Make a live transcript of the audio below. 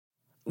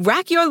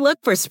Rack your look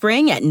for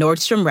spring at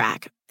Nordstrom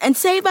Rack and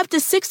save up to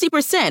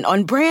 60%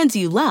 on brands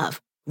you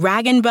love.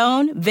 Rag &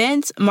 Bone,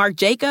 Vince, Marc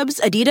Jacobs,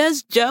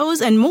 Adidas,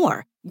 Joe's, and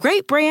more.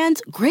 Great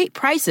brands, great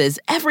prices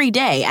every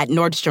day at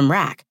Nordstrom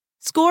Rack.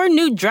 Score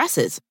new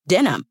dresses,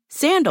 denim,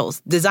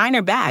 sandals,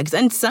 designer bags,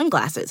 and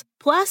sunglasses,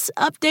 plus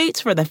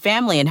updates for the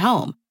family and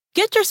home.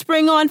 Get your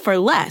spring on for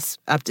less,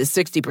 up to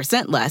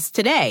 60% less,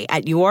 today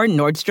at your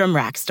Nordstrom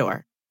Rack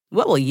store.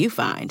 What will you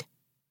find?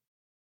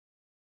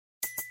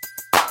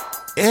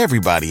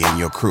 Everybody in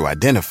your crew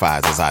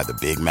identifies as either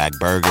Big Mac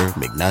Burger,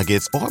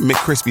 McNuggets, or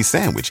McCrispy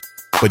Sandwich.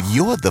 But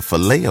you're the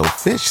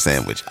Filet-O-Fish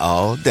Sandwich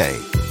all day.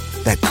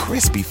 That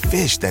crispy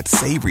fish, that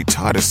savory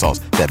tartar sauce,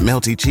 that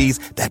melty cheese,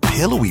 that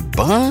pillowy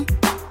bun.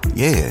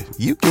 Yeah,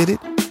 you get it.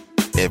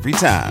 Every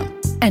time.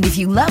 And if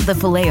you love the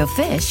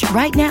Filet-O-Fish,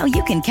 right now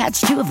you can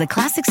catch two of the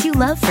classics you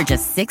love for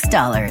just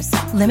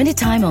 $6. Limited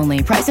time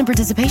only. Price and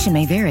participation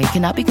may vary.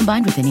 Cannot be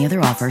combined with any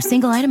other offer.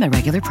 Single item at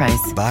regular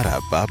price.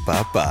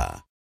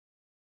 Ba-da-ba-ba-ba.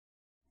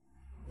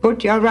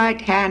 Put your right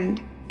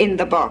hand in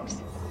the box.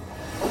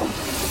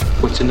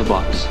 What's in the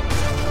box?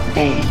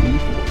 Then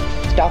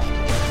stop.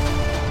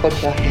 Put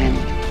your hand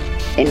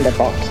in the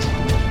box.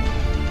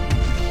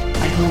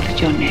 I hold at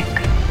your neck.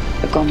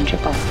 The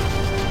gomja box.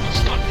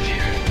 It's not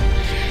fear.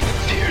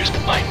 Fear is the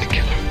mind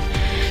killer.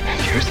 And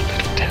fear is the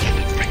little death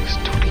that brings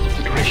total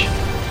obliteration.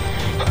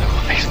 I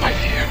will face my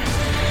fear.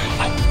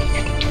 I will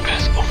make it to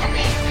pass over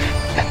me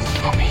and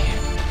through me.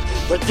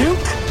 The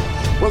Duke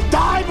will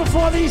die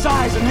before these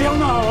eyes, and he'll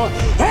know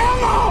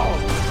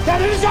that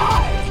it is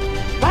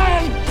I,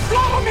 Baron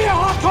Vladimir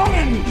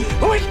Harkonnen,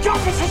 who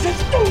encompasses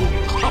its doom.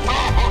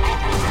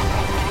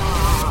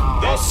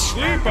 The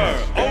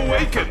sleeper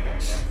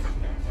awakens.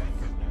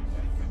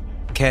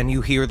 Can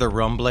you hear the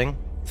rumbling?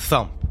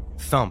 Thump,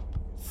 thump,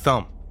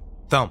 thump,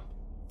 thump,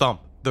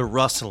 thump. The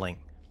rustling.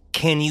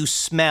 Can you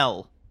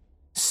smell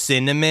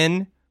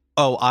cinnamon?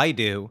 Oh, I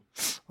do.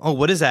 Oh,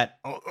 what is that?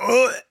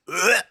 Oh,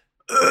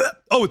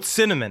 it's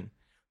cinnamon.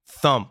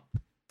 Thump,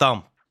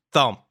 thump,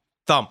 thump,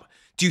 thump.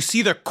 Do you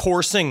see the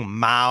coursing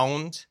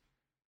mound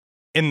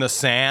in the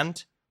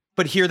sand?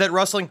 But hear that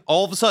rustling?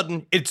 All of a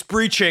sudden, it's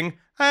breaching.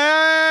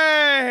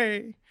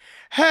 Hey!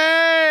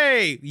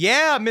 Hey!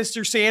 Yeah,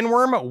 Mr.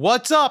 Sandworm,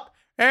 what's up?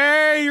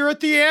 Hey, you're at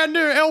the end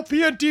of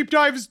LPN Deep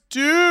Dives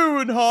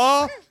Dune,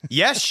 huh?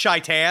 Yes,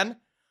 Shaitan.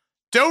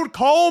 Don't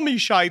call me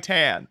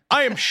Shaitan.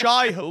 I am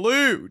Shai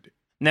Halud.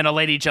 And then a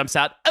lady jumps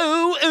out.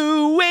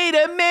 Oh, wait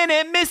a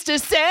minute, Mr.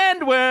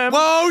 Sandworm.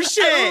 Whoa,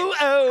 shit.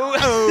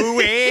 Oh,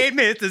 wait,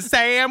 Mr.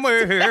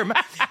 Sandworm.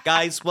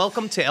 Guys,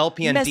 welcome to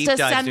LPN Deep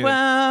Dives Dune. Mr.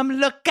 Sandworm,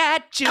 look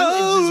at you.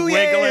 Oh, just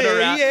wiggling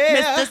around.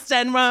 yeah. Mr.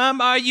 Sandworm,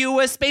 are you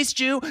a space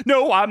Jew?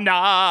 No, I'm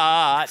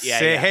not. Yeah,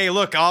 Say, yeah. hey,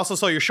 look, I also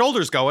saw your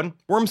shoulders going.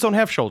 Worms don't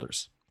have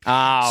shoulders.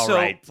 All So-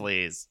 right,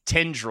 please.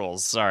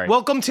 Tendrils, sorry.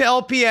 Welcome to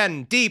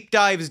LPN Deep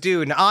Dives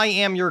Dune. I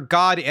am your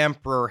God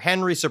Emperor,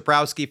 Henry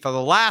Sobrowski, for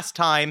the last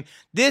time.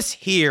 This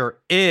here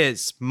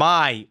is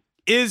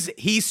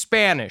he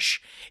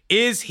Spanish?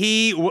 Is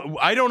he,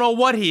 I don't know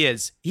what he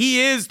is. He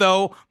is,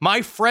 though,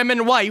 my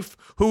Fremen wife,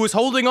 who is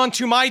holding on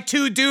to my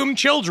two doomed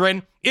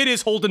children. It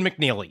is Holden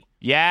McNeely.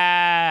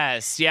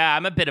 Yes. Yeah,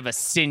 I'm a bit of a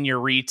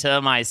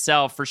senorita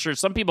myself, for sure.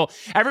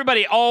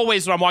 Everybody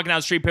always, when I'm walking down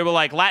the street, people are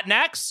like,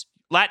 Latinx?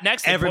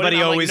 Everybody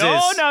I'm always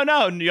like, is.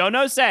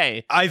 No,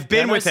 say. I've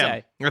been No with him.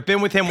 say. I've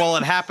been with him while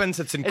it happens.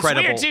 It's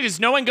incredible. It's weird, too, because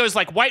no one goes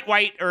like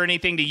white or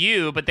anything to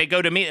you, but they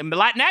go to me.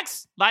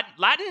 Latinx?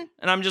 Latin?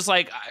 And I'm just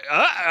like, all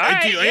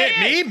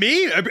right,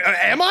 Me?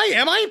 Am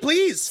I?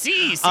 Please.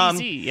 See.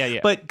 Yeah.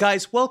 But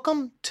guys,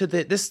 welcome to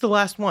this is the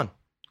last one.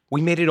 We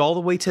made it all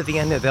the way to the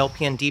end of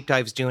LPN Deep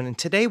Dives Dune, and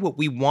today what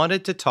we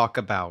wanted to talk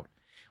about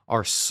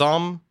are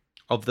some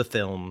of the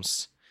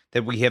films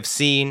that we have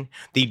seen,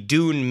 the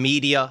Dune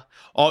media.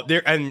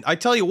 And I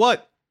tell you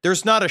what,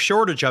 there's not a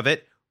shortage of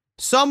it.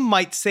 Some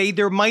might say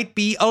there might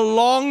be a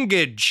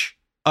longage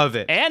of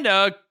it. And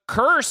a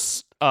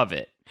curse of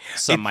it,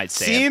 some might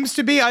say. Seems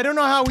to be. I don't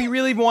know how we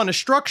really want to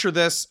structure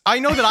this. I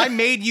know that I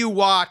made you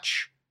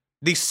watch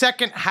the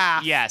second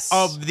half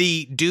of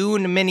the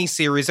Dune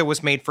miniseries that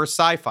was made for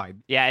Sci-Fi.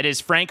 Yeah, it is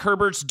Frank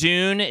Herbert's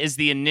Dune is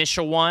the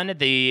initial one,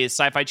 the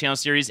Sci-Fi Channel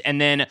series, and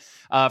then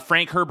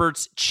Frank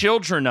Herbert's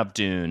Children of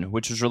Dune,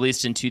 which was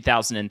released in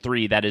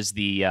 2003. That is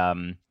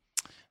the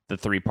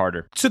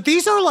three-parter. So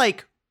these are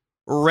like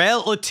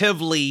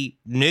relatively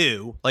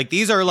new. Like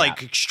these are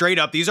like straight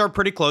up. These are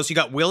pretty close. You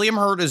got William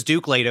Hurt as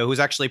Duke Leto,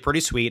 who's actually pretty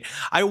sweet.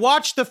 I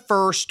watched the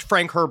first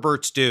Frank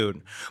Herbert's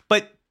Dune,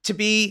 but to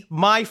be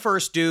my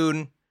first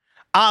Dune,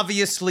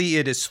 obviously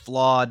it is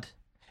flawed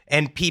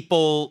and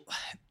people,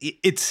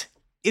 it's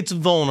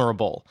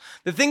vulnerable.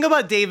 The thing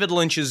about David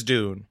Lynch's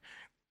Dune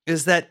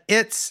is that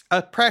it's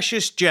a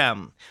precious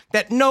gem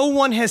that no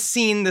one has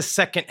seen the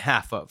second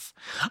half of.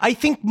 I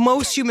think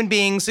most human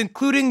beings,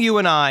 including you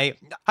and I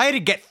had to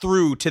get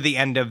through to the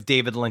end of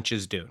David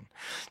Lynch's Dune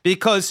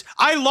because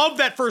I love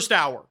that first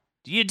hour.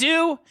 You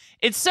do?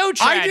 It's so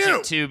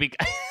tragic, too,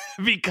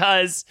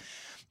 because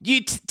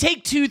you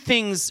take two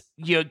things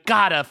you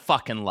gotta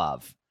fucking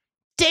love.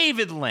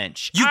 David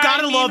Lynch. You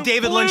gotta love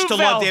David Lynch to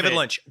love David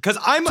Lynch. Because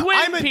I'm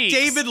a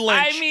David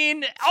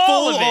Lynch.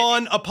 All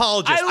full-on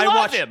apologist. I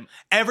watch him.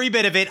 every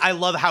bit of it. I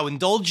love how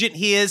indulgent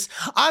he is.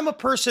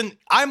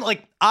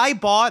 I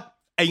bought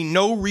a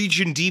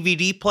no-region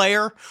DVD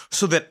player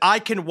so that I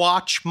can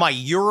watch my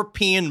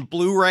European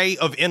Blu-ray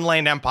of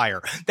Inland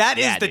Empire. That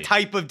is the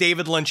type of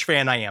David Lynch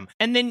fan I am.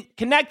 And then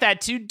connect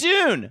that to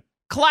Dune.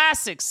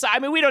 Classics. I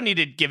mean, we don't need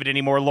to give it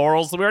any more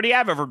laurels. We already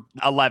have over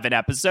 11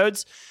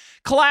 episodes.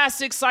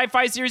 Classic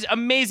sci-fi series,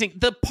 amazing.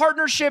 The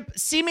partnership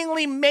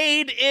seemingly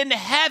made in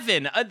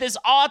heaven. This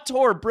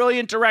auteur,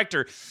 brilliant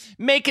director,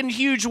 making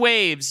huge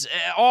waves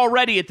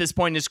already at this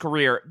point in his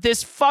career.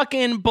 This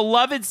fucking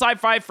beloved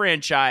sci-fi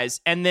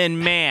franchise, and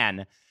then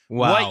man,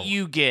 what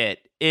you get,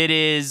 it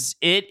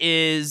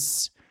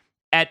is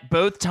at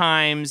both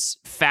times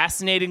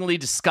fascinatingly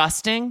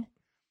disgusting,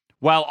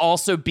 while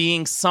also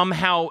being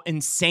somehow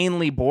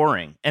insanely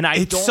boring. And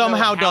I don't know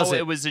how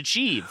it was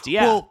achieved.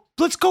 Yeah. Well,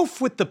 let's go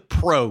with the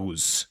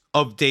pros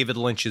of David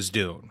Lynch's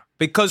Dune.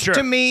 Because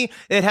to me,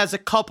 it has a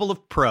couple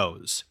of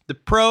pros. The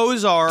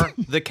pros are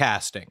the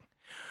casting.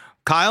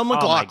 Kyle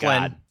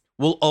MacLachlan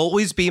will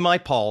always be my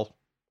Paul.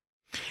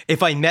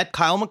 If I met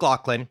Kyle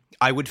MacLachlan,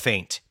 I would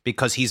faint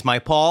because he's my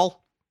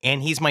Paul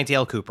and he's my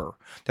Dale Cooper.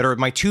 That are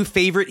my two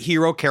favorite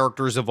hero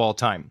characters of all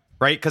time,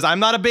 right? Because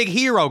I'm not a big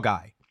hero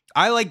guy.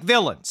 I like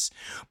villains.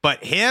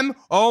 But him,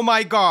 oh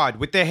my God,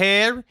 with the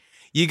hair,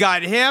 you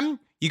got him.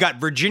 You got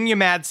Virginia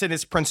Madsen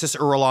as Princess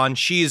Irulan.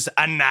 She's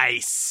a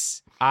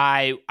nice.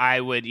 I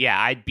would,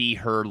 I'd be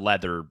her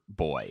leather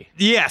boy.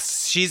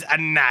 Yes, she's a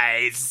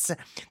nice.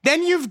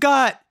 Then you've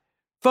got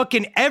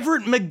fucking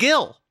Everett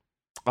McGill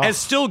as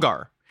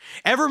Stilgar.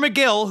 Everett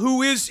McGill,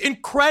 who is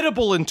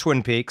incredible in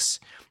Twin Peaks.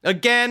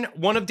 Again,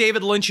 one of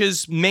David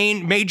Lynch's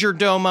main major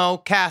domo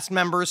cast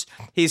members.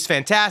 He's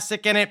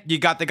fantastic in it. You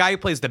got the guy who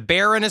plays the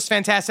Baron is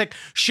fantastic.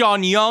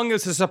 Sean Young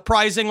is a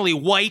surprisingly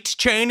white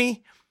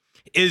Cheney.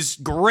 Is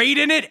great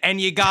in it, and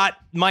you got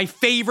my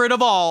favorite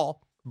of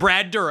all,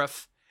 Brad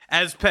Dourif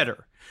as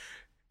Pitter.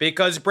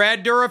 Because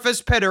Brad Dourif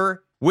as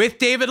Pitter, with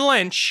David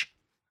Lynch,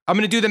 I'm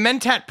going to do the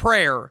Mentat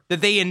prayer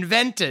that they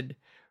invented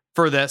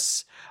for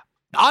this.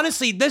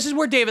 Honestly, this is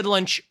where David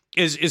Lynch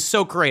is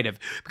so creative.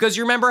 Because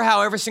you remember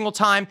how every single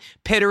time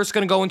Pitter is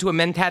going to go into a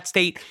Mentat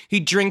state, he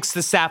drinks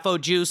the Sappho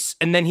juice,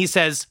 and then he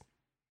says,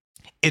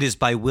 "It is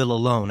by will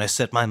alone I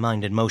set my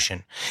mind in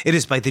motion. It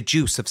is by the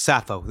juice of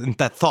Sappho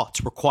that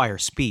thoughts require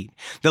speed.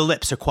 The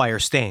lips acquire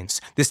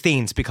stains. The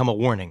stains become a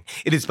warning.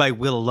 It is by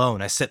will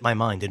alone I set my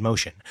mind in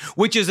motion."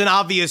 Which is an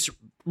obvious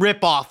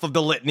ripoff of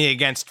the Litany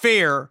Against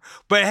Fear.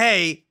 But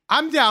hey,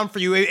 I'm down for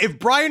you. If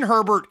Brian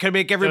Herbert can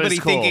make everybody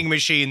thinking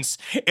machines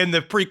in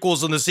the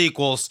prequels and the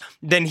sequels,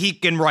 then he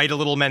can write a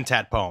little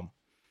Mentat poem.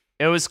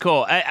 It was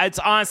cool. It's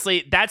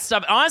honestly, that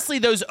stuff,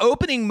 those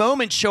opening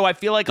moments show, I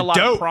feel like, a lot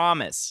of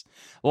promise.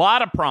 A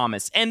lot of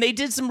promise. And they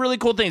did some really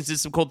cool things. Did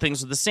some cool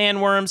things with the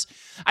sandworms.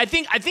 I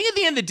think at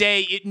the end of the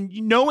day,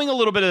 knowing a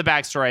little bit of the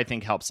backstory, I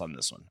think, helps on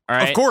this one. All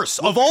right? Of course.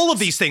 Of all of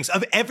these things,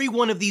 of every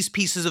one of these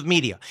pieces of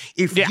media,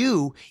 if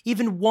you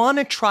even want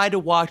to try to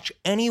watch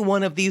any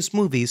one of these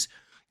movies,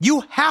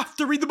 you have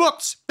to read the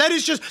books.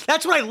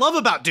 That's what I love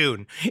about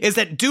Dune, is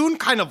that Dune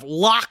kind of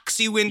locks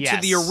you into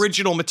the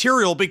original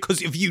material,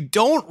 because if you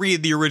don't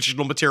read the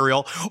original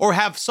material or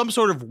have some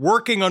sort of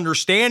working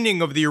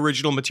understanding of the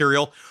original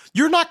material,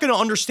 you're not going to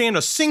understand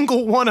a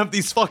single one of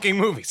these fucking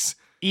movies.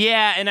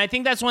 Yeah, and I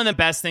think that's one of the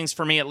best things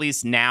for me, at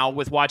least now,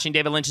 with watching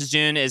David Lynch's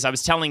Dune, is I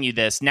was telling you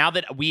this, now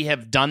that we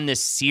have done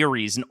this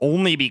series, and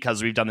only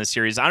because we've done this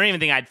series, I don't even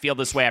think I'd feel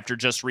this way after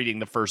just reading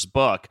the first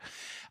book.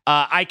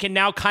 I can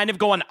now kind of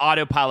go on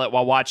autopilot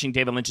while watching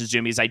David Lynch's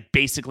Dune, because I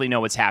basically know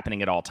what's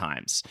happening at all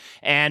times.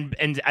 And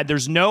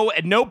there's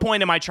at no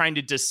point am I trying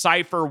to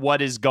decipher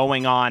what is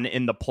going on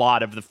in the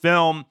plot of the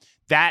film.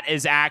 That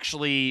is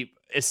actually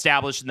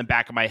established in the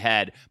back of my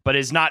head, but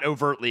is not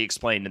overtly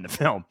explained in the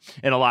film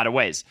in a lot of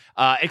ways,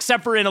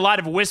 except for in a lot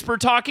of whisper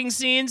talking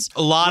scenes.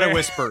 A lot of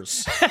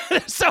whispers.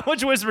 So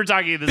much whisper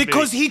talking in this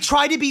because movie. He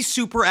tried to be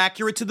super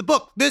accurate to the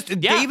book.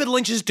 David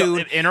Lynch's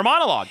Dune, inner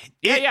monologue.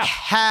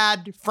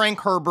 Had Frank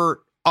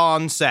Herbert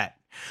on set.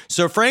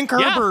 So Frank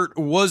Herbert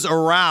was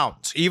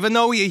around. Even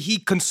though he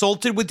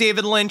consulted with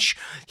David Lynch,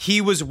 he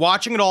was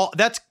watching it all.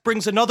 That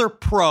brings another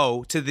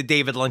pro to the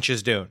David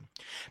Lynch's Dune.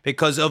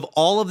 Because of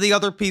all of the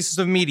other pieces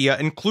of media,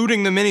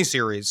 including the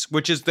miniseries,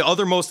 which is the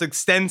other most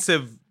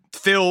extensive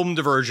filmed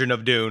version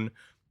of Dune,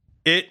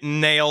 it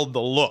nailed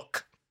the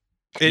look.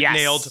 It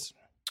nailed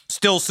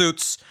still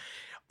suits,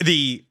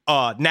 the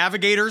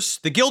navigators,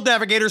 the guild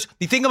navigators.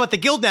 The thing about the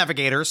guild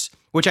navigators,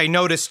 which I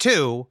noticed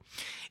too,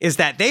 is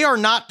that they are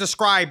not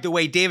described the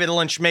way David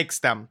Lynch makes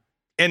them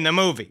in the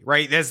movie,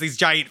 right? There's these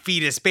giant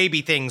fetus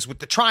baby things with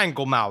the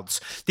triangle mouths.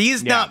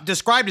 He's not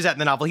described as that in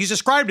the novel. He's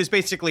described as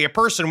basically a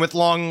person with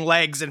long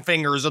legs and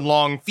fingers and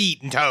long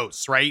feet and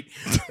toes, right?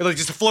 Like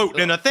just floating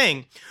in a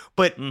thing.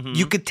 But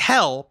you could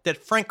tell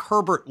that Frank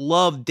Herbert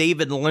loved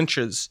David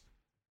Lynch's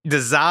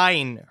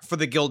design for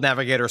the Guild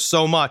Navigator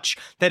so much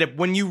that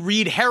when you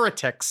read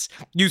Heretics,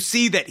 you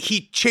see that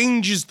he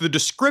changes the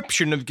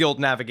description of Guild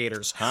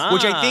Navigators,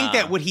 which I think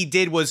that what he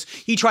did was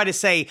he tried to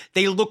say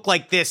they look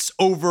like this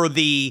over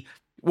the,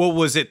 what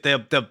was it,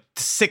 the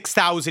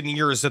 6,000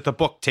 years that the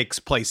book takes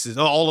place,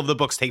 all of the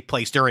books take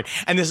place during,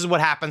 and this is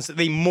what happens,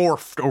 they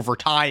morphed over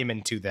time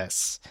into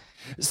this.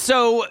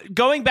 So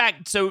going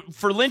back, so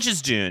for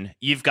Lynch's Dune,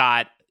 you've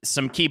got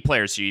some key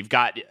players here. You've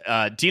got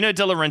Dino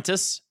De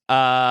Laurentiis,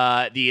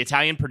 the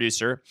Italian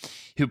producer,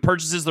 who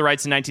purchases the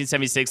rights in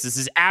 1976. This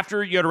is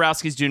after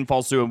Jodorowsky's Dune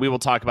falls through, and we will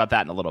talk about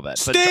that in a little bit.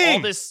 Sting! But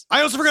all this,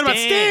 I also forgot about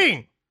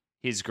Sting!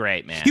 He's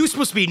great, man. He was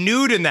supposed to be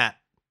nude in that,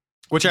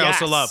 which I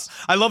also Yes.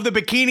 love. I love the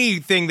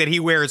bikini thing that he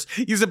wears.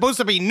 He's supposed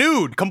to be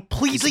nude,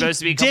 completely He's supposed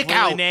to be dick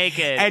completely out.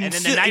 naked. And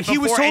then the night he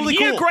before, was totally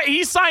and cool.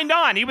 he signed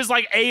on. He was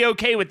like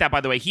A-okay with that,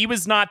 by the way. He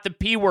was not the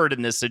P word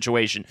in this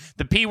situation.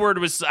 The P word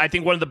was, I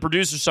think, one of the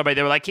producers, somebody,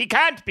 they were like, he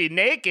can't be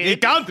naked. He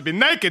can't be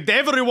naked.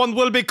 Everyone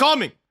will be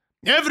coming.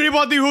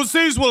 Everybody who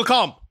sees will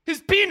come.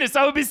 His penis,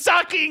 I will be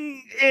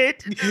sucking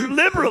it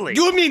liberally.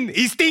 You mean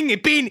his stingy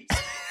penis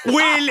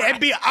will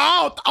be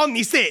out on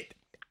his head?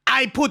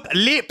 I put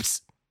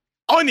lips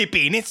on the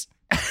penis.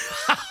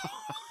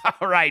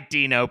 All right,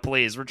 Dino,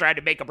 please. We're trying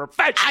to make a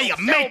professional I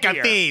make a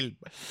film.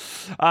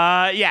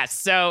 Yes.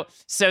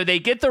 So they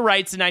get the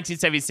rights in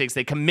 1976.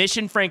 They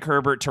commission Frank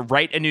Herbert to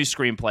write a new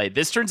screenplay.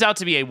 This turns out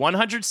to be a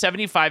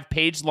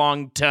 175-page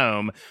long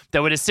tome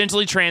that would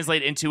essentially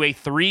translate into a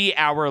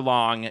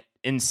 3-hour-long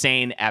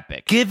insane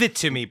epic. Give it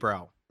to me,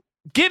 bro.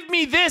 Give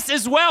me this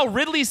as well.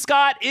 Ridley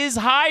Scott is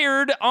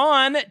hired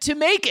on to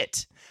make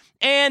it.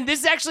 And this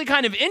is actually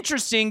kind of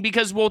interesting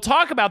because we'll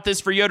talk about this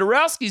for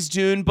Jodorowsky's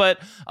Dune, but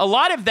a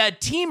lot of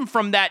that team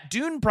from that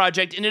Dune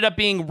project ended up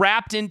being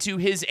wrapped into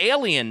his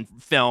Alien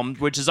film,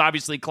 which is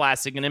obviously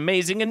classic and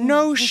amazing and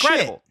incredible.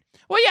 Shit.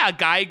 Well, yeah,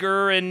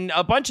 Geiger and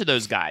a bunch of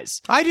those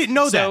guys. I didn't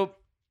know that. So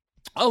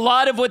a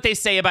lot of what they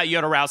say about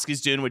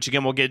Jodorowsky's Dune, which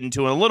again we'll get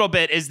into in a little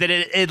bit, is that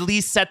it at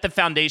least set the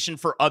foundation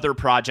for other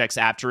projects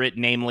after it,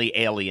 namely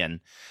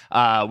Alien,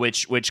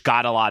 which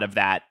got a lot of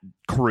that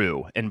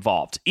crew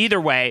involved.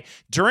 Either way,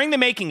 during the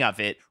making of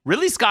it,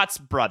 Ridley Scott's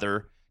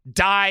brother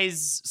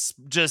dies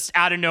just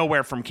out of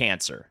nowhere from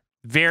cancer.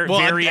 Very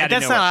out of nowhere.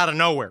 That's not out of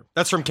nowhere.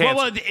 That's from cancer.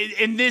 Well,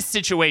 in this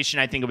situation,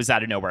 I think it was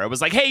out of nowhere. It was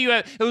like, hey,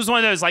 it was one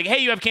of those, like, hey,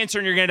 you have cancer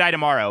and you're going to die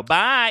tomorrow.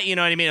 Bye. You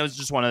know what I mean? It was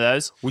just one of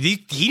those. Well,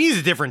 he needs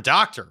a different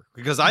doctor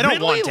because I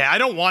don't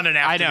want an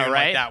afternoon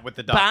like that with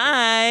the doctor.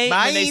 Bye.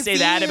 When they say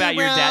that about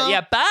your dad. Yeah,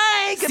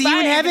 bye. Goodbye. See you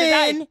in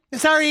heaven.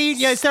 Sorry.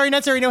 Yeah, sorry,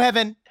 not sorry, no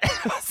heaven.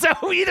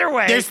 So either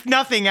way. There's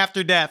nothing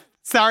after death.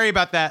 Sorry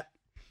about that.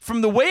 From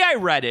the way I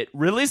read it,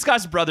 Ridley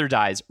Scott's brother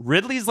dies.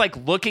 Ridley's like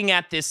looking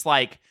at this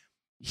like,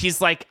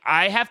 he's like,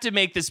 I have to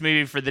make this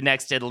movie for the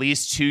next at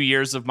least 2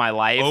 years of my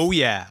life. Oh,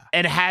 yeah.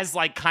 And has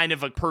like kind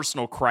of a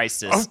personal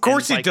crisis. Of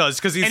course he like, does,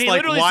 because he's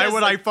like, why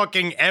would I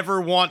fucking ever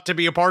want to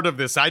be a part of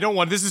this? I don't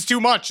want, this is too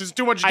much. It's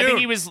too much to do. I think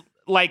he was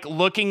like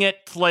looking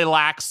at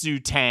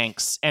Tleilaxu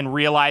tanks and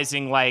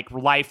realizing like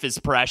life is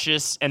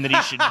precious and that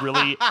he should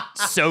really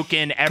soak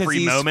in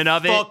every moment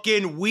of it.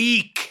 Fucking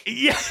weak.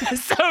 Yeah.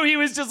 So he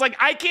was just like,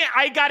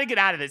 I gotta get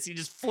out of this. He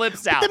just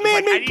flips out. The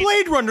man like, made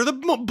Blade Runner. The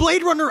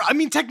Blade Runner, I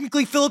mean,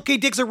 technically Philip K.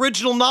 Dick's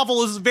original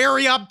novel is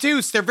very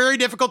obtuse. They're very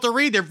difficult to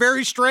read. They're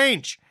very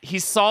strange. He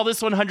saw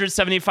this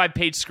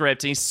 175-page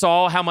script and he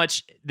saw how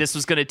much this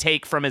was going to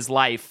take from his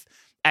life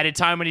at a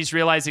time when he's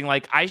realizing,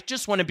 like, I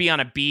just want to be on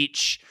a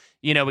beach,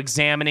 you know,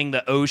 examining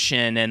the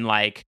ocean and,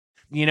 like,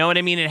 you know what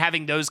I mean? And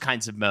having those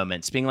kinds of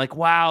moments, being like,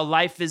 wow,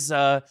 life is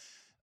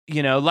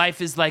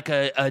like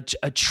a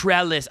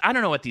trellis. I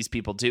don't know what these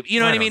people do. You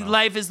know what I mean?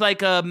 Life is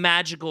like a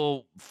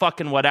magical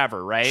fucking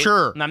whatever, right?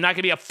 Sure. And I'm not going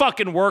to be a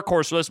fucking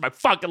workhorse for the rest of my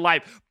fucking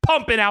life,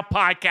 pumping out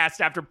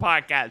podcast after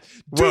podcast,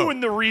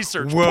 doing the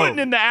research, putting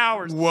in the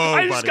hours. Whoa,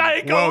 I just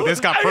buddy. gotta go. Whoa, this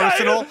got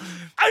personal.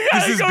 I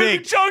gotta this is go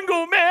big. to the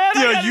jungle, man.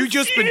 Yeah, you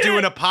just been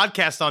doing a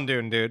podcast on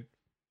Dune, dude.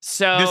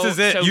 So this is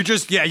it.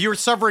 So, you're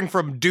suffering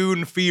from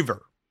Dune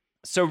fever.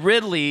 So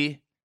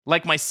Ridley,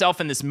 like myself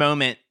in this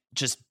moment,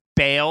 just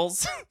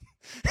bails.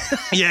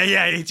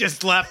 Yeah, he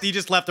just left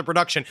the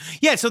production.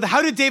 Yeah, so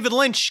how did David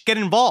Lynch get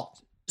involved?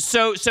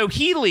 So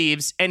he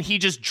leaves and he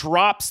just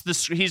drops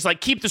he's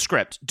like, keep the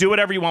script, do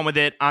whatever you want with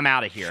it, I'm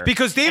out of here.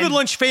 Because David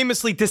Lynch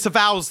famously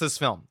disavows this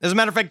film. As a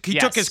matter of fact, he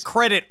took his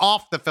credit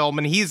off the film,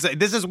 and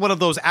this is one of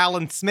those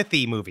Alan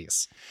Smithy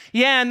movies.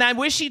 Yeah, and I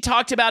wish he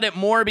talked about it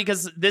more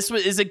because this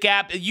is a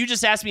gap. You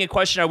just asked me a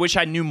question I wish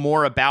I knew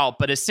more about,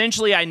 but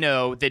essentially I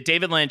know that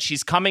David Lynch,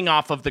 he's coming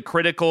off of the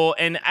critical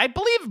and I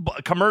believe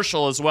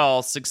commercial as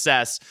well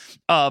success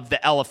of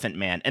The Elephant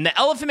Man. And The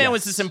Elephant Man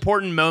was this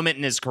important moment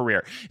in his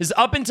career. Is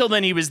up until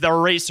then he was the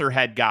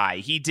Eraserhead guy.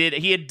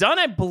 He had done,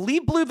 I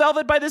believe, Blue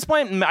Velvet by this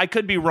point, and I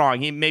could be wrong.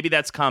 Maybe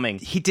that's coming.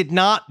 He did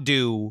not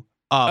do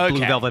Blue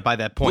Velvet by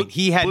that point.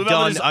 He had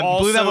done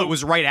Blue Velvet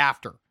was right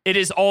after. It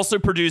is also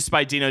produced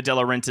by Dino De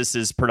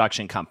Laurentiis'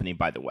 production company,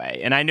 by the way.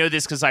 And I know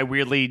this because I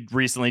weirdly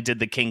recently did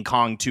the King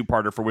Kong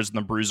two-parter for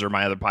Wisdom the Bruiser,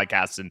 my other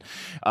podcast, and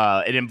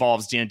it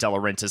involves Dino De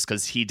Laurentiis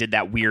because he did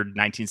that weird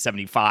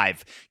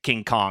 1975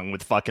 King Kong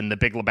with fucking The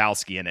Big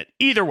Lebowski in it.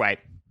 Either way,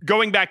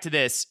 going back to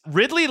this,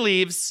 Ridley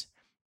leaves,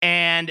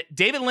 and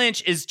David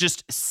Lynch is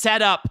just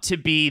set up to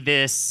be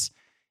this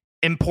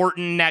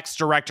important next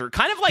director.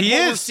 Kind of like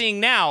we're seeing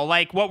now,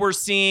 like what we're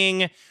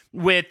seeing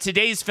with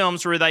today's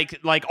films where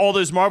like all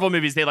those Marvel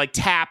movies, they like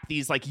tap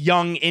these like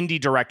young indie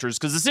directors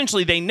because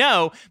essentially they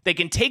know they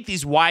can take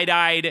these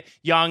wide-eyed,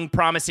 young,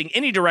 promising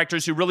indie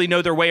directors who really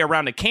know their way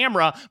around a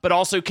camera, but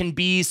also can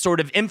be sort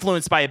of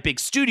influenced by a big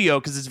studio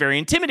because it's very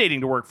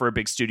intimidating to work for a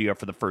big studio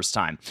for the first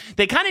time.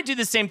 They kind of do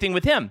the same thing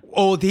with him.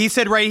 Oh, he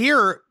said right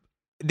here,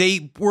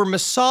 they were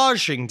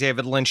massaging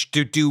David Lynch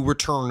to do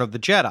Return of the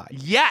Jedi.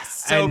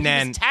 Yes. So he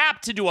was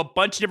tapped to do a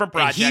bunch of different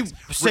projects.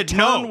 He said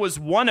Return was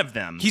one of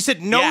them. He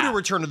said no to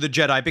Return of the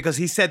Jedi because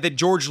he said that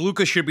George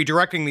Lucas should be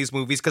directing these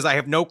movies because I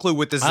have no clue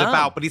what this is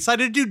about. But he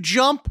decided to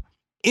jump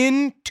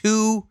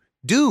into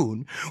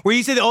Dune, where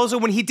he said also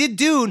when he did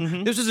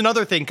Dune, this was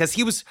another thing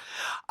because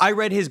I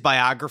read his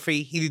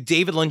biography.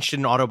 David Lynch did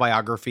an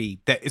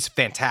autobiography that is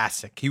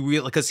fantastic.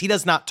 Because he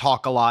does not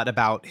talk a lot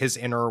about his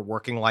inner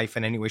working life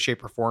in any way,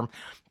 shape, or form.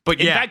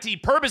 But in fact, he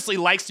purposely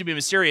likes to be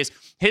mysterious.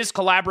 His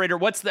collaborator,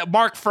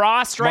 Mark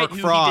Frost, right?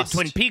 He did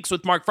Twin Peaks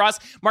with Mark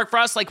Frost. Mark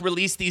Frost like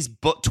released these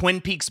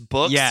Twin Peaks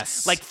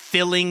books, like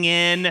filling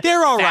in.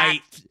 They're all right.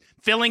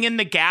 Filling in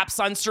the gaps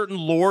on certain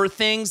lore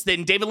things.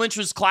 Then David Lynch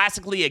was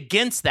classically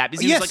against that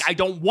because he was like, I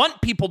don't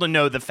want people to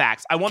know the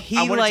facts. I want it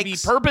to be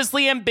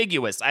purposely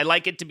ambiguous. I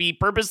like it to be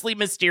purposely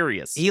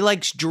mysterious. He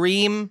likes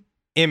dream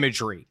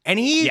imagery. And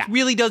he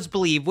really does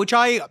believe, which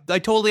I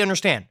totally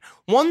understand.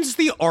 Once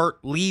the art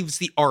leaves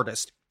the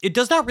artist, it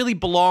does not really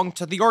belong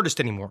to the artist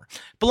anymore.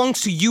 It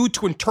belongs to you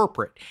to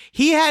interpret.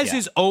 He has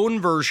his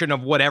own version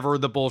of whatever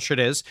the bullshit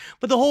is,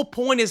 but the whole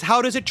point is how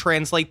does it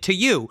translate to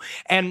you?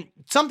 And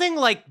something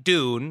like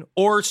Dune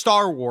or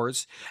Star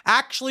Wars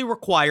actually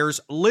requires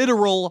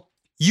literal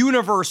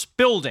universe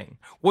building,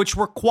 which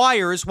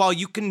requires, while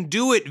you can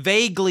do it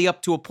vaguely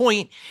up to a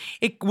point,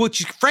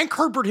 which Frank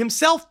Herbert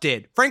himself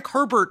did. Frank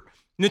Herbert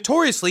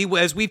notoriously,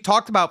 as we've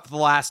talked about for the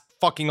last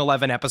fucking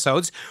 11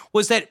 episodes,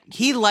 was that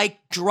he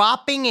liked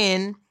dropping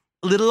in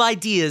little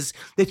ideas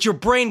that your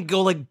brain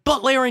go like,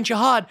 Butler and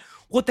Jihad,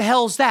 what the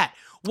hell is that?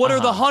 What are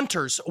the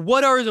hunters?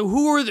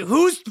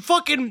 Who's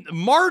fucking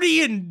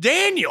Marty and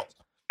Daniel?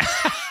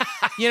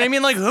 You know what I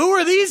mean? Like, who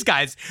are these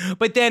guys?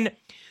 But then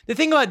the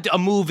thing about a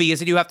movie is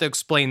that you have to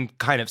explain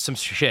kind of some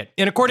shit.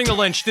 And according to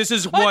Lynch, this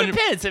is one. It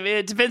depends.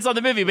 It depends on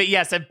the movie. But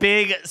yes, a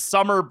big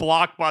summer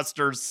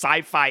blockbuster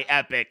sci-fi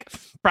epic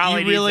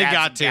probably really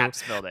got to.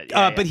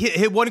 But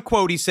one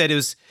quote he said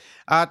is,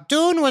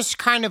 Dune was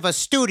kind of a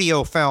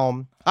studio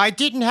film. I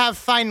didn't have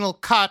final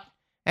cut.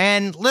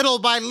 And little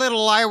by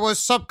little, I was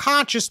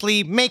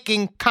subconsciously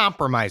making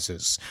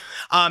compromises,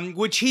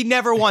 which he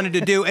never wanted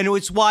to do. And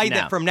it's why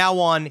that from now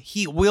on,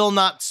 he will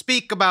not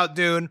speak about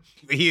Dune.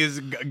 He is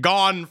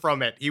gone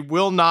from it. He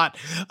will not.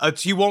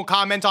 He won't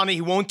comment on it.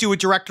 He won't do a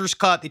director's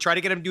cut. They try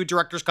to get him to do a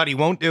director's cut. He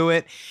won't do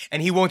it.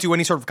 And he won't do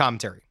any sort of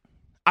commentary.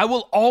 I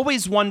will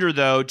always wonder,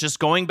 though, just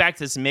going back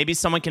to this, maybe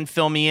someone can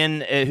fill me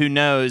in who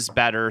knows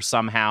better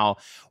somehow,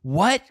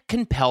 what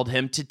compelled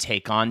him to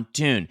take on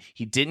Dune?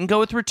 He didn't go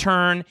with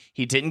Return.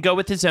 He didn't go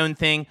with his own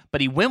thing,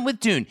 but he went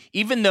with Dune,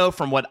 even though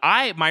from what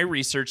my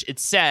research, it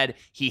said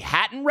he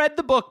hadn't read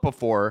the book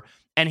before,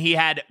 and he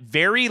had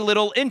very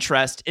little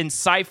interest in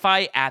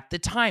sci-fi at the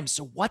time.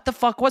 So what the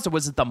fuck was it?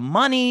 Was it the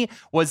money?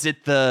 Was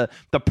it the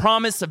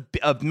promise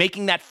of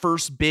making that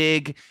first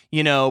big,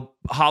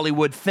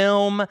 Hollywood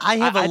film? I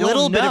have a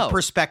little bit of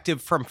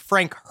perspective from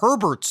Frank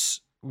Herbert's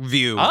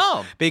view.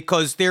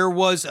 Because there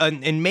was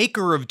in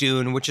Maker of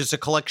Dune, which is a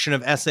collection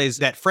of essays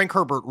that Frank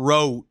Herbert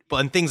wrote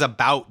and things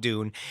about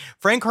Dune.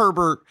 Frank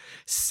Herbert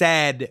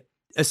said,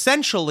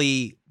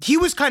 essentially, he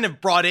was kind of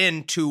brought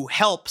in to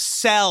help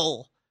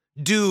sell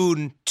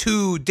Dune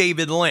to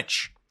David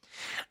Lynch,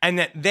 and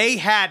that they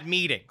had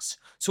meetings.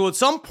 So at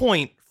some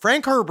point,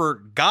 Frank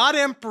Herbert got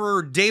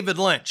Emperor David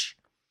Lynch,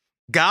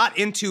 got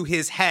into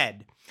his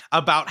head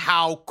about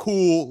how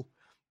cool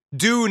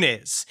Dune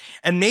is.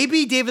 And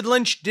maybe David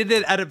Lynch did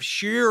it out of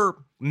sheer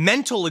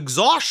mental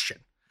exhaustion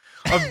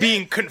of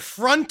being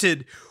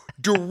confronted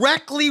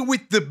directly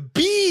with the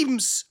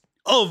beams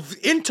of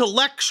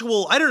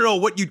intellectual, I don't know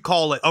what you'd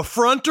call it,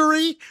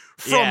 effrontery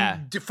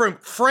from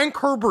Frank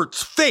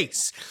Herbert's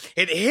face.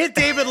 It hit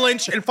David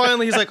Lynch, and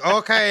finally he's like,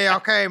 okay,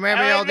 maybe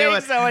I'll do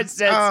it. So much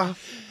sense.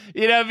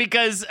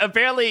 Because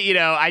apparently,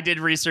 I did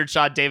research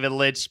on David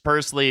Lynch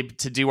personally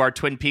to do our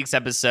Twin Peaks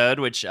episode,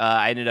 which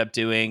I ended up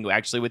doing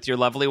actually with your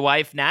lovely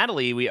wife,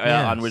 Natalie,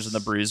 on Wizard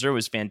and the Bruiser. It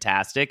was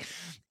fantastic.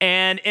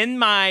 And in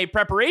my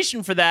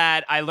preparation for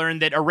that, I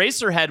learned that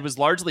Eraserhead was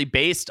largely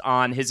based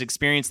on his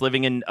experience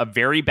living in a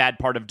very bad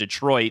part of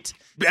Detroit.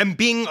 And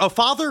being a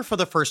father for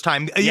the first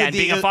time.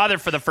 Being a father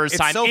for the first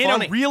time so in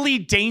funny. a really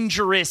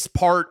dangerous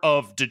part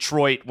of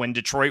Detroit when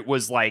Detroit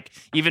was like,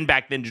 even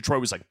back then,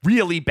 Detroit was like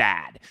really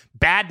bad.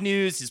 Bad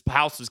news. His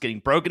house was getting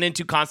broken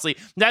into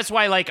constantly. That's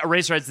why like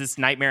Eraserhead's this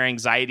nightmare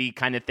anxiety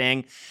kind of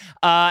thing.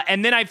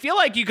 And then I feel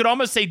like you could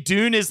almost say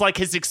Dune is like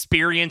his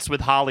experience with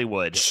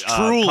Hollywood.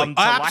 Truly.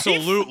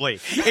 Absolutely.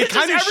 It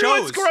kind of shows.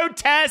 Everyone's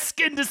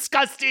grotesque and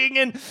disgusting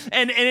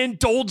and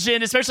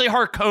indulgent, especially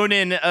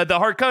Harkonnen. The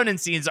Harkonnen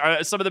scenes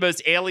are some of the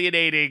most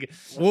alienating.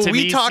 Well, to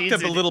we me talked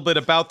scenes a little bit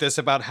about this,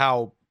 about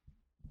how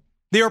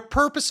they are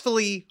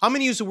purposefully, I'm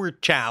going to use the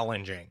word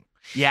challenging.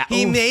 Yeah,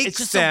 he it's makes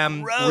just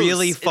them so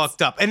really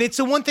fucked up. And it's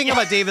the one thing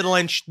about David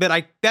Lynch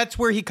that's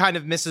where he kind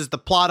of misses the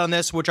plot on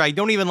this, which I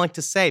don't even like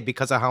to say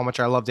because of how much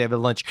I love David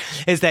Lynch,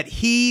 is that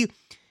he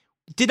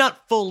did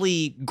not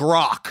fully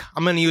grok.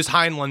 I'm going to use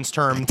Heinlein's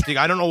term.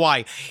 I don't know why.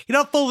 He did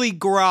not fully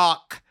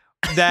grok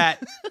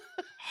that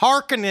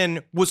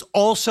Harkonnen was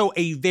also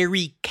a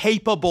very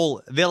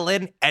capable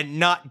villain and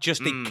not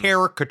just a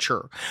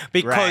caricature.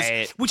 Which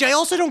I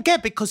also don't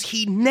get, because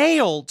he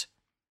nailed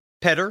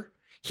Petter.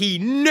 He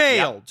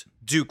nailed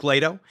Duke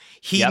Leto.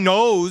 He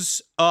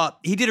knows,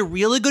 he did a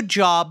really good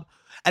job.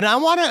 And I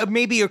want to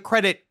maybe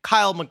credit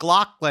Kyle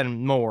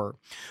MacLachlan more.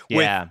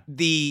 Yeah. With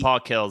the Paul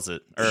kills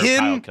it. Or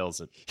Kyle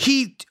kills it.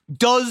 He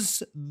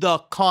does the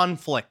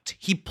conflict.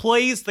 He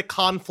plays the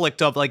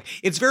conflict of, like,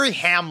 it's very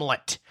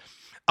Hamlet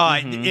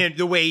in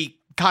the way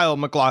Kyle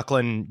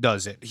MacLachlan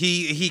does it.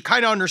 He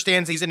kind of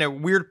understands he's in a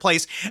weird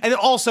place. And then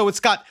also it's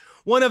got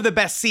one of the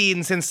best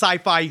scenes in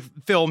sci-fi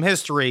film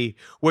history,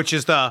 which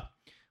is the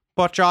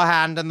put your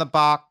hand in the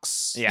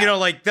box. Yeah.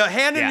 Like the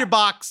hand in your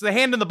box, the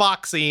hand in the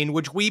box scene,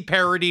 which we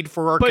parodied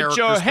for our character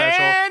special. Put your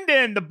hand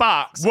in the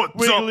box.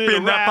 What's up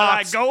in that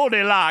box? Like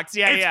Goldilocks.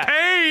 Yeah,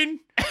 pain.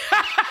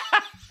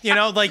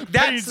 Like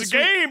that's the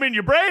game in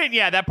your brain.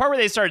 Yeah, that part where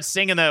they started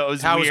singing that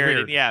was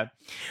weird. Yeah.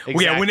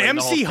 Exactly. Yeah, when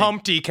MC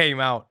Humpty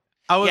came out,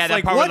 I was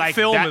like, what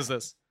film is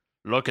this?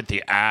 Look at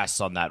the ass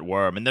on that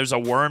worm. And there's a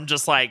worm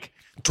just like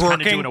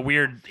kind of doing a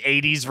weird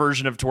 80s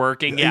version of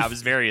twerking. Yeah, it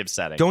was very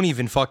upsetting. Don't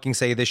even fucking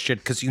say this shit,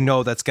 because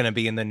that's going to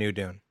be in the new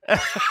Dune.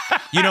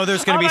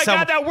 There's going to be some... Oh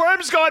my God, that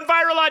worm's going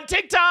viral on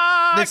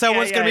TikTok! Then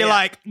someone's going to be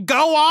like,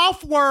 go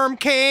off, Worm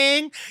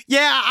King!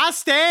 Yeah, I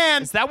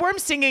stand! Is that worm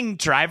singing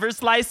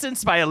Driver's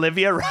License by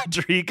Olivia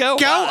Rodrigo?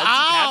 Go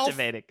off!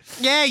 Captivating.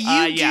 Yeah,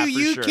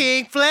 you sure.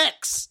 King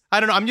Flex! I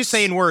don't know, I'm just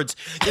saying words.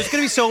 There's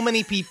going to be so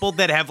many people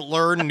that have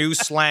learned new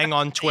slang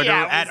on Twitter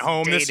at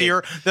home this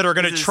year that are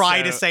going to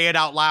try to say it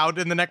out loud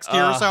in the next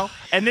year or so.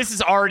 And this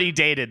is already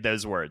dated,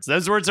 those words.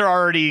 Those words are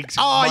already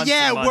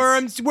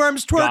worms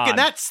twerking. Gone.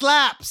 That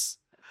slaps.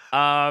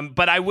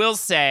 But I will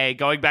say,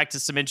 going back to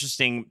some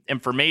interesting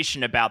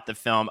information about the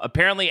film,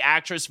 apparently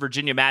actress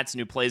Virginia Madsen,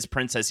 who plays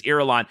Princess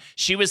Irulan,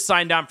 she was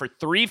signed on for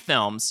 3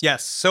 films.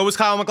 Yes, so was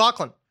Kyle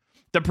MacLachlan.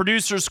 The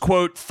producers,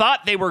 quote,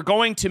 thought they were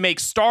going to make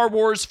Star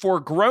Wars for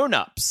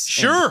grown-ups.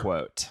 Sure. End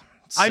quote.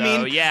 So,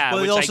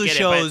 it also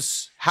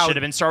shows how... should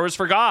have been Star Wars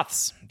for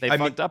goths. They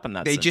fucked up in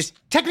that sense.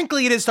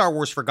 Technically, it is Star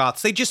Wars for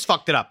goths. They just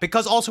fucked it up.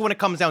 Because also when it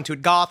comes down to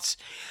it, goths,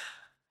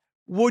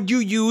 would you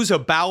use a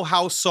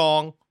Bauhaus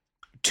song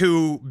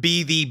to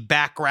be the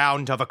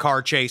background of a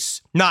car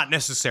chase? Not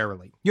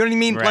necessarily. You know what I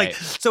mean? Right.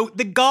 So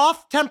the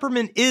goth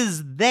temperament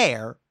is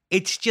there.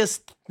 It's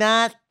just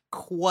not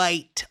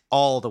quite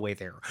all the way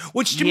there.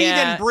 Which to me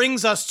then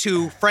brings us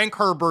to Frank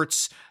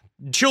Herbert's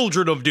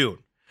Children of Dune.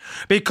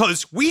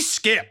 Because we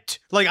skipped.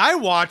 I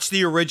watched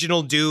the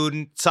original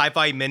Dune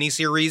sci-fi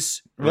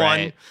miniseries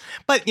one.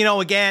 But,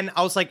 again,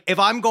 I was like, if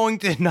I'm going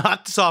to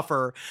not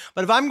suffer,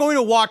 but if I'm going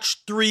to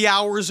watch 3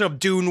 hours of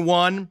Dune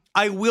 1,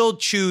 I will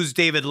choose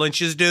David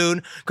Lynch's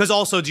Dune. Because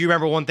also, do you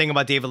remember one thing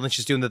about David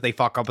Lynch's Dune that they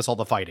fuck up is all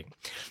the fighting?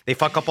 They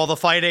fuck up all the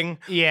fighting.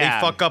 Yeah.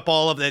 They fuck up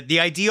all of the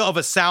idea of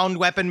a sound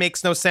weapon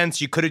makes no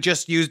sense. You could have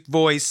just used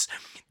voice.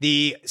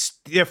 The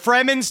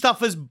Fremen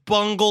stuff is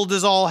bungled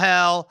as all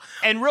hell.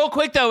 And real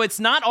quick, though, it's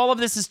not all of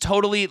this is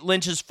totally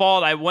Lynch's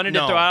fault. I wanted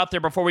to throw out there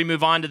before we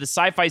move on to the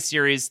sci-fi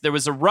series. There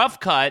was a rough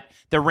cut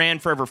that ran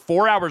for over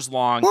 4 hours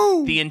long.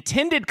 Woo. The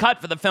intended cut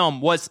for the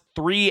film was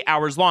 3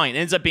 hours long. It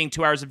ends up being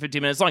 2 hours and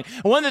 15 minutes long.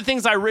 And one of the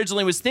things I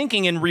originally was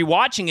thinking in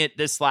rewatching it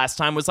this last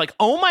time was like,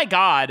 oh my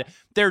God,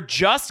 they're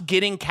just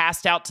getting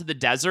cast out to the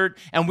desert,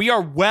 and we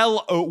are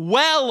well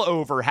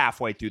over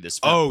halfway through this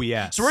film. Oh,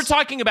 yes. So we're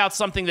talking about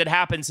something that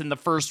happens in the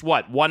first,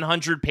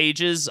 100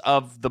 pages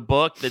of the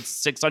book that's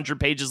 600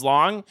 pages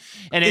long?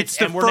 And it's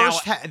the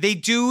first... they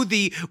do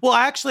the... Well,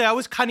 actually, I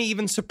was kind of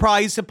even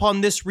surprised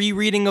upon this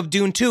rereading of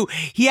Dune 2.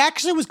 He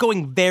actually was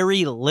going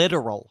very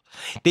literal.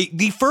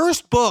 The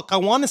first book, I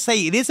want to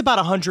say, it is about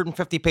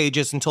 150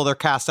 pages until they're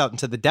cast out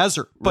into the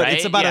desert, but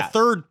it's about a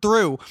third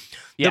through.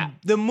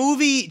 The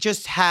movie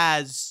just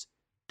has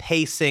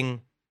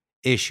pacing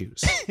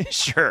issues.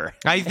 Sure.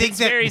 I think it's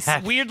very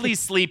weirdly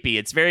sleepy.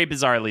 It's very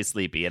bizarrely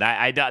sleepy. And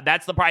I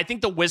that's the part. I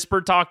think the whisper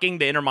talking,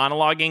 the inner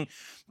monologuing,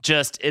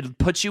 it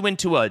puts you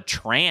into a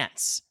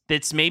trance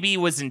that's maybe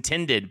was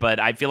intended, but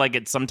I feel like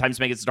it sometimes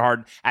makes it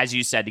hard, as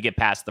you said, to get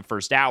past the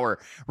first hour.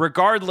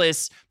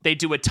 Regardless, they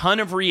do a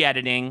ton of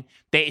re-editing.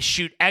 They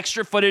shoot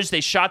extra footage.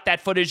 They shot that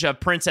footage of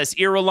Princess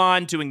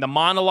Irulan doing the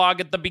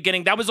monologue at the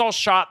beginning. That was all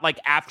shot like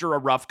after a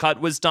rough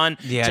cut was done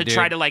to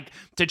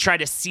try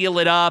to seal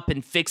it up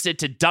and fix it,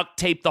 to duct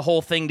tape the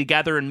whole thing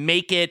together and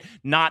make it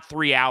not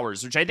 3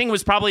 hours, which I think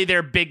was probably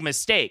their big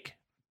mistake.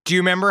 Do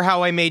you remember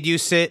how I made you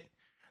sit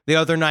the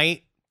other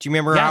night? Do you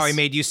remember how I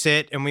made you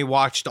sit and we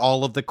watched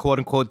all of the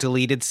quote-unquote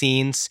deleted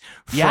scenes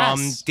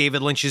from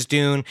David Lynch's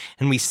Dune,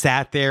 and we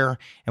sat there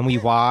and we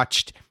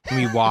watched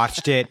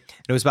it.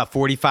 It was about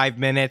 45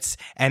 minutes,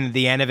 and at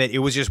the end of it, it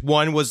was just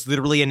one was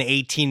literally an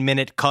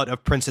 18-minute cut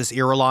of Princess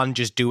Irulan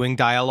just doing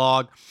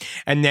dialogue,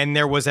 and then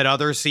there was that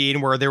other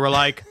scene where they were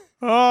like,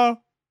 oh.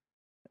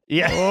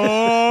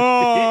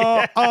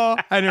 Yeah.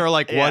 And they were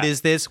like, what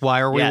is this?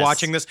 Why are we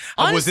watching this?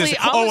 Honestly,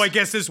 I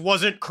guess this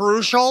wasn't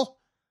crucial.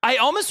 I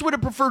almost would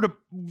have preferred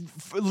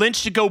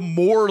Lynch to go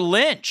more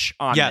Lynch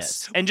on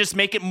this and just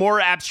make it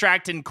more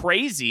abstract and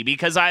crazy,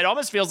 because it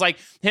almost feels like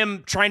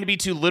him trying to be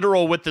too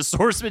literal with the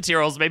source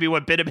materials maybe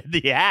what bit him in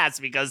the ass,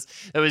 because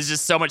there was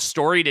just so much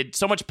story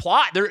so much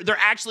plot. There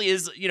actually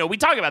is, we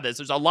talk about this.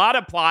 There's a lot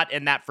of plot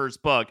in that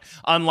first book,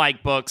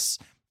 unlike books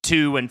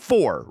 2 and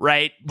 4,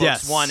 right?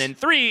 Books 1 and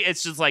 3,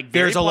 it's just like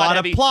very there's a lot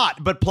heavy. of plot,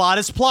 but plot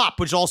is plot,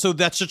 which also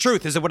that's the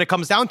truth. Is that when it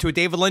comes down to it,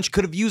 David Lynch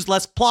could have used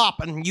less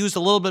plop and used a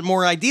little bit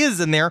more ideas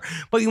in there.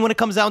 But when it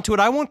comes down to it,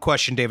 I won't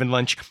question David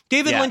Lynch.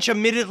 David Lynch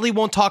admittedly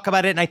won't talk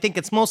about it, and I think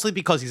it's mostly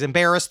because he's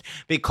embarrassed,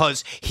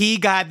 because he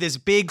got this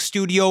big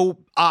studio,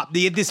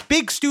 this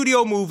big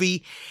studio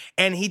movie,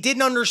 and he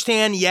didn't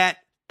understand yet.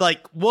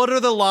 Like, what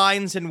are the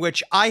lines in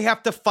which I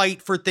have to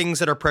fight for things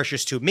that are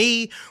precious to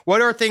me?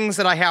 What are things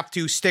that I have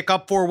to stick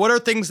up for? What are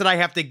things that I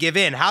have to give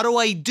in? How do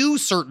I do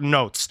certain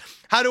notes?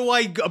 How do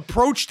I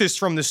approach this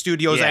from the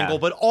studio's angle,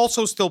 but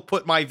also still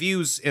put my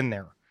views in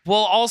there? Well,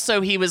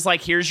 also, he was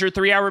like, here's your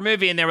 3-hour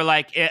movie. And they were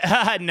like,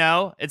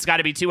 no, it's got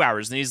to be 2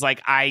 hours. And he's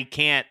like, I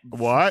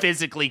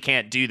physically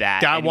can't do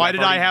that. Why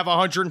did I have a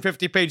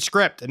 150-page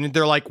script? And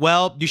they're like,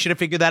 well, you should have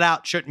figured that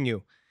out, shouldn't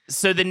you?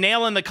 So the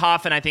nail in the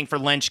coffin, I think, for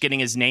Lynch getting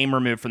his name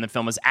removed from the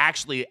film was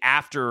actually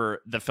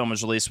after the film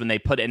was released, when they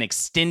put an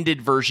extended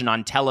version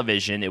on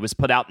television. It was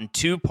put out in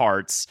 2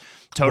 parts,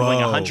 totaling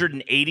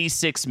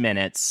 186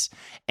 minutes.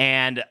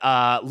 And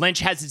Lynch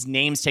has his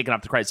names taken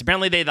off the credits.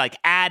 Apparently they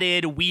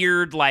added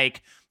weird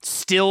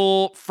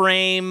still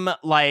frame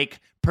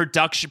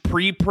production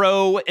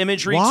pre-pro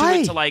imagery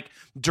to it,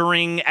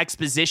 during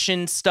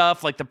exposition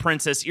stuff, like the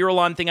Princess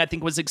Irulan thing I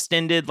think was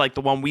extended, like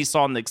the one we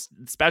saw in the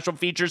special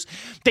features.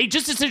 They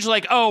just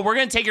essentially we're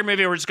gonna take your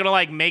movie, we're just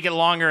gonna make it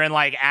longer and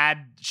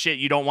add shit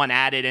you don't want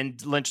added.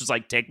 And Lynch was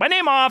like, take my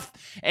name off.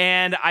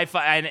 And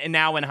and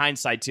now in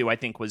hindsight too, I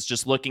think was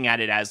just looking at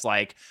it as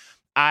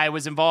I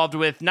was involved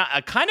with not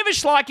a kind of a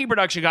schlocky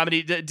production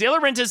comedy. De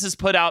Laurentiis has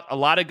put out a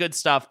lot of good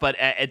stuff, but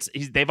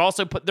they've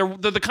also they're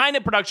the kind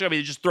of production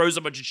company that just throws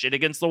a bunch of shit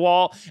against the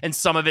wall, and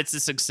some of it's a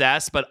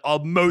success, but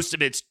most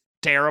of it's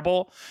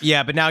terrible.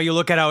 Yeah, but now you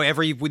look at how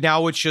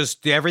it's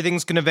just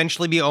everything's going to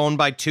eventually be owned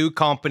by 2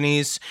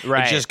 companies.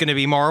 Right. It's just going to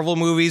be Marvel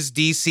movies,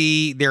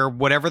 DC,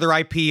 whatever their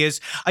IP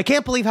is. I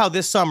can't believe how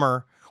this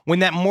summer, when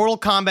that Mortal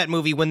Kombat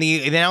movie, when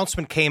the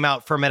announcement came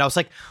out from it, I was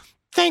like,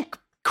 thank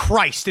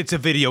Christ, it's a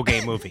video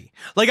game movie.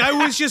 I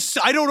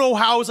don't know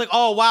how. I was like,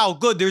 oh, wow,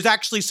 good. There's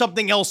actually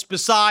something else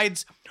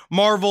besides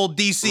Marvel,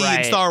 DC,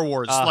 and Star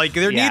Wars.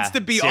 There needs to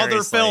be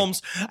other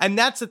films. And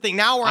that's the thing.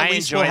 Now, I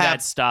enjoy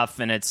that stuff,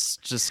 and it's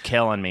just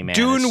killing me, man.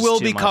 Dune will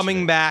be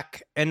coming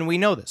back, and we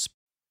know this.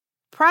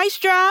 Price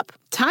drop?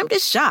 Time to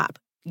shop.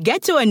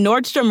 Get to a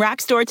Nordstrom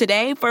Rack store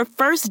today for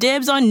first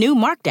dibs on new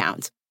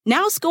markdowns.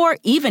 Now score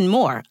even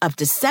more, up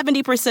to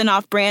 70%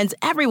 off brands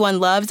everyone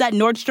loves at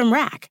Nordstrom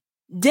Rack.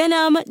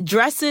 Denim,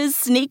 dresses,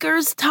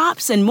 sneakers,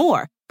 tops, and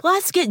more.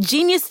 Plus, get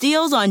genius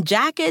deals on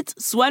jackets,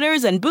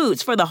 sweaters, and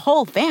boots for the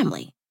whole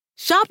family.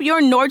 Shop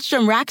your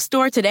Nordstrom Rack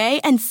store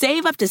today and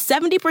save up to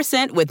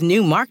 70% with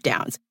new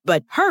markdowns.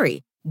 But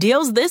hurry,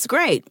 deals this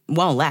great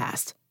won't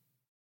last.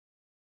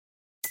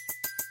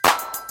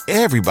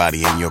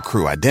 Everybody in your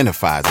crew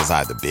identifies as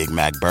either Big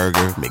Mac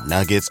Burger,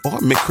 McNuggets, or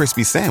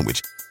McCrispy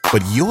Sandwich.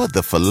 But you're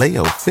the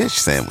Filet-O-Fish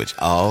Sandwich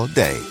all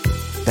day.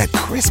 That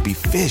crispy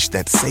fish,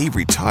 that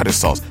savory tartar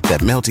sauce,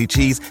 that melty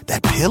cheese,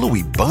 that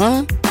pillowy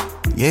bun.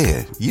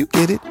 Yeah, you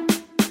get it.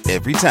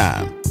 Every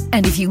time.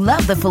 And if you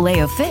love the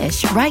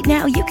Filet-O-Fish, right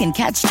now you can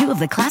catch 2 of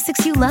the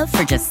classics you love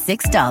for just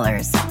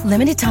 $6.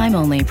 Limited time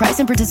only. Price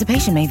and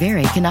participation may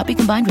vary. Cannot be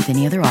combined with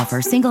any other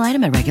offer. Single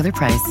item at regular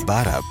price.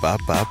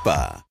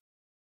 Ba-da-ba-ba-ba.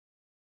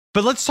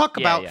 But let's talk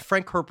about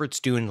Frank Herbert's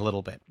Dune a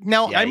little bit.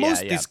 Now, I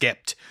mostly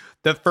skipped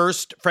the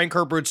first Frank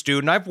Herbert's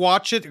Dune. I've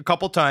watched it a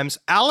couple times.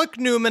 Alec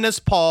Newman as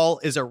Paul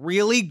is a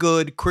really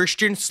good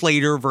Christian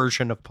Slater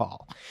version of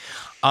Paul.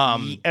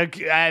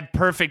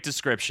 Perfect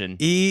description.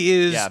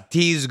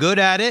 He's good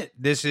at it.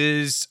 This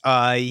is,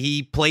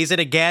 he plays it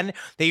again.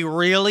 They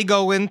really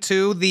go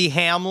into the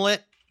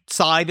Hamlet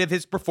side of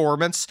his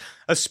performance,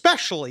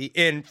 especially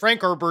in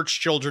Frank Herbert's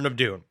Children of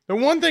Dune. The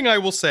one thing I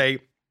will say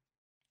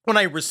when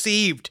I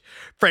received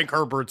Frank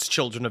Herbert's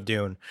Children of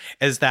Dune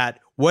is that,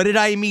 what did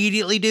I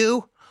immediately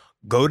do?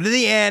 Go to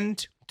the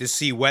end to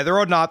see whether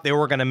or not they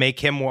were going to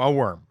make him a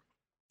worm.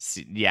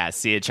 See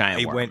a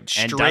giant worm. I went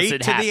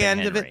straight to the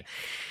end of it.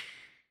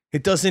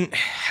 It doesn't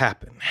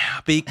happen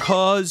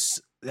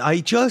because I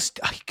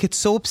get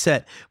so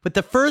upset. But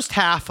the first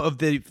half of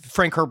the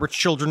Frank Herbert's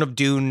Children of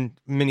Dune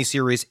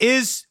miniseries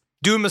is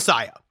Dune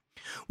Messiah,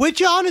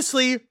 which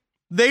honestly,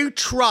 they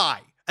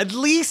try. At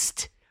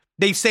least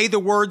they say the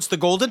words, the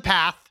golden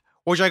path,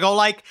 which I go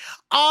like,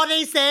 oh,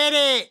 they said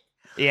it.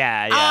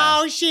 Yeah.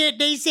 Oh, shit,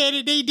 they said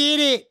it. They did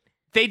it.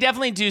 They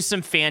definitely do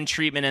some fan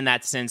treatment in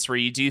that sense where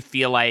you do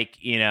feel like,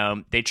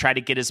 they try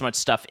to get as much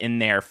stuff in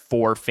there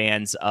for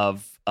fans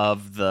of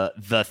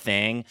the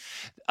thing.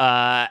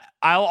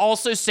 I'll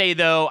also say,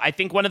 though, I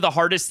think one of the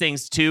hardest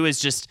things, too, is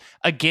just,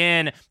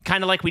 again,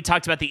 kind of like we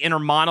talked about the inner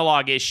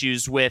monologue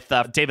issues with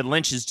David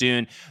Lynch's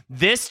Dune.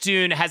 This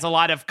Dune has a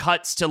lot of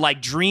cuts to,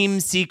 like,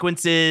 dream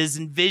sequences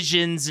and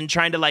visions and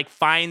trying to, like,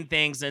 find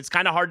things. And it's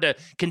kind of hard to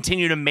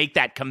continue to make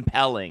that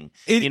compelling.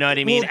 You know what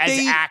I mean? As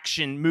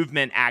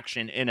movement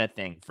action in a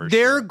thing, for sure.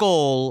 Their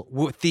goal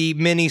with the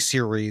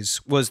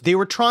miniseries was they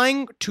were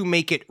trying to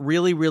make it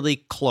really, really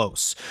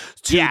close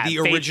to the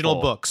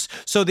original books.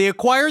 So they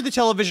acquired the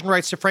television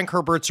rights to Frank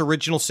Herbert's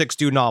original 6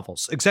 Dune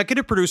novels.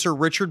 Executive producer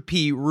Richard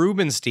P.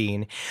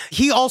 Rubenstein.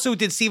 He also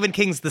did Stephen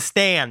King's The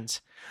Stand,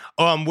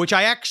 which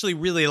I actually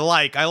really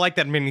like. I like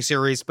that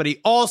miniseries, but he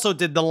also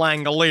did The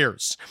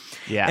Langoliers.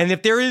 Yeah. And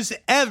if there is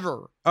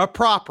ever a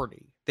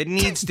property that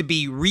needs to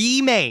be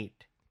remade,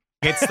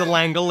 it's the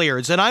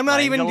Langoliers. And I'm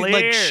not even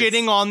like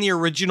shitting on the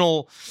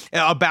original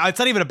it's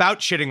not even about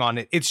shitting on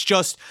it. It's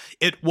just,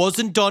 it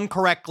wasn't done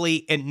correctly.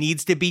 It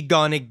needs to be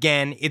done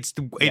again. It's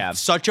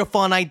such a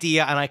fun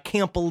idea. And I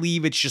can't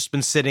believe it's just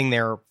been sitting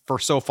there for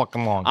so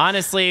fucking long.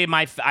 Honestly,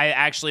 my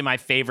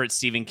favorite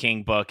Stephen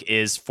King book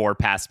is 4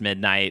 Past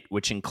Midnight,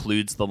 which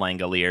includes the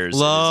Langoliers.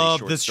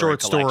 Love this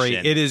short story.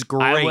 It is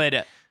great. I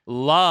would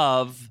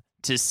love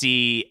to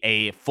see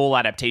a full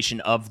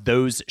adaptation of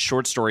those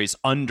short stories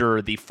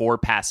under the 4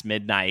 Past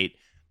Midnight,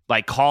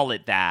 like call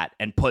it that,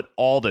 and put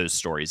all those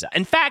stories out.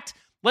 In fact,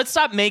 let's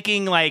stop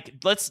making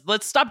let's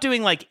stop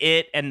doing like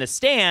It and The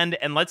Stand,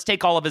 and let's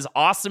take all of his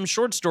awesome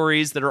short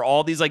stories that are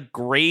all these like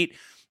great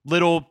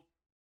little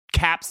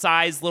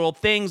capsized little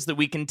things that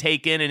we can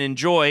take in and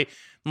enjoy.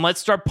 And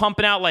let's start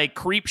pumping out like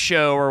Creep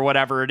Show or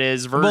whatever it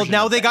is. Well,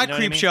 now they got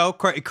Creep Show.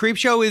 Creep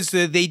Show is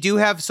they do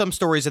have some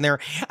stories in there,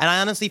 and I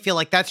honestly feel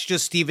like that's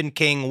just Stephen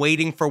King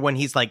waiting for when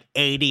he's like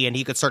 80 and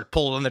he could start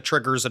pulling the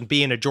triggers and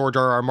being a George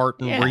R.R.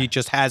 Martin, where he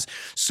just has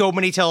so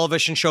many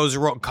television shows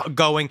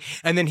going,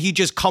 and then he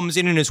just comes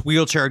in his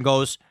wheelchair and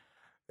goes,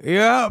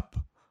 "Yep,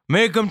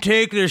 make them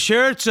take their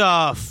shirts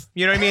off."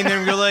 You know what I mean?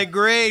 Then you're like,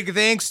 "Great,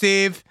 thanks,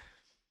 Steve."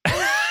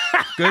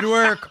 Good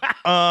work.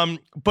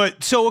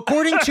 But so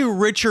according to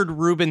Richard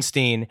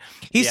Rubenstein,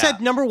 he said,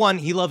 number one,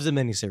 he loves the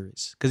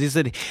miniseries because he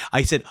said,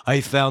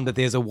 I found that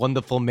there's a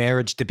wonderful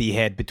marriage to be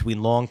had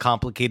between long,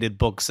 complicated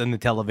books and the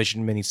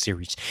television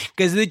miniseries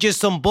because they're just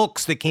some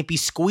books that can't be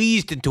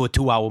squeezed into a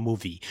 2-hour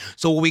movie.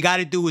 So what we got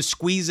to do is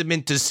squeeze them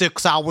into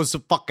 6 hours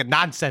of fucking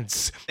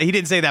nonsense. He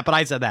didn't say that, but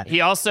I said that.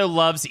 He also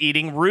loves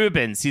eating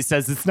Reubens. He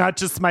says, it's not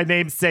just my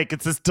namesake.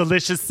 It's this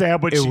delicious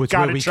sandwich. You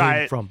got to try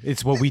it.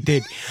 It's what we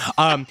did.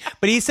 But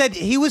he said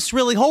he was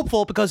really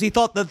hopeful because he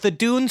thought that the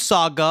Dune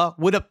saga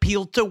would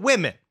appeal to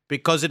women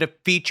because it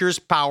features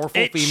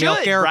powerful female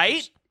characters.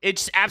 Right?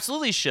 It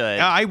absolutely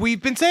should.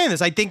 We've been saying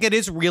this. I think it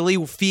is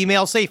really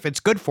female safe. It's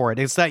good for it.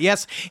 It's that,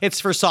 yes, it's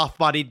for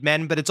soft-bodied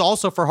men, but it's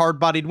also for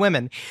hard-bodied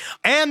women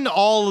and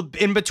all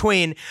in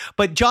between.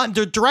 But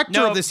the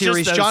director of the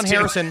series, John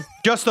Harrison,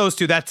 just those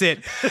two, that's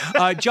it.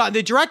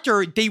 The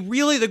director,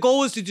 the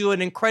goal is to do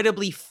an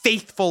incredibly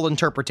faithful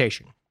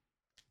interpretation.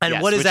 And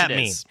what does that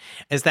mean?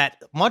 Is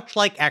that much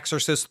like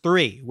Exorcist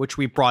 3, which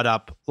we brought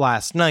up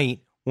last night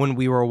when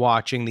we were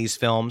watching these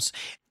films,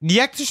 The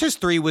Exorcist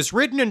 3 was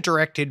written and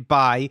directed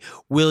by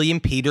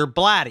William Peter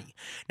Blatty.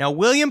 Now,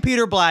 William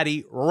Peter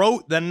Blatty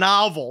wrote the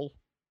novel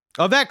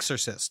of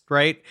Exorcist,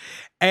 right?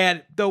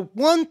 And the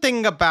one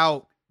thing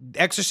about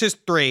Exorcist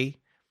 3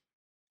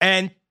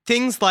 and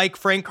things like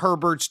Frank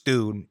Herbert's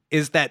Dune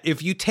is that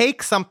if you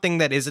take something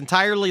that is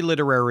entirely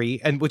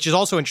literary, and which is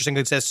also interesting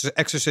because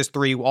Exorcist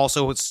 3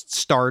 also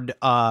starred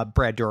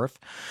Brad Dourif,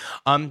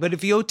 but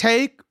if you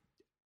take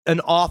an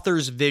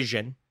author's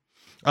vision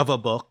of a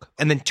book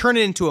and then turn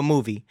it into a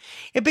movie,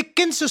 it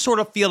begins to sort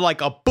of feel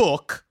like a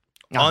book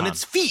on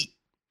its feet.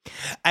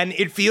 And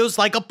it feels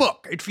like a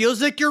book. It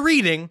feels like you're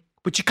reading,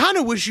 but you kind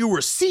of wish you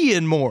were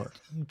seeing more.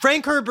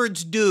 Frank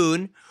Herbert's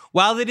Dune,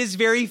 while it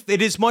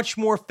is much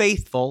more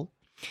faithful,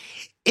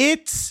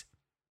 it's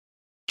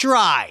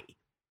dry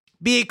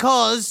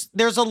because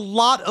there's a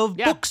lot of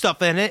book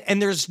stuff in it,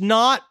 and there's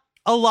not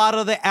a lot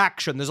of the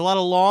action. There's a lot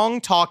of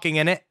long talking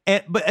in it,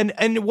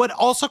 and what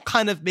also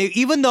kind of,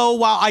 even though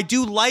while I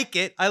do like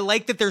it, I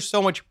like that there's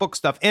so much book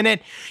stuff in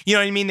it. You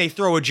know what I mean? They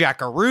throw a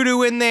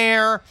Jackarudu in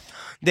there.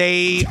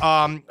 They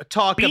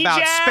talk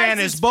about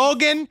Spanish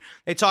Bogan.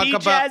 They talk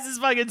about B-Jazz is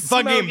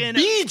fucking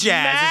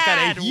B-Jazz has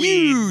got a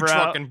huge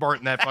fucking part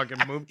in that fucking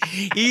movie.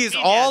 He's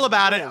all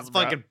about it.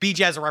 Fucking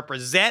B-Jazz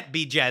represent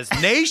B-Jazz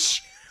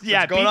Nation.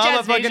 Yeah,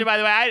 B-Jazz Nation, by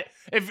the way.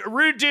 If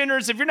Rude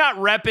Tuners, if you're not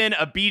repping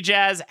a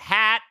B-Jazz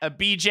hat, a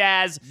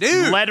B-Jazz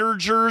letter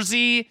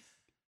jersey,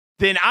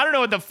 then I don't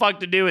know what the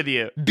fuck to do with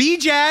you.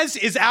 B-Jazz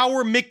is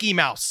our Mickey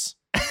Mouse.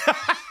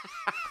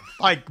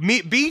 Like,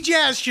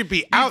 B-Jazz should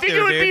be out there, dude.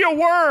 You think it would be a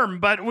worm,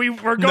 but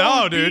we're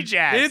going with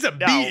B-Jazz. It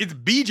is it's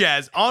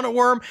B-Jazz on a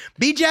worm.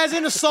 B-Jazz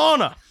in a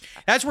sauna.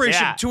 That's where he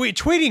should be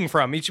tweeting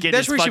from.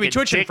 That's where he should be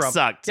twitching from.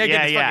 Sucked. Yeah,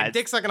 get his fucking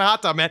dick sucking a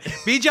hot tub, man.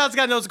 B-Jazz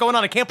got to know what's going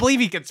on. I can't believe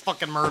he gets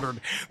fucking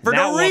murdered for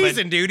no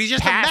reason, dude. He's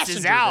just a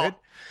messenger, dude.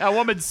 That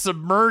woman's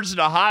submerged in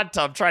a hot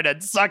tub trying to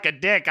suck a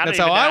dick. That's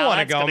how I want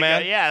to go,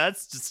 man. Yeah,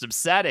 that's just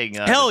upsetting.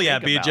 Hell yeah,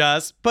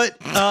 B-Jazz. But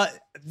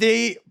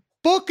the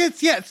book,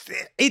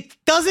 it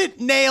doesn't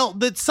nail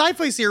the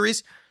sci-fi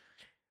series.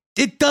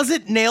 It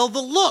doesn't nail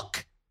the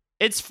look.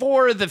 It's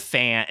for the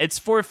fan. It's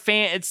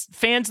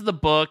fans of the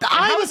book.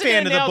 I'm a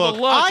fan of the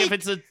book. If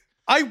it's a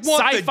I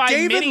want sci-fi the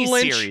David miniseries.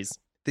 Lynch,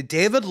 the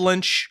David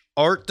Lynch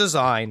art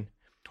design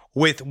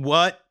with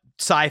what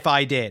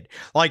sci-fi did.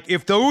 Like,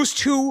 if those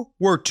two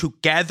were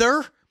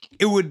together,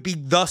 it would be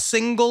the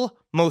single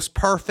most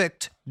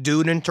perfect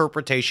Dune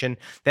interpretation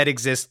that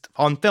exists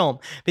on film,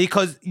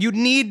 because you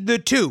need the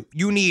two.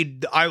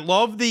 I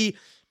love the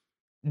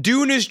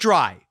Dune is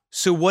dry.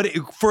 So what,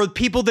 for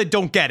people that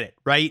don't get it,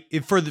 right?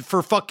 For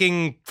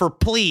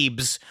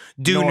plebes,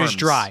 Dune is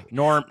dry.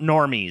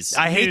 Normies.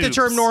 I hate the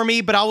term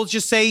normie, but I will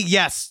just say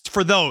yes,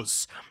 for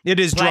those, it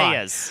is dry.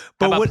 Players.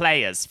 But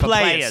players? For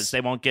players,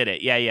 they won't get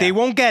it. Yeah. They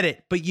won't get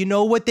it. But you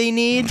know what they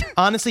need?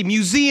 Honestly,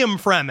 museum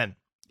Fremen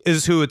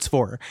is who it's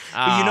for.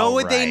 But you know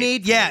what they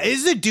need? Yeah, it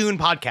is a Dune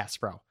podcast,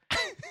 bro.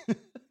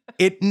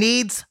 It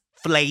needs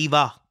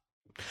flavor.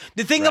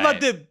 The thing about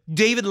the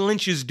David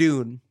Lynch's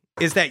Dune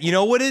is that, you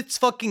know what it's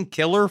fucking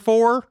killer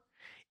for?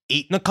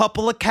 Eating a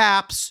couple of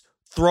caps,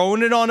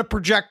 throwing it on a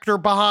projector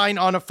behind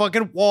on a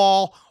fucking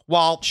wall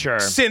while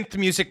synth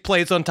music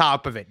plays on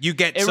top of it. You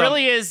get it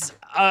really is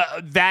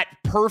that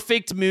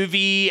perfect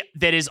movie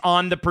that is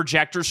on the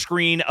projector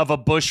screen of a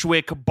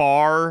Bushwick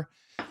bar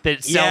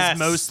that sells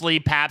mostly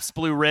Pabst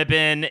Blue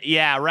Ribbon.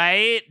 Yeah,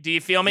 right? Do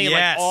you feel me?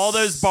 Yes. Like, all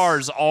those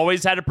bars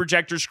always had a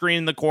projector screen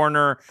in the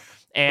corner.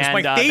 And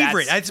it's my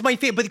favorite. It's my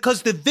favorite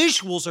because the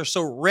visuals are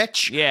so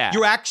rich. Yeah.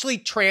 You're actually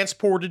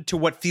transported to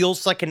what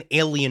feels like an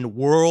alien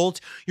world.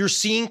 You're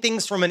seeing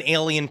things from an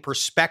alien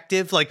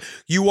perspective. Like,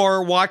 you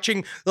are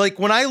watching, like,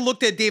 when I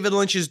looked at David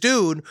Lynch's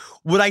Dune,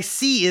 what I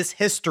see is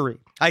history.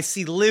 I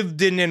see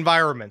lived in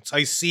environments.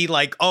 I see,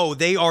 like, oh,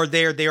 they are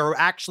there. They are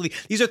actually,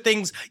 these are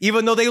things,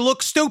 even though they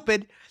look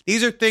stupid,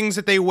 these are things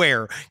that they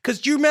wear.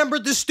 Because do you remember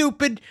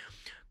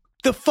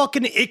the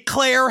fucking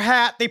eclair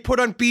hat they put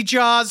on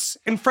B-Jaws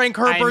and Frank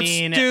Herbert's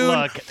Dune?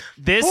 Look,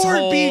 this poor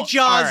whole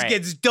B-Jaws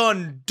gets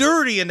done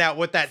dirty in that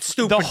with that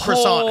stupid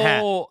croissant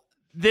hat.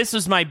 This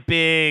was my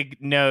big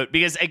note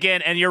because,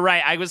 again, and you're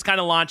right, I was kind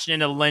of launching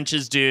into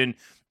Lynch's Dune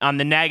on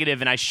the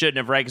negative, and I shouldn't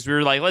have, right? Because we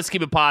were like, let's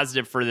keep it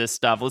positive for this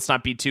stuff. Let's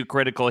not be too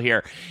critical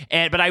here.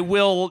 But I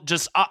will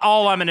just,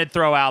 all I'm going to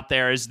throw out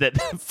there is that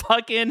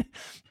fucking,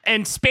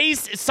 and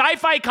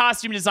sci-fi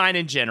costume design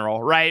in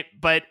general, right?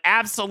 But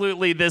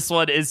absolutely this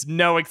one is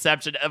no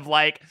exception of,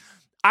 like,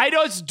 I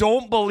just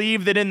don't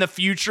believe that in the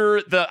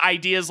future, the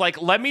idea is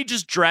like, let me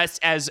just dress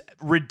as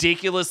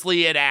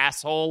ridiculously an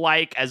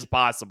asshole-like as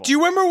possible. Do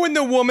you remember when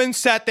the woman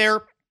sat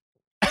there?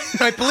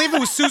 I believe it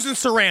was Susan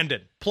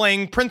Sarandon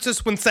playing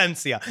Princess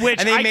Wincentia,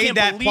 and they made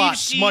that plot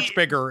much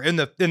bigger in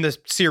the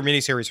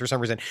miniseries for some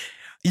reason.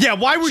 Yeah,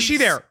 why was she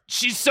there?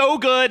 She's so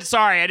good.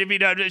 Sorry, I didn't mean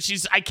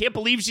to. I can't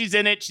believe she's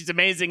in it. She's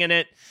amazing in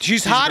it.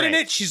 She's hot great in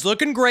it. She's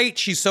looking great.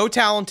 She's so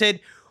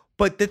talented.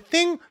 But the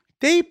thing,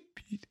 the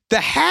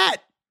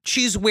hat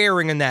she's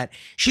wearing in that,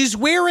 she's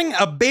wearing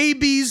a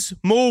baby's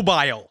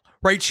mobile.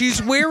 Right?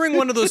 She's wearing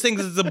one of those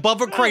things that's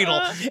above a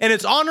cradle, and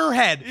it's on her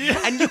head,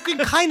 and you can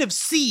kind of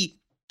see,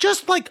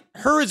 just like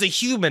her as a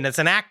human, as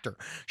an actor,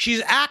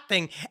 she's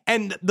acting,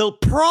 and the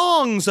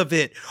prongs of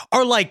it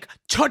are like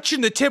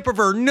touching the tip of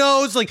her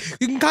nose. Like,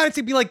 you can kind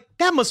of be like,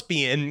 that must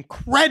be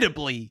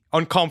incredibly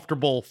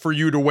uncomfortable for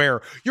you to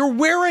wear. You're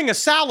wearing a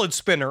salad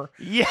spinner.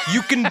 Yeah.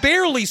 You can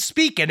barely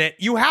speak in it.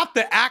 You have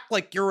to act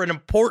like you're an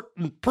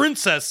important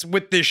princess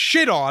with this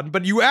shit on,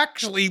 but you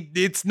actually,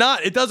 it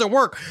doesn't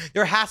work.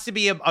 There has to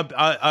be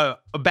a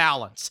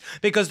balance,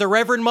 because the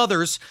Reverend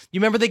Mothers, you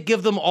remember they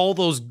give them all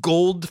those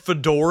gold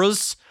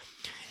fedoras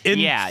in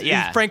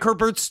Frank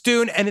Herbert's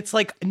Dune, and it's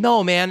like,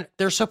 no, man,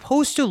 they're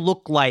supposed to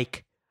look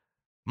like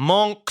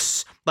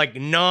monks, like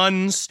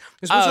nuns.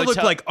 They're supposed to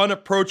look like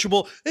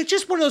unapproachable. It's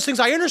just one of those things.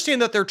 I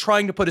understand that they're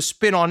trying to put a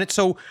spin on it,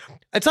 so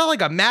it's not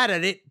like I'm mad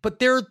at it, but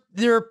there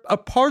are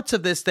parts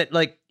of this that,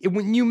 like,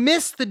 when you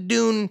miss the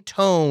Dune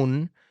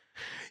tone,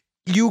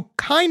 you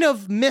kind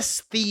of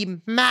miss the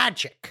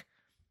magic.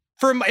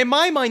 In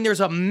my mind, there's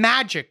a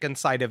magic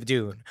inside of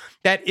Dune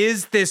that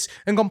is this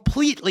a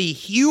completely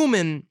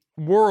human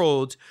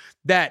world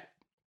that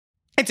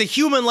it's a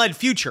human-led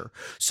future.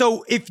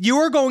 So if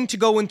you're going to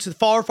go into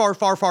far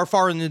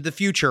into the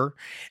future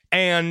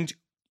and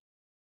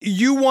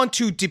you want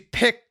to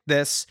depict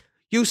this,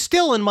 you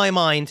still, in my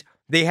mind,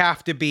 they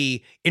have to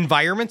be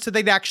environments that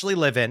they'd actually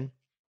live in,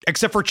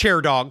 except for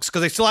chair dogs,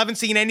 because I still haven't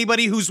seen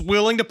anybody who's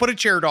willing to put a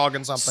chair dog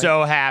in something.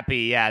 So happy,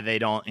 yeah, they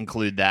don't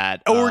include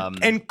that.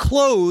 And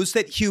clothes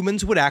that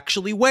humans would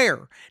actually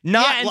wear.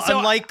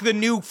 Unlike the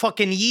new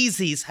fucking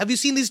Yeezys. Have you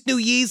seen these new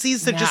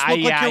Yeezys that just look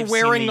like you're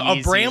wearing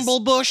a bramble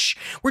bush?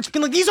 Where it's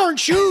been like, these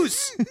aren't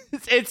shoes.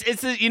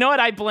 it's you know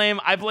what I blame?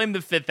 I blame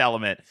the Fifth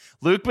Element.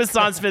 Luc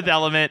Besson's Fifth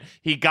Element.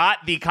 He got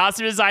the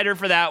costume designer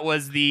for that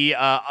was the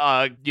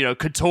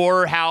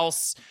couture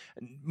house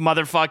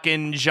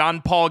motherfucking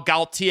Jean-Paul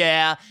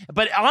Gaultier.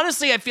 But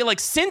honestly, I feel like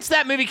since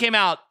that movie came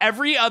out,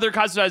 every other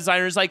costume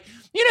designer is like,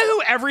 you know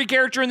who every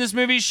character in this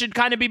movie should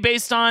kind of be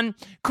based on?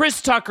 Chris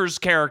Tucker's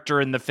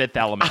character in The Fifth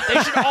Element.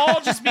 They should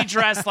all just be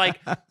dressed like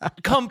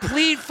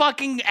complete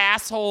fucking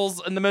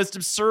assholes in the most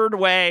absurd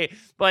way.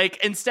 Like,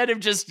 instead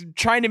of just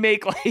trying to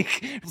make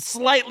like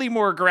slightly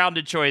more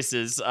grounded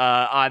choices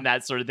on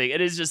that sort of thing. It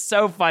is just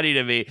so funny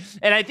to me.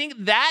 And I think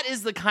that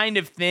is the kind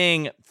of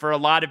thing for a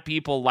lot of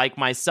people like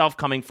myself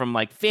coming from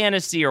like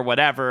fantasy or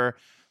whatever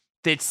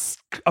that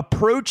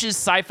approaches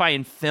sci-fi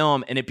in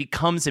film and it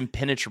becomes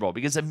impenetrable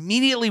because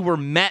immediately we're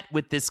met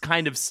with this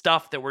kind of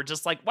stuff that we're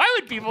just like, why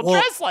would people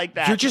dress like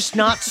that? You're just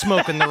not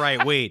smoking the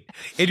right weed.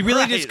 It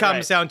really just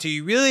comes down to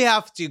you really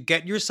have to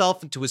get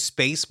yourself into a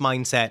space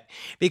mindset,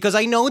 because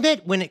I know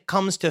that when it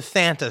comes to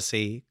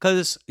fantasy,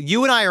 because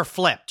you and I are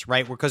flipped,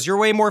 right? Because you're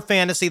way more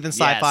fantasy than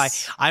sci-fi.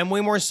 Yes. I'm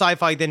way more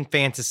sci-fi than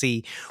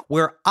fantasy,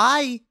 where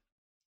I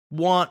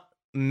want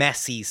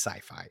messy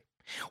sci-fi.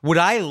 What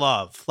I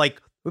love, like,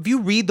 if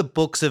you read the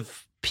books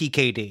of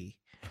PKD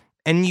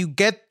and you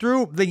get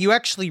through that, you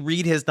actually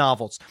read his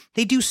novels,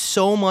 they do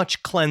so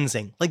much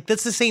cleansing. Like,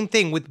 that's the same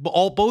thing with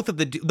both of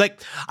the, like,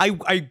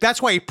 I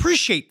that's why I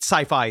appreciate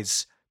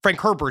sci-fi's Frank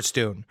Herbert's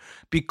Dune,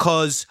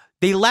 because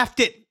they left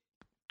it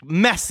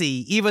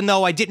messy, even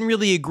though I didn't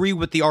really agree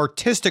with the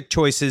artistic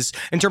choices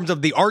in terms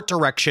of the art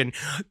direction.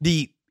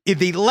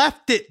 They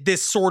left it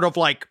this sort of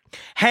like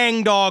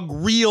hangdog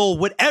real,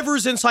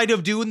 whatever's inside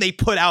of Dune they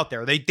put out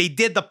there. They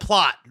did the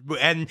plot,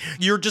 and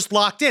you're just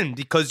locked in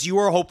because you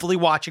are hopefully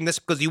watching this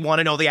because you want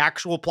to know the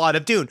actual plot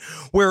of Dune.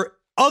 Where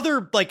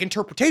other like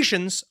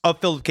interpretations of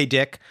Philip K.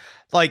 Dick,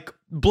 like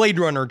Blade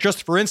Runner,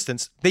 just for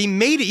instance, they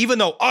made it, even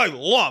though I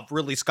love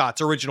Ridley Scott's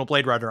original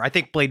Blade Runner. I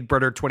think Blade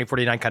Runner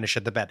 2049 kind of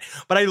shit the bed,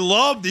 but I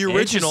love the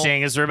original.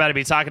 Interesting, as we're about to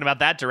be talking about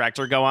that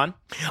director. Go on.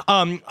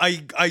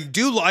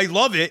 I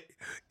love it.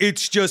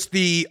 It's just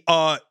they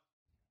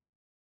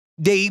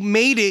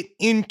made it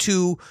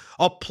into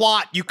a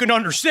plot you can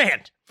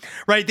understand,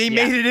 right? They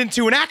made it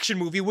into an action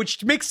movie,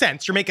 which makes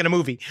sense. You're making a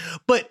movie.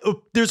 But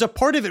there's a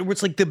part of it where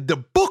it's like the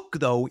book,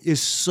 though,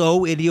 is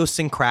so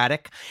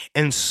idiosyncratic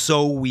and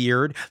so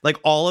weird. Like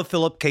all of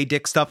Philip K.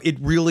 Dick stuff, it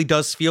really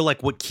does feel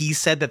like what he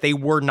said, that they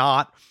were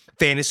not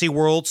fantasy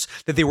worlds,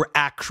 that they were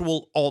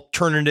actual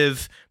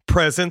alternative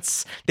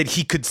presence that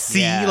he could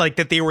see, like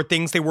that they were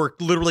things, they were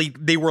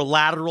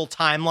lateral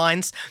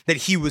timelines that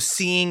he was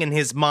seeing in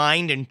his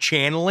mind and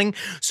channeling.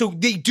 So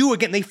they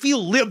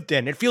feel lived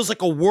in. It feels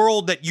like a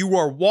world that you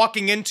are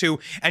walking into,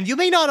 and you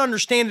may not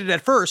understand it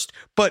at first,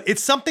 but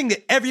it's something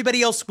that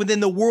everybody else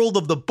within the world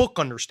of the book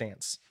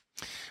understands.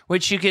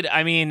 Which you could,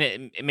 I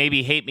mean,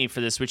 maybe hate me for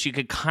this, which you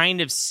could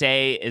kind of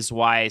say is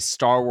why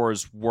Star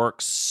Wars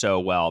works so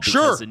well.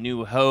 Because A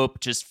New Hope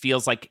just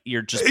feels like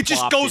you're just it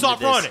just goes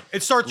off running.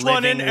 It starts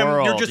running and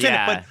you're just in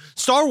it. But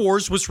Star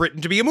Wars was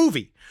written to be a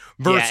movie.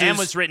 And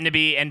was written to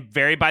be and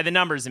very by the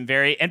numbers and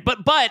very but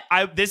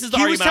this is the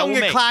argument I will make.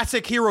 He was telling a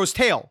classic hero's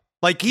tale.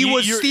 Like he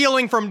was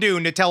stealing from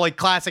Dune to tell a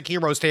classic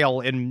hero's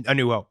tale in A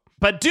New Hope.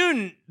 But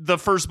Dune, the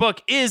first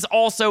book, is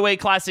also a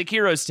classic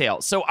hero's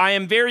tale. So I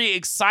am very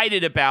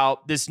excited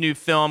about this new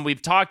film.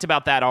 We've talked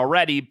about that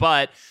already,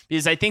 but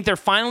because I think they're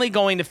finally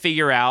going to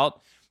figure out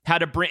how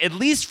to bring, at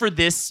least for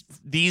these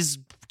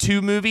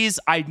two movies,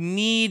 I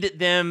need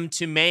them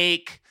to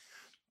make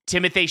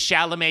Timothée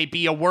Chalamet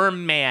be a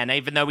worm man,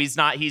 even though he's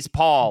not, he's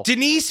Paul.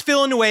 Denis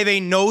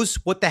Villeneuve knows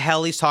what the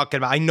hell he's talking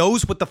about. He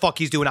knows what the fuck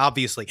he's doing,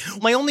 obviously.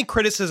 My only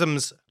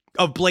criticisms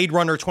of Blade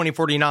Runner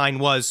 2049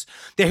 was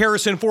the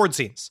Harrison Ford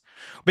scenes,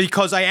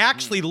 because I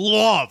actually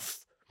love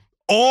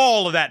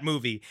all of that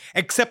movie,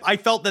 except I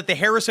felt that the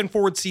Harrison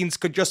Ford scenes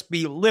could just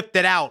be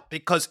lifted out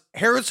because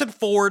Harrison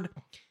Ford,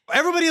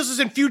 Everybody else is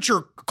in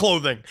future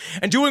clothing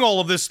and doing all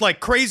of this like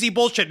crazy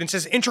bullshit and it's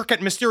this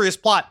intricate, mysterious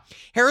plot.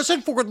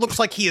 Harrison Ford looks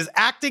like he is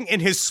acting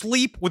in his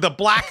sleep with a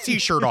black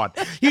t-shirt on.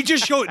 He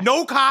just showed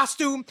no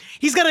costume.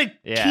 He's got a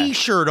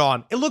t-shirt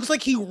on. It looks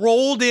like he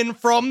rolled in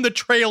from the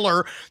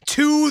trailer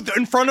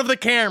in front of the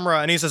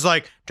camera and he's just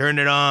like, turn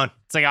it on.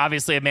 It's like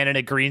obviously a man in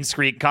a green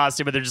screen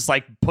costume, but they're just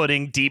like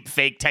putting deep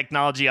fake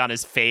technology on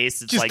his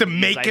face. It's just like, to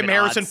make him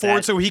Harrison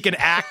Ford so he can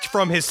act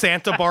from his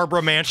Santa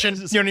Barbara mansion.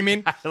 You know what I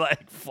mean?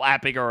 Like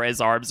flapping his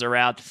arms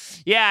around.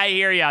 Yeah, I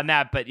hear you on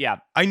that, but yeah.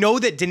 I know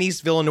that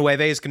Denis Villeneuve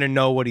is going to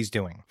know what he's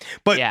doing.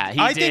 But yeah,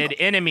 he did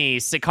Enemy,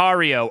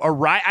 Sicario,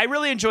 I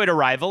really enjoyed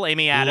Arrival.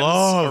 Amy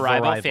Adams,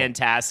 Arrival,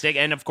 fantastic.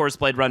 And of course,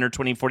 Blade Runner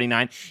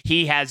 2049.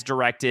 He has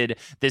directed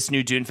this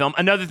new Dune film.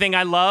 Another thing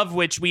I love,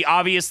 which we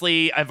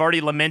obviously, I've already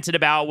lamented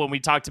about when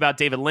we talked about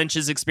David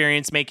Lynch's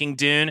experience making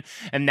Dune,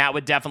 and that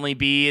would definitely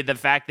be the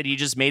fact that he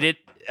just made it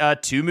a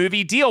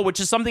 2-movie deal, which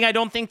is something I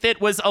don't think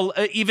that was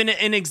even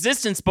in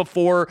existence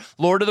before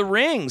Lord of the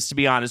Rings, to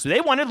be honest.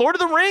 They wanted Lord of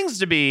the Rings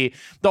to be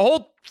the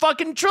whole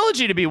fucking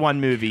trilogy to be one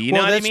movie. You know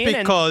what I mean? That's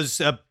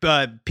because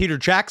Peter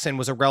Jackson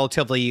was a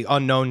relatively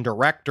unknown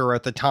director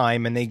at the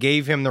time, and they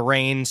gave him the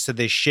reins to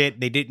this shit.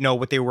 They didn't know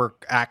what they were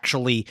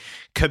actually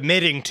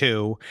committing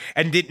to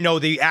and didn't know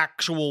the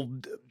actual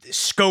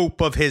scope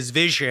of his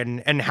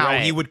vision and how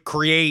he would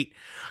create.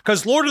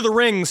 Because Lord of the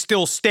Rings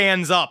still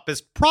stands up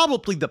as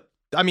probably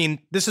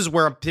this is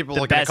where people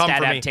are going to come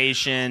from.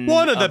 Adaptation.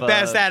 One of the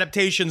best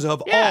adaptations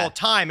of all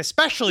time,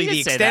 especially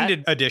the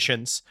extended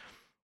editions.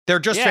 They're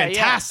just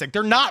fantastic. Yeah.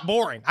 They're not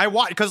boring. I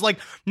watch because like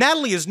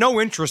Natalie has no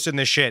interest in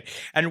this shit,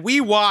 and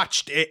we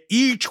watched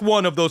each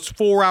one of those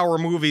 4-hour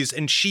movies,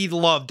 and she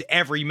loved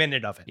every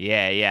minute of it.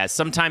 Yeah.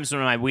 Sometimes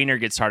when my wiener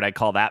gets hard, I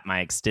call that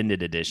my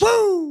extended edition.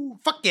 Woo!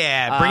 Fuck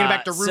yeah! Bring it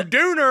back to Rude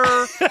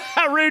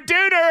Dooner. Rude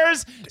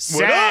Dooners.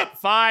 Set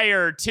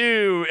fire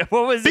to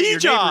what was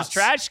it? Your neighbor's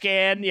trash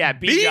can. Yeah,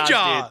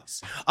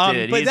 B-Jaws.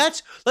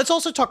 Let's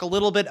also talk a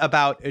little bit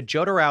about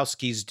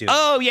Jodorowsky's Dune.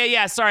 Oh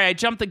yeah. Sorry, I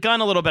jumped the gun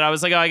a little bit. I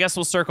was like, I guess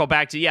we'll circle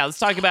back to let's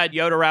talk about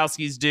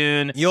Jodorowsky's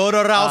Dune.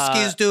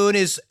 Jodorowsky's Dune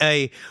is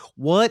a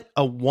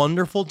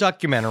wonderful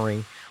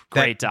documentary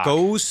that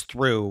goes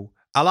through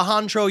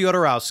Alejandro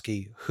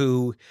Jodorowsky,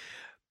 who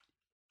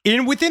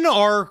within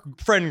our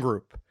friend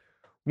group,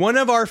 one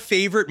of our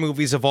favorite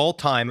movies of all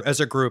time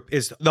as a group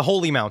is The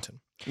Holy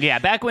Mountain. Yeah,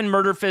 back when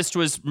Murder Fist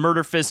was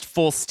Murder Fist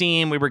full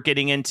steam, we were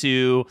getting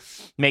into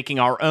making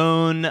our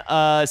own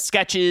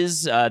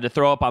sketches to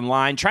throw up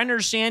online, trying to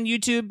understand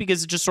YouTube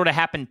because it just sort of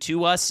happened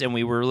to us, and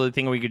we were really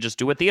thinking we could just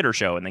do a theater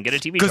show and then get a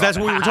TV show. Because that's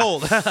what we were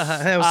told. It was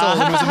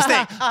a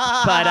mistake.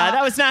 But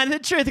that was not the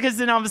truth, because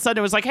then all of a sudden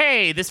it was like,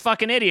 hey, this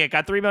fucking idiot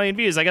got 3 million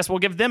views. I guess we'll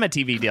give them a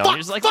TV deal. And you're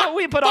just like,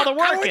 we put all the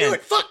work in.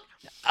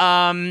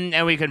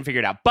 And we couldn't figure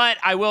it out. But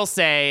I will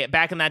say,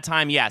 back in that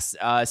time, yes,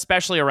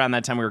 especially around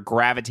that time, we were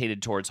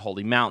gravitated towards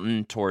Holy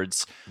Mountain,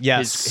 towards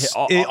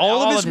all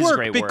of his work,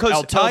 great because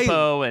El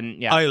Topo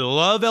I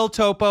love El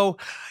Topo,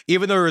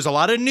 even though there's a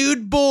lot of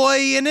nude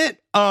boy in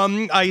it.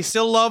 I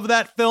still love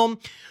that film.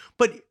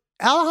 But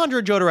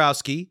Alejandro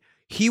Jodorowsky,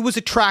 he was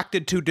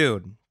attracted to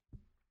Dune.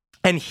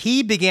 And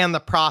he began the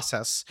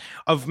process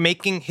of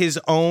making his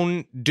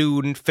own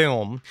Dune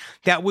film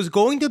that was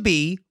going to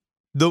be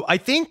I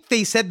think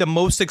they said the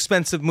most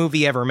expensive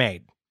movie ever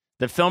made.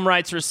 The film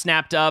rights were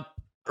snapped up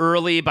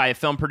early by a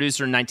film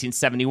producer in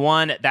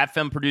 1971. That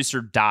film producer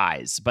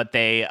dies, but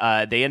they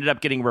ended up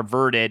getting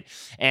reverted,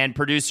 and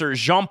producer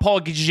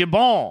Jean-Paul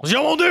Gibon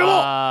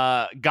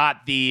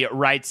got the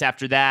rights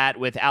after that,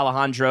 with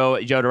Alejandro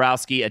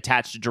Jodorowsky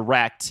attached to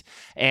direct.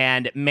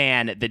 And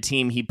man, the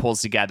team he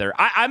pulls together.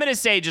 I'm going to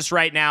say just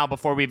right now,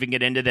 before we even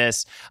get into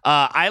this,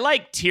 I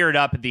teared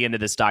up at the end of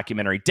this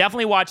documentary.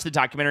 Definitely watch the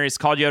documentary. It's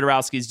called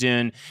Jodorowsky's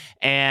Dune,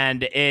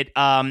 and it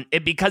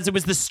because it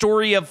was the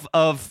story of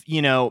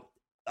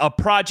a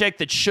project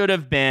that should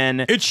have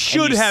been. It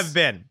should have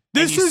been.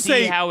 This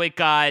is how it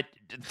got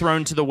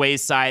thrown to the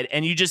wayside,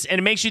 and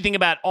it makes you think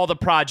about all the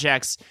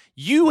projects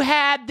you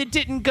had that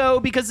didn't go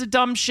because of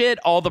dumb shit.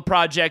 All the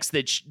projects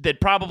that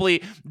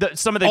probably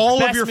some of the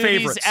best movies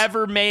favorites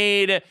ever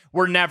made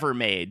were never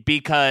made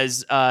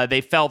because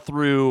they fell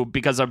through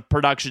because of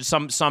production.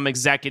 Some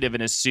executive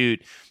in a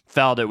suit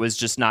felt it was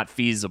just not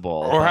feasible.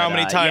 Or how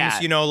many times,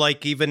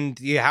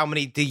 how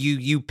many do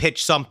you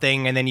pitch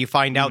something and then you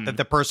find out that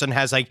the person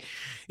has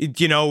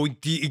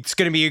it's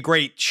going to be a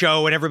great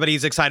show and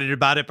everybody's excited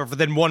about it, but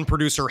then one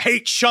producer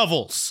hates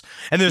shovels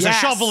and there's a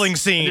shoveling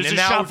scene, and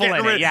now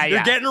they're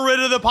getting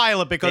rid of the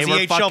pilot because he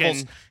hates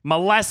shovels.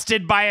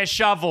 Molested by a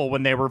shovel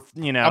when they were,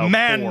 a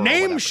man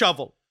named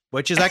Shovel,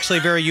 which is actually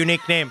a very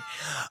unique name.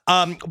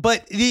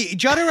 But the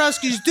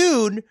Jodorowsky's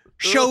Dune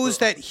shows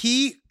that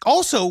he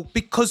also,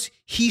 because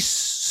he's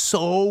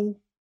so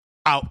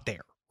out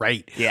there,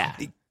 right? Yeah.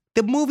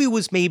 The movie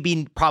was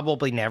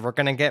probably never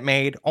going to get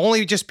made,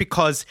 only just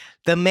because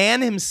the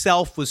man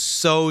himself was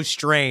so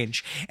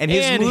strange. And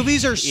his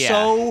movies are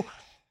so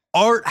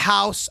art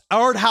house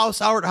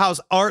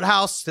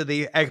to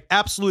the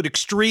absolute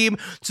extreme,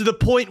 to the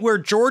point where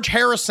George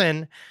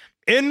Harrison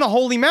in the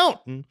Holy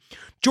Mountain,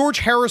 George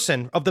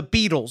Harrison of the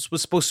Beatles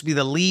was supposed to be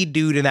the lead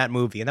dude in that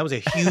movie, and that was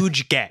a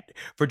huge get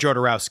for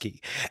Jodorowsky.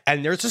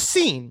 And there's a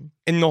scene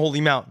in the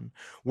Holy Mountain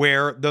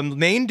where the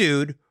main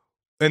dude,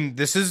 and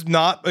this is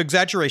not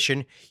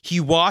exaggeration, he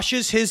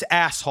washes his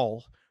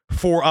asshole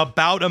for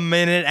about a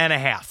minute and a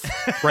half,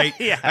 right?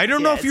 I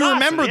don't know if you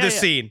remember this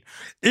scene.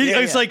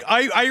 It's like,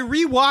 I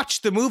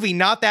rewatched the movie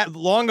not that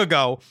long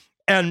ago,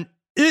 and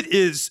it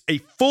is a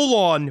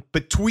full-on,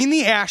 between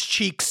the ass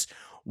cheeks,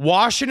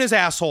 washing his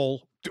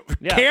asshole,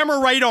 camera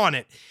right on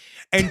it.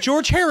 And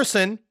George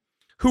Harrison,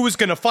 who was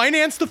going to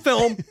finance the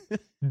film,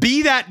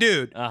 be that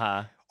dude.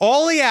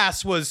 All he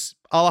asked was,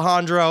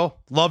 Alejandro,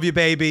 love you,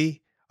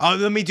 baby.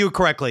 Let me do it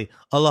correctly.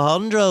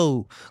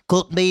 Alejandro,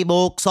 could be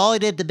more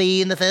excited to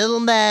be in the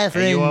film there,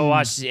 friend. You will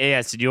watch,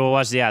 you will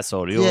watch the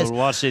asshole. You will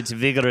watch it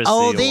vigorously.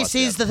 Oh, this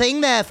is the thing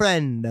there,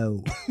 friend.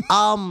 No.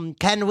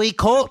 Can we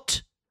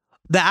cut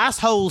the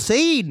asshole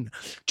scene?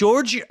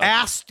 George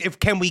asked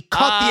can we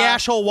cut the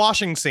asshole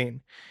washing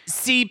scene.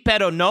 Sí,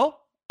 pero no,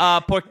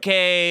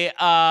 porque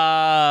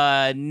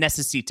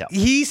necesito.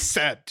 He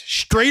said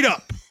straight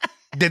up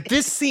that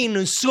this scene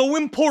is so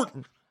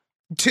important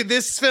to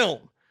this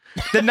film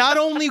that not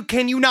only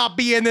can you not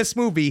be in this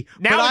movie,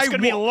 now but it's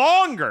going to be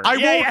longer. I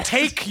won't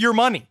take your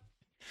money.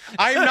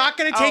 I am not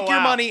going to take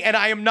your money, and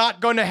I am not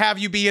going to have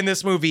you be in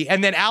this movie.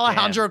 And then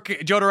Alejandro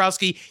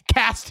Jodorowsky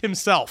cast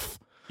himself.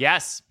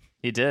 Yes,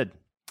 he did.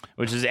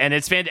 It's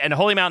fantastic. And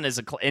Holy Mountain is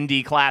an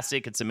indie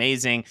classic. It's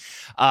amazing.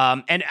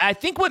 And I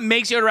think what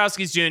makes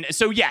Jodorowsky's Dune,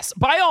 so yes,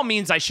 by all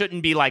means, I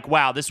shouldn't be like,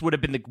 wow, this would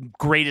have been the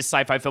greatest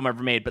sci-fi film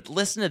ever made. But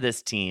listen to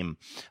this team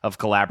of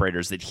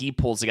collaborators that he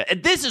pulls together.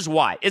 And this is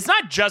why. It's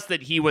not just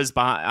that he was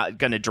going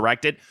to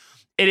direct it.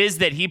 It is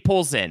that he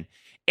pulls in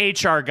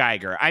H.R.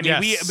 Geiger. I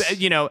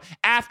mean,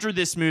 after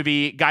this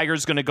movie,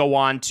 Geiger's going to go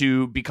on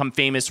to become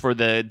famous for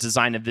the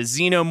design of the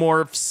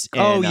xenomorphs.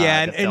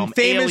 And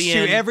famous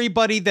Alien. to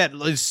everybody that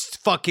is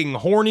fucking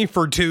horny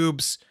for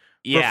tubes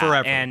for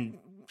forever. And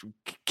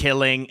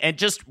killing, and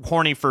just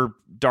horny for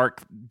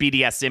dark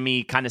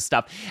BDSM-y kind of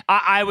stuff.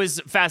 I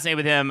was fascinated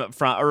with him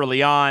from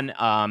early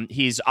on.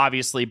 He's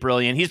obviously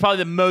brilliant. He's probably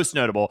the most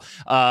notable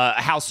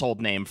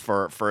household name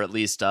for at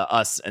least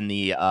us in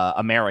the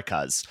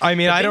Americas. I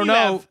mean, I don't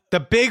know. The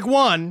big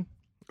one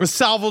was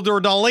Salvador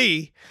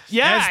Dali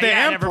as the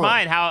emperor. Never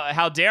mind.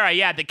 How dare I?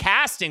 Yeah, the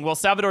casting. Well,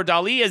 Salvador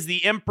Dali as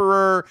the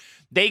emperor.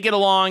 They get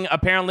along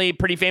apparently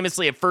pretty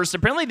famously at first.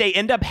 Apparently, they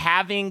end up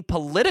having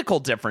political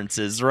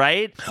differences,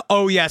 right?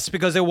 Oh, yes,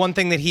 because the one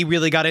thing that he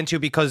really got into,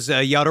 because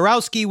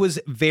Jodorowsky was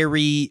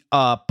very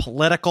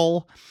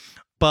political,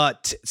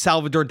 but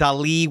Salvador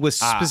Dali was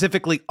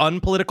specifically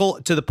unpolitical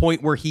to the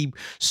point where he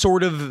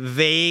sort of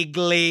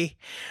vaguely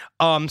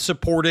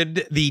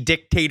supported the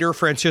dictator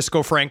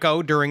Francisco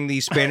Franco during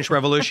the Spanish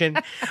Revolution.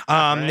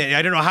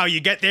 I don't know how you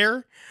get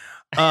there.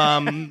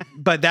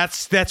 But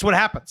that's what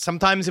happens.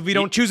 Sometimes if you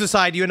don't choose a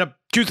side, you end up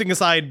choosing a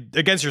side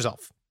against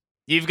yourself.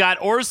 You've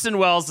got Orson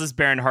Welles as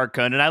Baron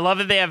Harkonnen, and I love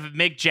that they have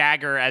Mick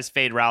Jagger as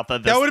Fade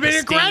Ralpha. That would have been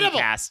incredible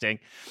casting.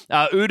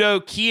 Udo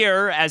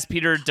Kier as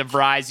Peter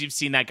DeVries. You've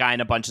seen that guy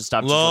in a bunch of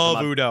stuff.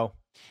 Love Udo.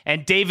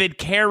 And David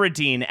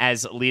Carradine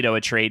as Leto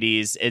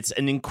Atreides. It's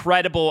an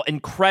incredible,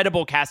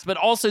 incredible cast. But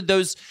also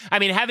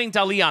having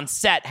Dali on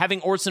set, having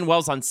Orson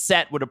Welles on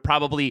set would have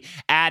probably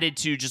added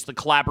to just the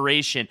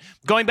collaboration.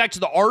 Going back to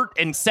the art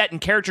and set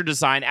and character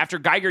design, after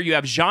Geiger, you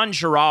have Jean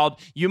Giraud.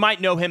 You might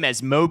know him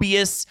as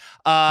Mobius.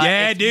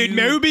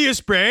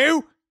 Mobius,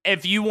 bro.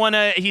 If you want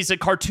to, he's a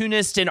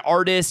cartoonist and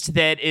artist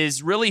that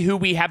is really who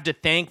we have to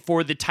thank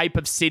for the type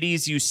of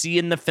cities you see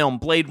in the film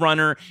Blade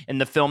Runner, in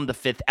the film The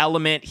Fifth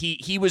Element.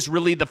 He was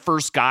really the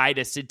first guy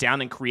to sit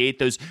down and create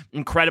those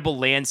incredible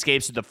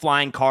landscapes with the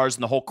flying cars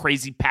and the whole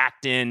crazy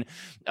packed in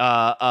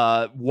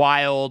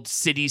wild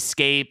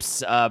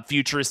cityscapes,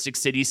 futuristic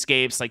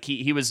cityscapes. Like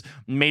he was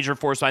major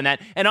force behind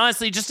that. And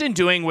honestly, just in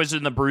doing Wizard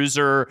and the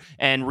Bruiser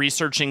and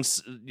researching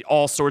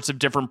all sorts of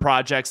different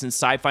projects and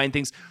sci-fi and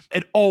things,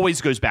 it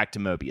always goes back to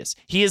Mobius.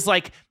 He is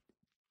like,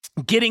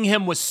 getting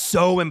him was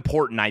so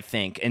important, I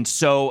think, and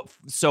so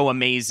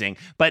amazing.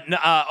 But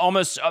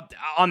almost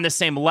on the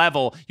same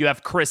level, you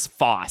have Chris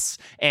Foss.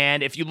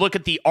 And if you look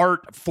at the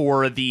art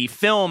for the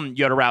film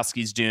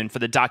Jodorowsky's Dune, for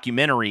the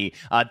documentary,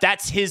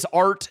 that's his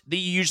art that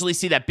you usually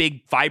see, that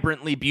big,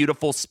 vibrantly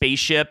beautiful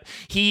spaceship.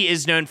 He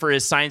is known for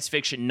his science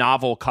fiction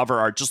novel cover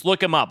art. Just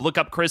look him up. Look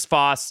up Chris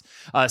Foss,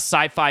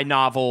 sci-fi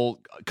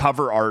novel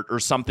cover art or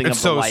something it's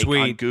of the so like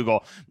sweet. On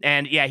Google.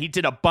 And yeah, he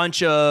did a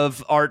bunch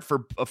of art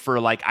for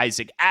like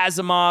Isaac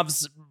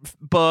Asimov's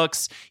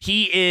books.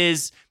 He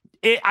is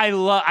I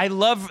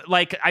love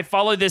like I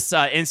follow this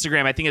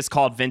Instagram, I think it's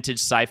called Vintage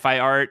Sci-Fi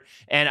Art,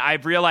 and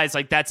I've realized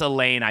like that's a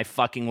lane I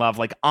fucking love,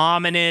 like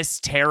ominous,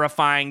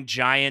 terrifying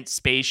giant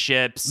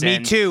spaceships. Me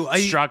and too.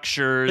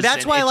 Structures. But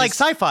that's why I like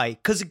sci-fi,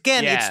 because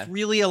again, Yeah. it's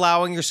really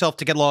allowing yourself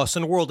to get lost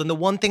in the world. And the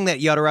one thing that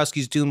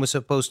Jodorowsky's Dune was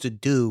supposed to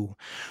do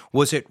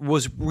was it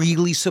was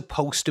really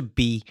supposed to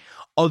be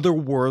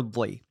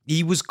otherworldly.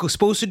 He was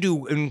supposed to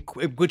do,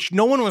 which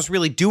no one was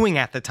really doing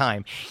at the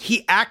time.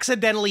 He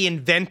accidentally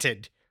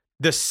invented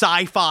the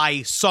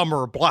sci-fi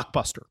summer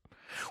blockbuster.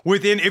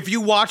 If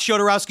you watch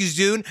Jodorowsky's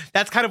Dune,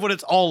 that's kind of what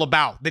it's all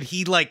about. That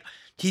he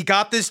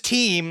got this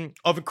team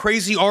of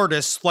crazy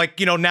artists, like,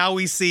 now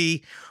we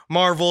see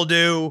Marvel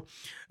do,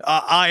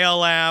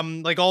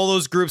 ILM, like all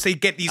those groups. They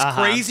get these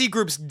crazy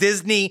groups,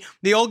 Disney,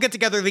 they all get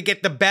together, they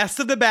get the best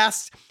of the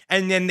best,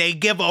 and then they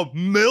give up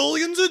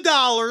millions of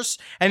dollars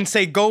and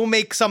say, go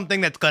make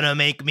something that's gonna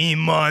make me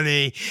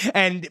money.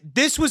 And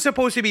this was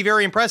supposed to be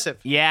very impressive.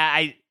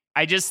 Yeah,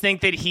 I just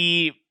think that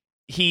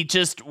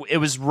it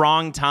was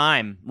wrong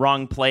time,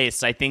 wrong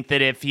place. I think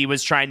that if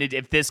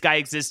this guy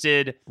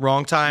existed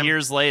wrong time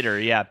years later,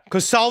 yeah.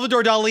 Because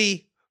Salvador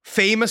Dali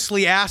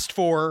famously asked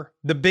for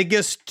the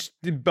biggest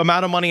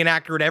amount of money an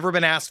actor had ever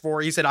been asked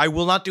for. He said, I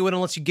will not do it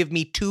unless you give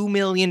me $2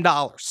 million.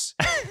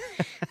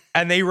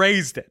 And they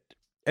raised it.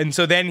 And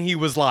so then he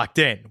was locked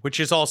in, which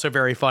is also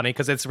very funny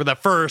because it's the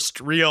first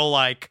real,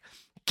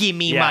 give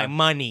me my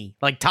money,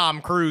 like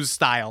Tom Cruise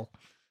style.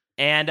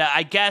 And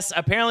I guess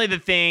apparently the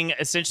thing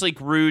essentially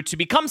grew to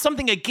become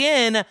something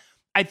again,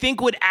 I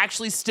think would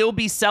actually still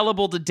be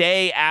sellable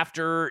today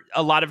after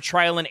a lot of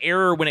trial and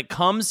error when it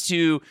comes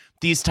to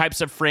these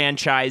types of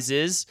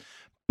franchises.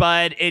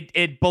 But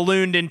it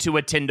ballooned into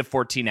a 10 to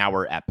 14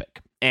 hour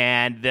epic.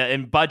 And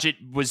the budget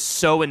was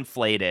so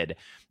inflated.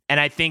 And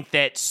I think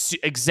that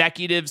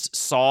executives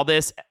saw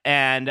this.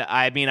 And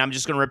I'm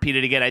just going to repeat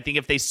it again. I think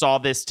if they saw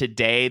this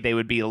today, they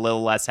would be a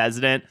little less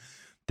hesitant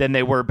than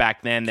they were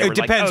back then. It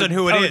depends on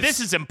who it is. This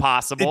is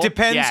impossible. It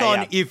depends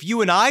on if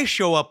you and I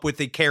show up with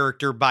a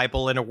character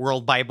Bible and a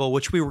world Bible,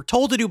 which we were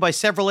told to do by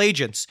several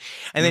agents.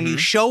 And then you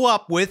show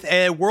up with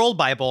a world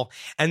Bible,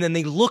 and then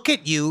they look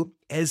at you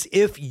as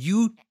if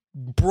you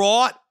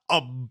brought a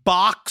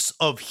box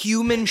of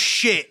human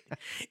shit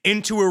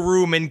into a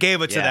room and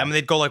gave it to them. And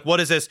they'd go like,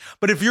 what is this?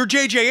 But if you're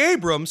J.J.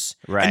 Abrams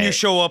and you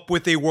show up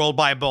with a world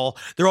Bible,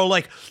 they're all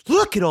like,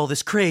 look at all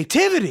this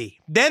creativity.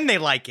 Then they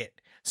like it.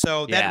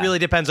 So that really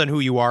depends on who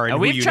you are and who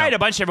we've tried a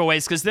bunch of different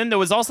ways, because then there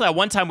was also that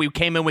one time we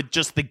came in with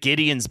just the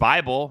Gideon's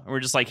Bible, and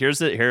we're just like,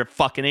 here's your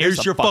fucking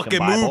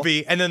Bible.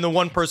 movie, and then the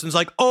one person's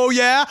like, oh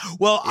yeah,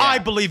 well I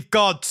believe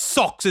God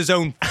sucks his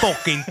own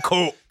fucking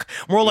cock.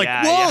 We're like,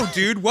 whoa,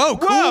 dude, whoa,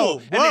 cool.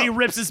 Whoa. And then he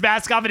rips his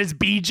mask off and his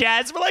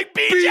B-Jazz. We're like,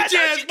 B-Jazz,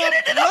 how'd you get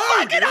into the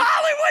fucking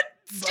Hollywood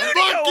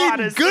studio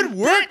on us? Good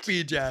work,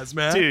 B-Jazz,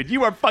 man. Dude,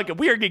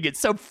 we are gonna get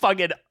so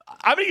fucking...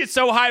 I'm gonna get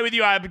so high with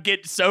you, I'm gonna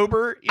get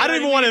sober. I don't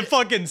even want to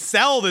fucking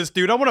sell this,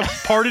 dude. I want to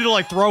party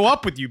to throw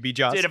up with you,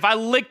 B-Joss. Dude, if I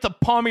licked the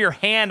palm of your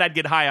hand, I'd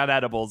get high on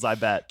edibles, I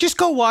bet. Just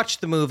go watch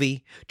the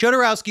movie.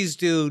 Jodorowsky's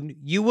Dune.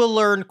 You will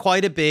learn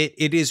quite a bit.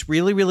 It is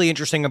really, really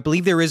interesting. I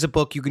believe there is a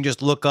book you can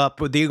just look up.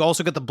 They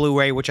also got the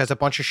Blu-ray, which has a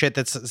bunch of shit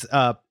that's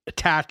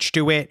attached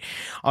to it.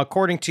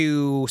 According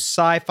to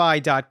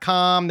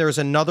sci-fi.com, there's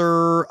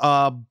another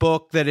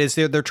book that is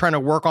they're trying to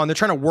work on. They're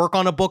trying to work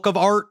on a book of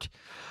art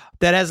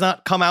that has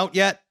not come out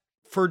yet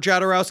for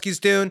Jodorowsky's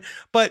Dune,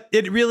 but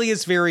it really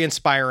is very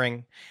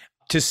inspiring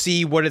to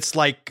see what it's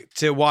like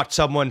to watch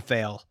someone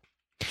fail.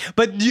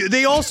 But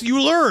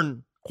you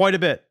learn quite a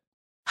bit.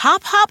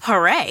 Hop, hop,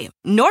 hooray!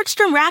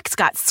 Nordstrom Rack's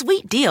got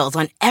sweet deals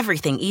on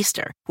everything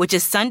Easter, which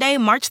is Sunday,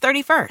 March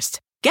 31st.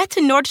 Get to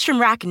Nordstrom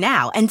Rack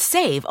now and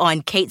save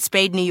on Kate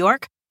Spade New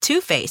York,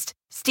 Too Faced,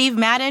 Steve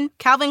Madden,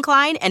 Calvin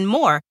Klein, and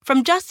more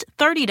from just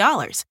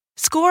 $30.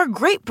 Score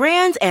great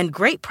brands and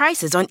great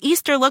prices on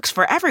Easter looks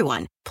for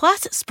everyone,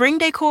 plus spring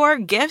decor,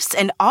 gifts,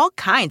 and all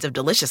kinds of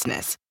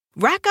deliciousness.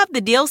 Rack up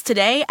the deals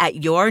today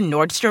at your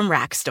Nordstrom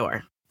Rack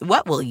store.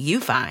 What will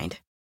you find?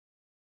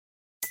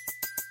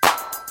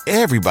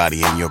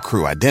 Everybody in your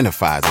crew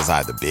identifies as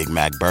either Big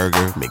Mac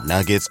Burger,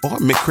 McNuggets, or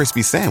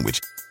McCrispy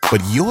Sandwich.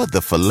 But you're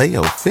the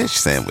Filet-O-Fish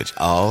Sandwich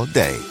all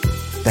day.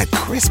 That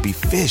crispy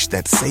fish,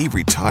 that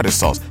savory tartar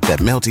sauce, that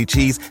melty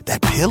cheese,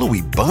 that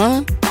pillowy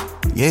bun.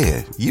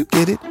 Yeah, you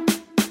get it.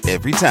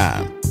 Every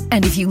time.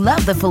 And if you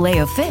love the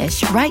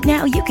Filet-O-Fish, right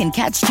now you can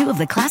catch two of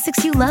the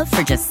classics you love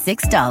for just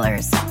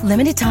 $6.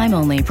 Limited time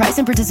only. Price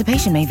and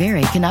participation may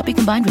vary. Cannot be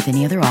combined with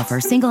any other offer.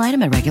 Single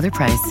item at regular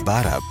price.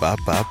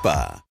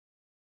 Ba-da-ba-ba-ba.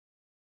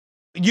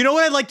 You know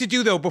what I'd like to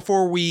do, though,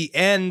 before we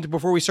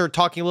start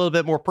talking a little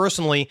bit more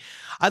personally?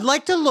 I'd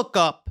like to look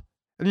up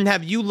and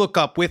have you look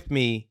up with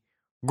me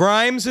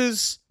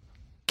Grimes's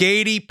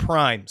Gaiety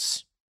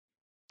Primes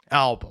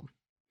album.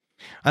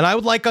 And I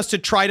would like us to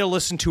try to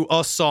listen to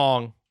a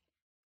song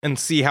and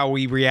see how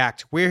we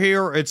react. We're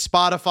here at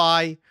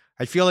Spotify.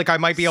 I feel like I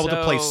might be able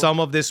to play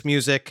some of this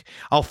music.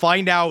 I'll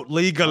find out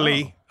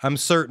legally, I'm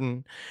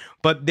certain.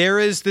 But there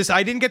is this,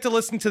 I didn't get to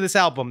listen to this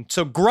album.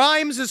 So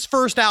Grimes'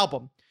 first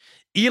album,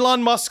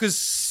 Elon Musk's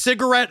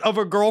cigarette of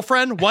a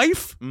girlfriend,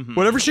 wife,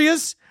 whatever she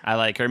is. I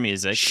like her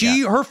music.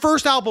 Her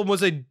first album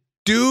was a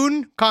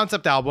Dune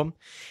concept album.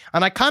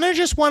 And I kind of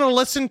just want to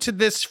listen to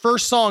this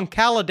first song,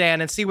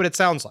 Caladan, and see what it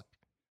sounds like.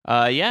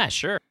 Yeah,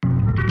 sure.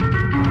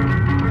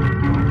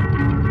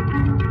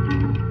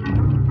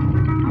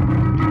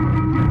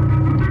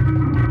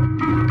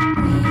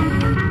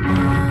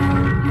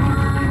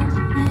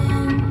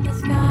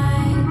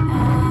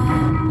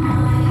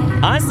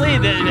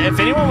 Honestly, if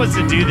anyone was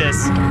to do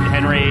this,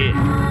 Henry,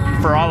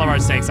 for all of our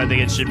sakes, I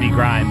think it should be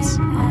Grimes.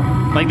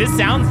 Like,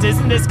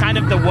 isn't this kind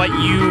of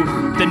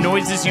the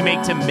noises you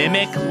make to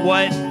mimic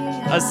what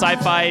a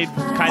sci-fi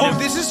kind of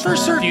this is for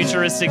certain.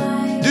 Futuristic.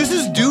 This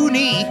is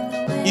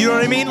Dune-y. You know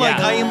what I mean? Like,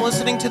 Yeah. I am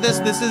listening to this.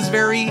 This is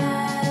very,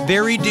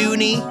 very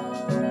Dune-y.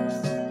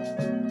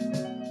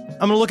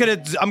 I'm going to look at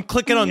it. I'm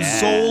clicking on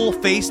Soul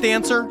Face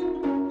Dancer.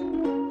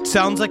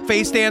 Sounds like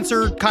face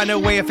dancer, kind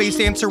of way a face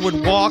dancer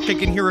would walk. I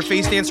can hear a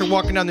face dancer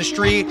walking down the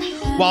street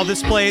while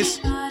this plays.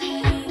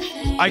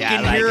 I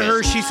can hear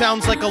her. She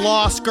sounds like a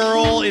lost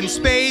girl in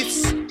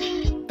space.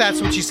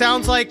 That's what she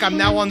sounds like. I'm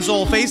now on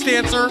Soul Face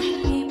Dancer.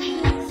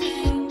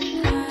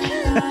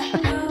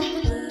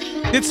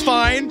 It's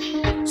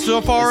fine.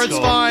 So far, it's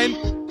fine.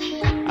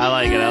 I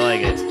like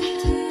it.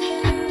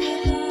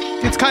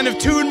 It's kind of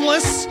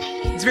tuneless.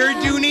 It's very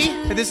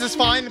Dune-y. This is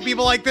fine.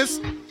 People like this.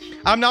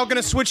 I'm now going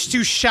to switch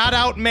to Shout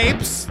Out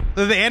Mapes,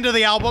 the end of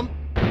the album.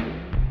 All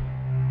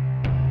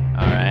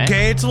right.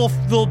 Okay, it's a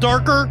little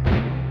darker.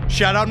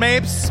 Shout Out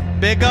Mapes,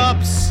 big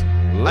ups.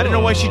 Ooh. I don't know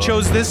why she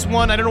chose this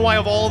one. I don't know why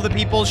of all of the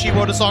people she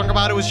wrote a song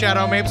about, it was Shout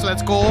Out Mapes, so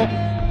that's cool.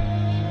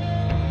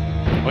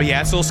 Oh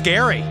yeah, it's a little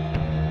scary.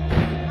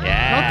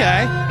 Yeah.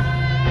 Okay.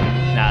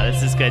 No,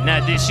 this is good.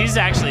 No, she's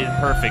actually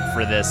perfect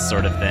for this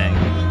sort of thing.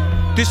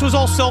 This was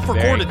all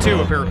self-recorded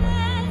too, apparently.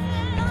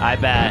 I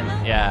bet,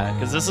 yeah,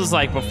 because this was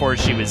like before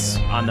she was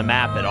on the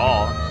map at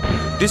all.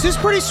 This is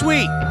pretty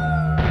sweet.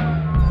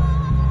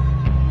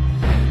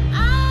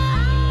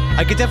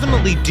 I could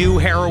definitely do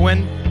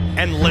heroin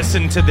and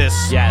listen to this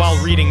while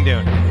reading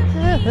Dune. She's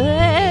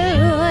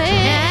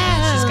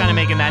kind of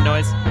making that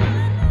noise.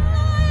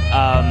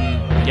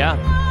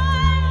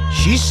 Yeah.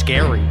 She's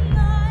scary.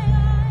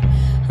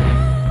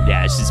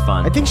 Yeah, she's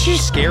fun. I think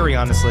she's scary,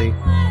 honestly.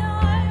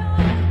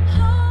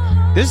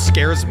 This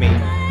scares me.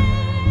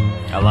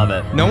 I love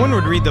it. No one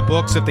would read the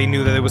books if they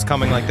knew that it was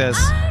coming like this.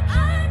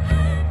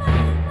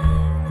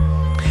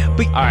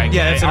 But, all right.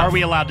 Yeah, are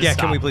we allowed to stop? Yeah,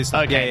 can we please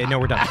stop? Okay. Yeah, no,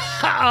 we're done.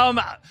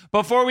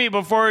 Before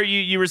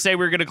you were saying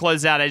we were going to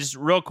close out, I just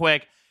real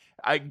quick,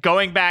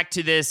 going back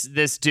to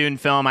this Dune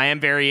film, I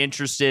am very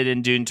interested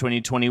in Dune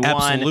 2021.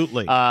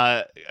 Absolutely.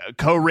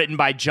 Co-written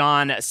by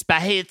John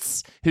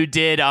Spahitz, who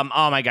did, oh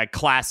my God,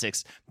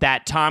 classics.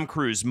 That Tom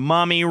Cruise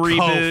Mummy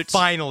reboot. Oh,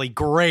 finally,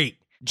 great.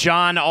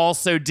 John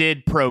also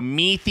did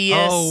Prometheus.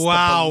 Oh,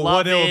 wow.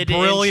 What a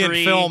brilliant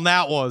entry. film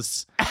that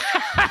was.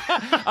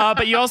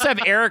 But you also have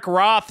Eric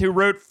Roth, who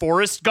wrote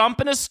Forrest Gump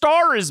and A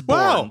Star Is Born.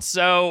 Wow.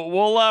 So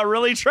we'll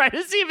really try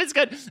to see if it's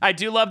good. I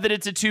do love that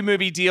it's a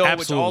 2-movie deal,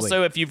 Absolutely. which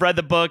also, if you've read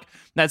the book,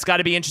 that's got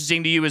to be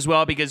interesting to you as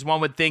well, because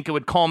one would think it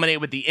would culminate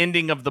with the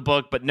ending of the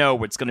book, but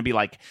no, it's going to be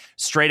like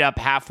straight up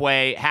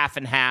halfway, half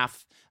and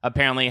half.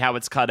 Apparently, how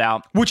it's cut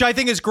out. Which I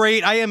think is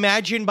great. I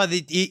imagine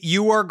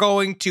you are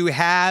going to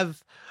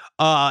have...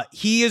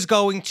 he is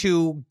going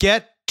to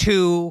get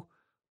to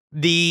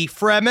the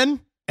Fremen,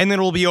 and then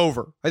it'll be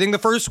over. I think the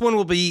first one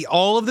will be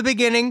all of the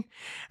beginning,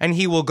 and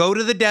he will go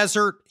to the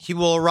desert. He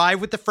will arrive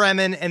with the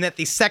Fremen, and that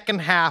the second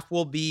half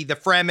will be the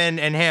Fremen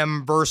and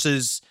him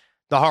versus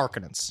the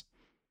Harkonnens.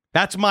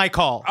 That's my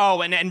call.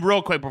 Oh, and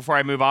real quick before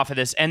I move off of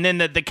this, and then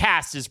the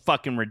cast is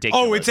fucking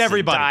ridiculous. Oh, it's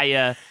everybody.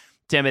 Zendaya,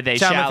 Timothée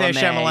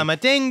Chalamet,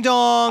 Ding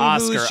Dong,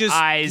 Oscar who's just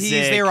Isaac.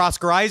 he's there.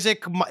 Oscar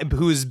Isaac,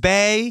 who's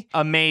Bay.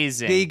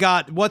 Amazing. They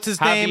got what's his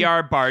name?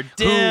 Javier Bardem.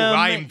 Who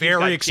I am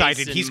very excited.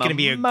 Jason He's going to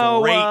be a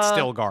Momoa. great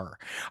Stilgar.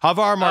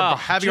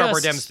 Javier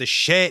Bardem's the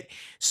shit.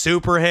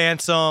 Super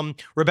handsome.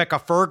 Rebecca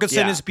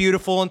Ferguson is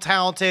beautiful and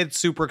talented.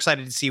 Super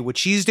excited to see what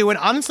she's doing.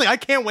 Honestly, I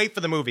can't wait for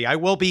the movie. I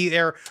will be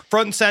there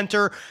front and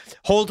center.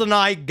 Holden and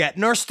I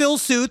getting our still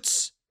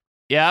suits.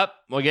 Yep,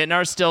 we're getting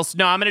our stills.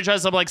 No, I'm going to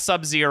dress up like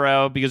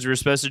Sub-Zero because we were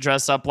supposed to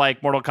dress up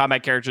like Mortal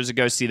Kombat characters to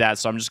go see that.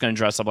 So I'm just going to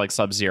dress up like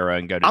Sub-Zero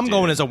and go to I'm Dune.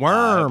 going as a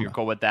worm. If you're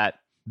cool with that.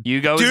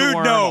 You go Dude, as a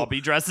worm. no. I'll be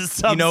dressed as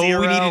Sub-Zero. You know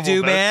what we need to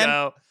do, We'll man?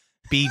 go.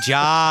 Be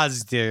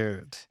Jaws,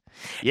 dude.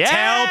 Yeah,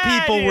 Tell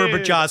people we're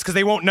dude. Jaws because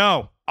they won't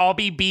know. I'll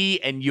be B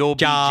and you'll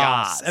be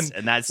Jaws. Jaws.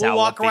 And that's we'll how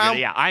walk we'll figure around.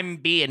 it. Yeah, I'm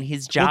B and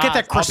his Jaws. We'll get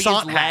that croissant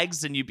I'll be his hat.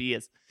 legs and you be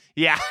his...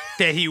 Yeah.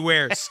 That he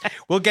wears.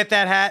 We'll get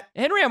that hat.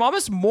 Henry, I'm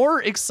almost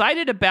more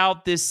excited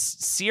about this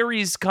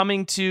series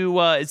coming to,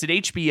 is it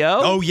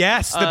HBO? Oh,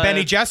 yes. The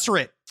Bene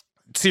Gesserit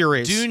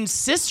series. Dune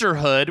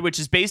Sisterhood, which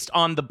is based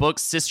on the book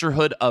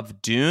Sisterhood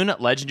of Dune.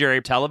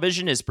 Legendary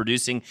Television is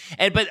producing.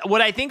 But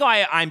what I think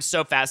I'm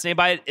so fascinated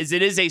by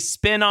it is a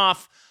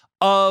spin-off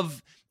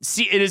of...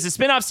 it is a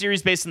spin-off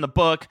series based on the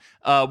book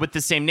with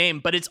the same name,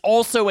 but it's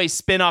also a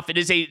spin-off. It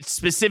is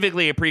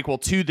specifically a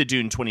prequel to the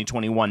Dune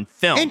 2021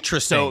 film.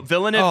 Interesting. So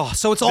Villeneuve... Oh,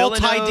 so it's all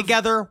tied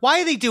together?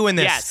 Why are they doing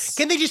this? Yes.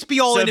 Can they just be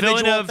all individual?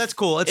 Villeneuve That's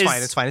cool. It's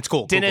fine. It's fine. It's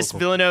cool. Denis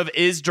Villeneuve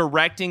is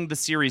directing the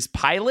series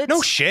pilot.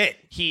 No shit.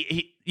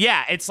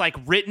 Yeah, it's like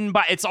written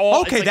by. It's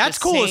all okay. It's like that's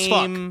cool as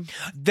fuck.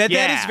 That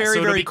is very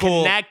so very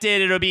cool.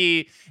 Connected.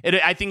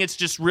 I think it's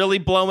just really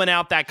blowing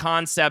out that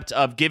concept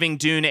of giving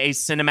Dune a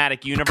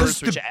cinematic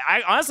universe. Which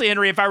I honestly,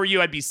 Henry, if I were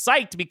you, I'd be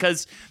psyched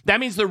because that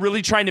means they're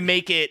really trying to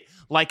make it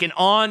like an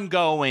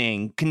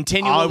ongoing,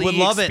 continually I would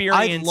love it. I'd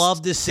experienced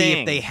love to see thing.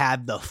 if they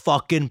had the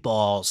fucking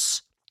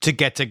balls to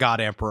get to God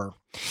Emperor.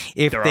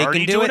 If They're they already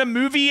can do doing it, a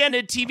movie and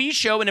a TV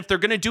show, and if they're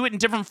going to do it in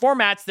different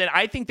formats, then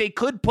I think they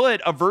could put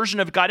a version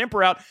of God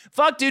Emperor out.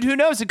 Fuck, dude, who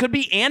knows? It could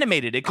be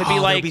animated. It could be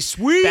like be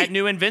sweet. that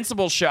new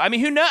Invincible show. I mean,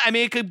 who knows? I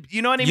mean, it could.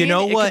 You know what I mean? You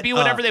know It what? could be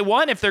whatever they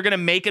want if they're going to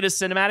make it a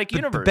cinematic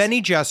universe.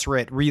 Benny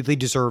Gesserit really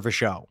deserve a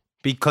show.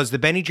 Because the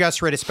Benny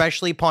Gesserit,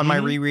 especially upon my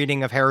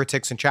rereading of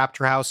Heretics and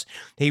Chapter House,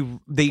 they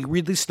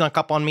really snuck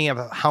up on me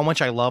of how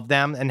much I love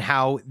them and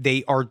how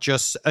they are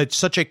just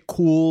such a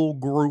cool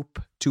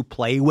group to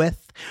play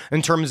with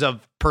in terms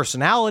of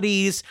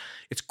personalities.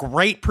 It's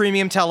great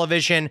premium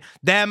television.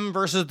 Them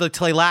versus the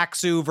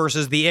Tleilaxu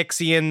versus the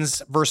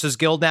Ixians versus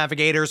Guild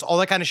Navigators, all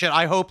that kind of shit.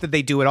 I hope that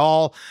they do it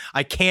all.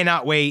 I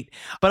cannot wait.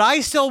 But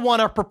I still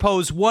want to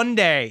propose one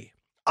day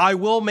I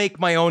will make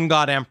my own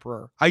God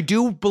Emperor. I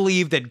do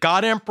believe that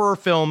God Emperor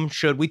film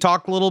should. We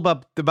talked a little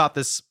about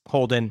this,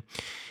 Holden.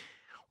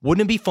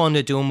 Wouldn't it be fun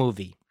to do a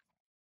movie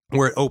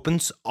where it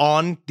opens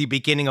on the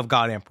beginning of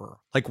God Emperor?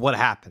 Like what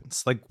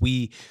happens? Like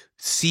we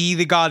see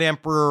the God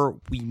Emperor,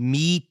 we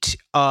meet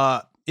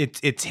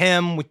it's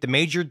him with the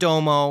Major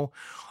Domo.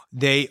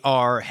 They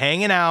are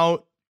hanging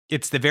out.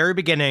 It's the very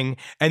beginning,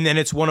 and then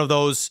it's one of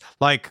those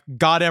like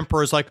God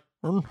Emperor's like,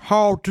 and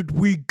how did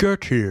we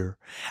get here?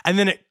 And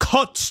then it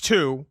cuts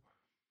to,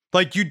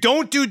 like, you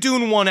don't do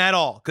Dune 1 at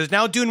all, because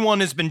now Dune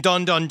 1 has been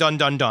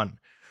done.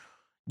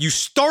 You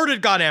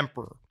started God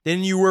Emperor,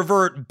 then you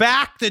revert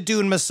back to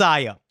Dune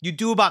Messiah. You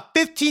do about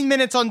 15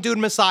 minutes on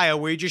Dune Messiah,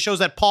 where it just shows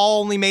that Paul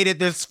only made it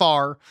this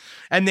far,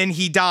 and then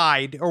he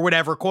died, or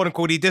whatever, quote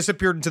unquote, he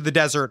disappeared into the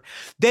desert.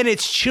 Then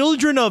it's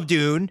Children of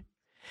Dune,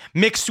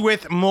 mixed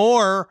with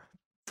more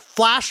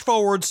flash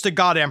forwards to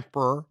God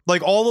Emperor,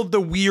 like all of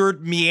the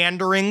weird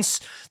meanderings,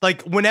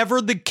 like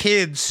whenever the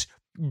kids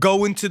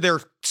go into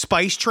their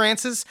spice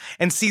trances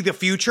and see the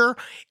future,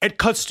 it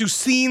cuts to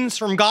scenes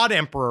from God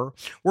Emperor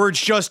where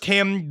it's just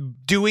him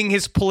doing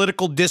his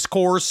political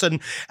discourse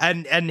and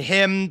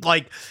him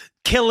like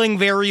killing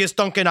various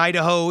Duncan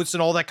Idahos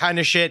and all that kind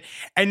of shit.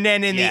 And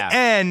then in the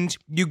end,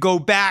 you go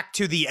back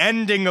to the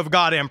ending of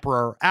God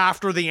Emperor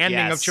after the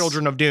ending of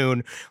Children of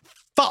Dune.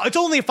 It's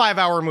only a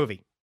 5-hour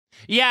movie.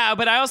 Yeah,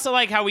 but I also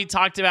like how we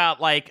talked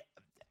about, like,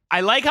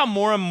 I like how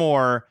more and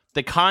more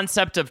the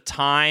concept of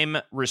time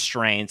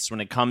restraints when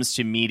it comes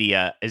to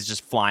media is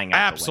just flying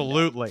out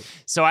Absolutely. the window.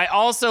 So I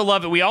also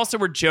love it. We also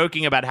were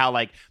joking about how,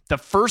 like, the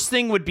first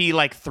thing would be,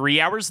 like, 3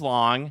 hours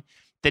long.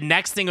 The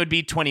next thing would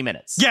be 20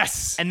 minutes.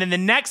 Yes. And then the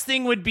next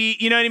thing would be,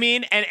 you know what I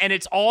mean? And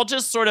it's all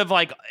just sort of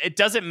like, it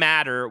doesn't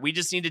matter. We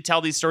just need to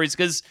tell these stories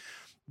because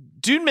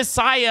Dune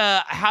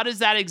Messiah, how does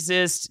that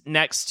exist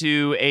next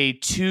to a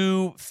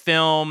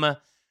 2-film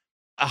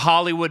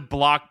Hollywood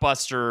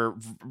blockbuster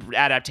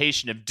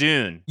adaptation of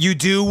Dune? You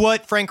do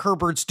what Frank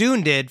Herbert's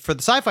Dune did for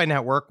the Sci-Fi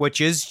Network, which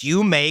is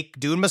you make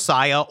Dune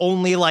Messiah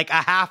only like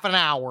a half an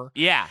hour.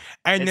 Yeah.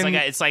 And it's then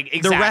it's like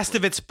the rest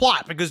of it's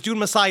plot, because Dune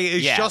Messiah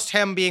is just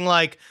him being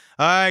like,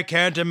 I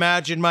can't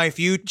imagine my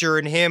future,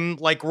 and him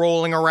like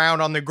rolling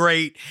around on the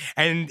grate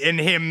and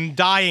him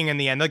dying in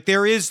the end. Like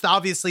there is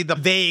obviously the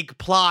vague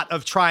plot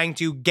of trying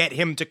to get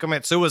him to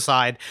commit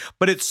suicide,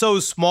 but it's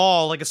so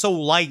small, like it's so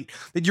light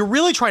that you're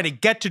really trying to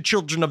get to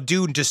Children of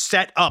Dune to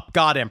set up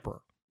God Emperor.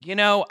 You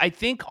know, I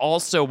think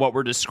also what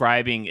we're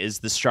describing is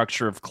the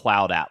structure of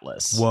Cloud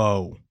Atlas.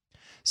 Whoa.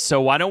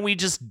 So why don't we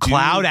just do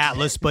Cloud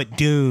Atlas, but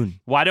Dune?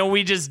 Why don't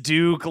we just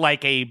do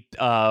like a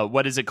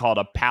what is it called?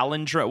 A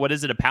palindrome? What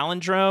is it? A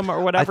palindrome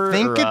or whatever? I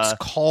think it's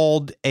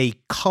called a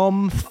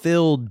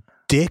cum-filled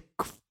dick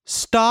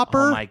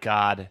stopper. Oh my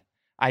god!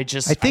 I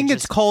think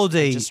it's called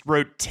a. I just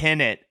wrote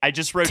Tenet. I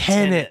just wrote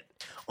Tenet.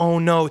 Oh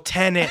no,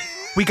 Tenet!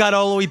 We got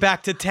all the way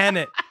back to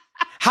Tenet.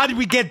 How did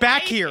we get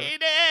back here? I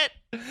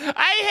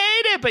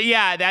hate it. But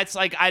yeah, that's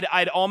like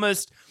I'd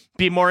almost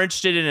be more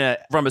interested in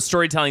from a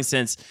storytelling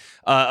sense,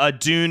 a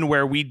Dune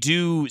where we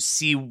do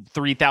see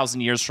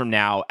 3,000 years from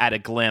now at a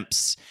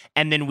glimpse,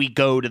 and then we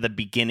go to the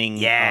beginning,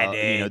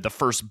 the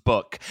first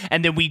book,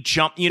 and then we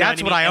jump.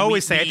 That's what I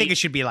always say. I think it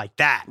should be like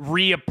that.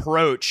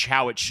 Reapproach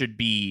how it should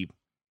be.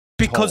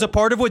 Because a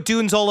part of what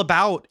Dune's all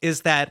about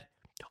is that,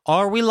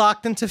 are we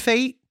locked into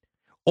fate?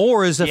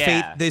 Or is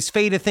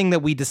fate a thing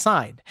that we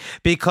decide?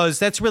 Because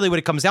that's really what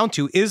it comes down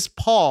to. Is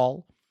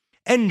Paul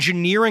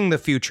engineering the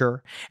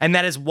future? And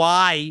that is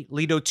why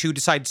Leto 2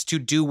 decides to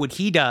do what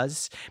he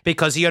does,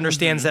 because he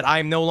understands that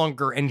I'm no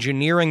longer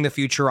engineering the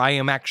future. I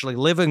am actually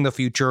living the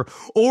future.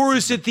 Or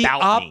is it the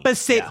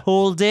opposite,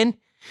 Holden?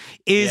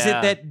 Is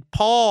it that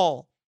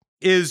Paul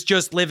is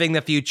just living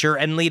the future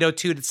and Leto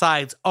 2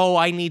 decides,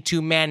 I need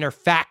to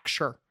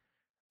manufacture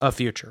a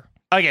future?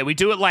 Okay, we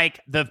do it like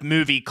the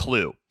movie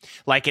Clue.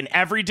 Like in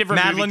every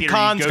different movie theater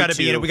Kahn's got to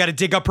be in it. We got to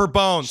dig up her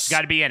bones. She's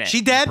got to be in it.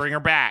 She dead? Bring her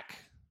back.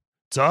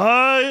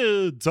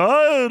 Tired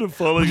of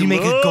falling you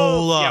make a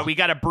goal up. Yeah, we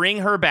got to bring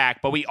her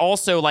back. But we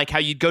also, like how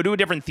you go to a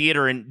different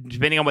theater, and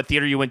depending on what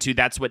theater you went to,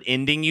 that's what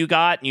ending you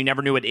got. And you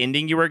never knew what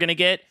ending you were going to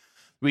get.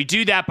 We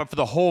do that, but for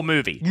the whole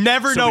movie.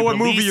 Never know what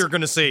movie you're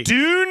going to see.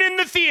 Dune in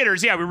the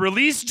theaters. Yeah, we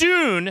release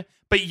Dune,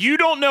 but you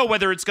don't know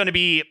whether it's going to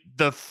be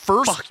the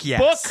first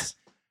book,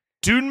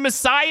 Dune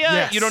Messiah.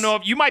 Yes. You don't know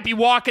if you might be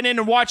walking in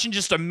and watching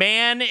just a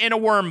man in a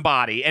worm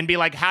body and be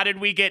like, how did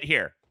we get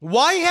here?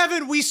 Why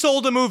haven't we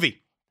sold a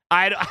movie?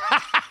 Right?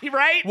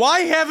 Why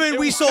haven't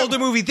we sold a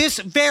movie? This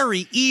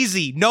very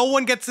easy. No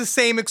one gets the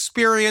same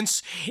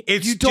experience.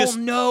 It's you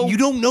don't know. You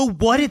don't know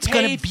what it's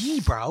going to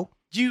be, bro.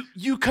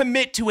 You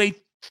commit to a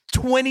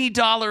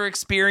 $20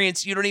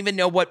 experience. You don't even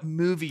know what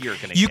movie you're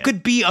going to get. You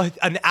could be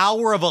an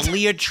hour of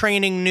Aaliyah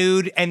training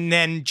nude and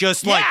then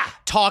just like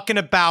talking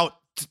about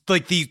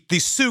like the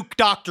Sook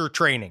doctor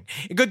training.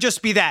 It could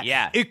just be that.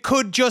 Yeah. It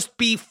could just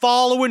be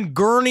following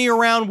Gurney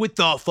around with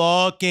the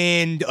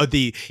fucking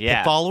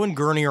following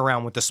Gurney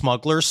around with the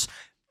smugglers.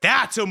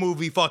 That's a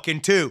movie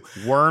fucking too.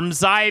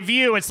 Worm's eye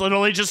view. It's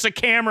literally just a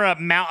camera, a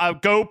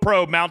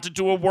GoPro mounted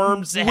to a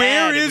worm's head.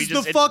 Where is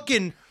the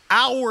fucking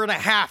hour and a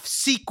half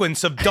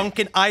sequence of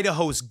Duncan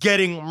Idaho's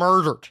getting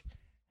murdered?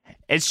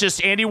 It's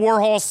just Andy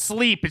Warhol's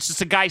sleep. It's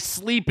just a guy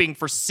sleeping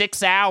for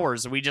 6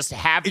 hours, and we just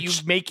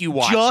make you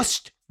watch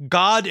just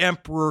God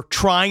Emperor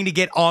trying to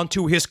get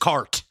onto his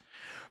cart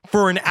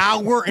for an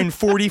hour and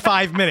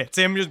 45 minutes.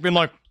 Him just been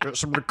like,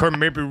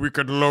 maybe we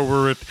could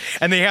lower it.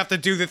 And they have to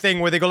do the thing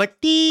where they go like,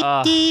 deep,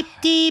 deep,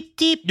 deep,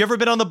 deep. You ever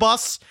been on the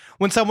bus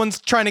when someone's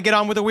trying to get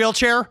on with a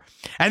wheelchair?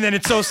 And then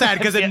it's so sad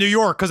because in New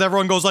York, because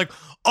everyone goes like,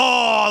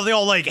 oh, they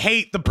all like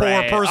hate the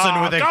poor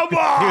person with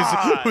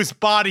whose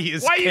body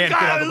is. Why you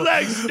got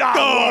legs not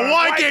work?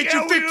 Why can't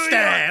you fix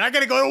that? I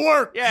gotta go to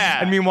work.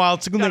 Yeah. And meanwhile,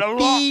 it's going like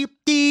deep,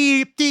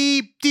 deep,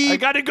 deep, deep. I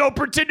gotta go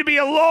pretend to be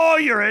a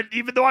lawyer,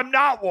 even though I'm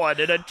not one.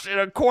 In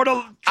a court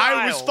of trial.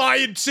 I was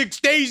fired 6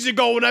 days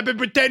ago, and I've been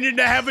pretending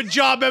to have a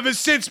job ever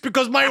since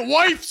because my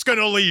wife's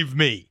gonna leave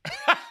me.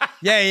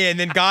 Yeah. And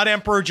then God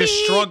Emperor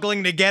just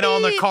struggling to get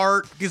on the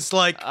cart. It's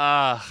like,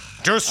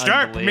 just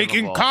stop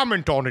making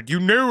comment on it. You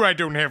know I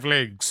don't have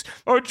legs.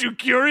 Aren't you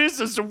curious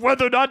as to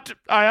whether or not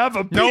I have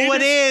a penis? No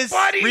one is,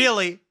 buddy?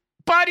 really.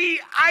 Buddy,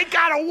 I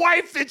got a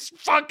wife that's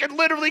fucking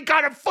literally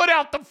got her foot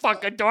out the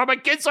fucking door. My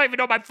kids don't even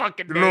know my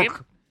fucking name.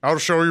 Look, I'll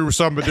show you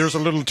some, but there's a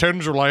little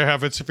tendril I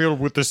have. It's filled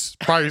with this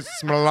spice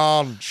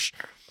melange.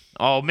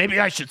 Oh, maybe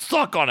I should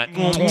suck on it.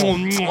 Oh,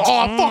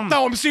 fuck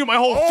no, I'm seeing my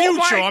whole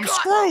future. I'm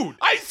screwed.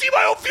 I see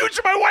my whole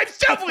future. My wife's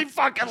definitely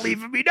fucking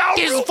leaving me now.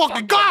 This is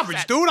fucking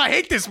garbage, dude. I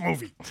hate this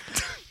movie.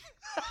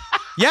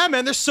 Yeah,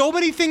 man, there's so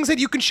many things that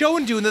you can show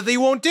and do that they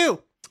won't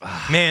do.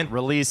 Man,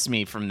 release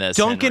me from this,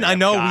 Duncan. Henry. I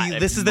know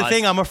this is the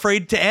thing. I'm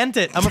afraid to end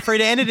it.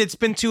 It's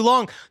been too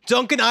long.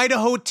 Duncan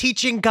Idaho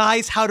teaching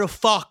guys how to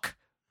fuck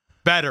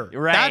better.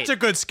 Right. That's a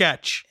good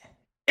sketch.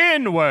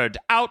 Inward,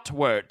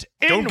 outward.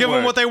 Don't give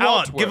them what they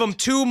want. Outward. Give them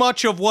too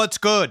much of what's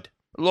good.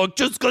 Look,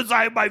 just because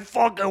my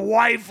fucking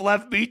wife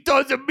left me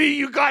doesn't mean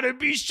you gotta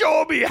be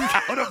showing me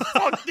how to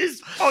fuck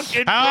this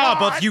fucking broad.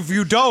 But if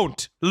you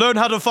don't learn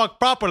how to fuck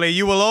properly,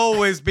 you will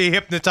always be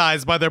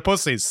hypnotized by their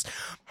pussies.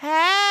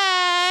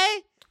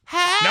 Hey.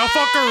 Now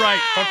fuck her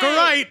right. Fuck her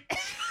right.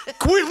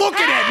 Quit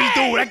looking at me,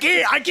 dude.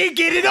 I can't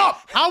get it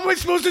up. How am I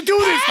supposed to do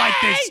this like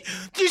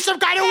this? She's some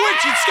kind of witch.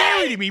 She's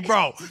scary to me,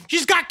 bro.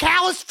 She's got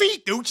callous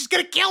feet, dude. She's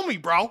gonna kill me,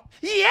 bro.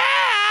 Yeah,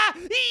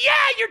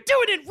 you're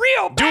doing it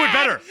real bad. Do it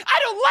better. I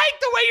don't like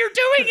the way you're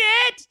doing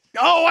it.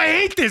 Oh, I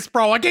hate this,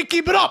 bro. I can't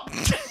keep it up.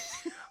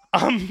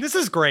 This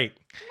is great.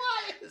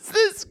 Why is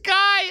this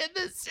guy in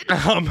this?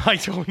 I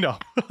don't know.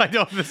 I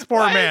know this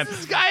poor man. Is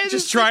this guy in just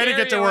this trying to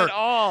get to work. At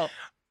all?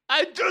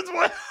 I just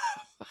want.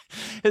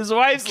 His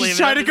wife's leaving. He's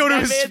trying to go to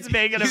his.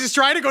 He's just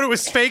trying to go to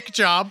his fake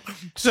job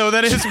so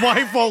that his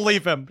wife won't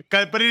leave him.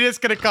 But it is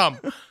gonna come.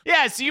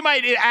 Yeah, so you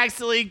might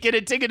actually get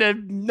a ticket to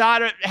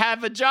not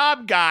have a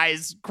job,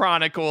 guys.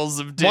 Chronicles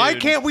of Dune. Why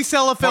can't we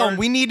sell a film?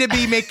 We need to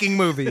be making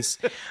movies.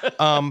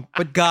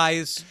 But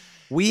guys,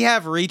 we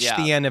have reached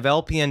the end of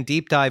LPN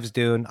Deep Dives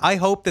Dune. I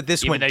hope that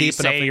this went deep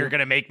enough. You're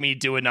gonna make me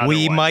do another.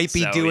 We one, might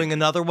be doing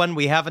another one.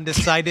 We haven't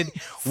decided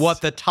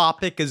what the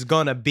topic is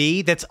gonna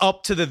be. That's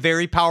up to the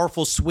very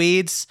powerful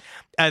Swedes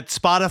at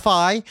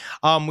Spotify.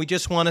 We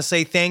just want to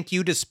say thank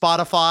you to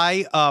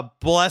Spotify.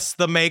 Bless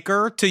the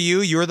maker. To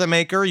you, you're the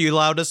maker. You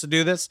allowed us to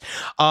do this.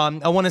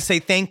 I want to say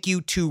thank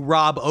you to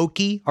Rob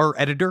Oakey, our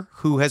editor,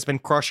 who has been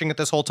crushing it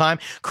this whole time.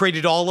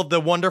 Created all of the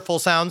wonderful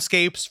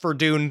soundscapes for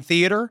Dune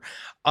Theater.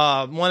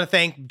 Want to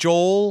thank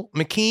Joel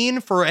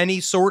McKean for any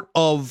sort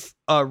of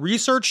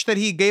research that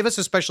he gave us,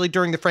 especially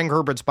during the Frank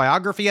Herbert's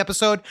biography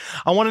episode.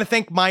 I want to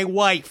thank my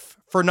wife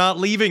for not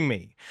leaving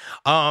me.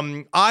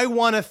 I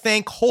want to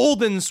thank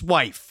Holden's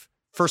wife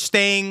for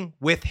staying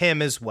with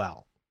him as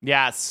well.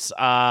 Yes.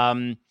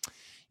 I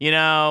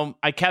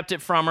kept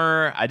it from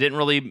her. I didn't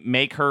really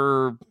make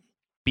her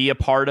be a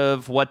part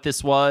of what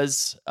this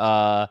was.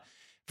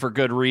 For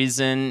good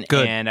reason.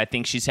 Good. And I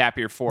think she's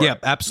happier for it. Yeah,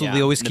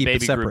 absolutely. Always keep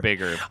it separate.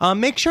 Bigger.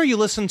 Make sure you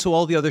listen to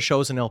all the other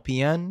shows in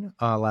LPN.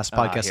 Last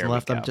podcast and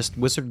left. I'm just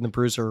Wizard and the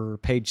Bruiser,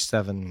 page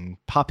 7,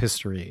 pop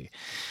history.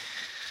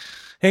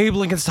 Abe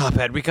Lincoln's Top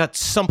Hat. We got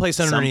someplace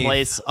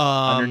underneath.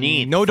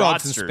 Underneath. No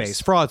Dogs in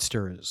Space.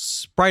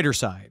 Fraudsters. Brighter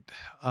Side.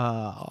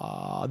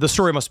 The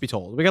Story Must Be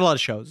Told. We got a lot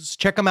of shows.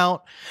 Check them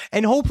out.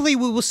 And hopefully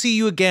we will see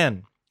you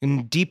again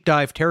in deep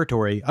dive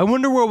territory. I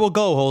wonder where we'll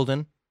go,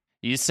 Holden.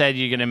 You said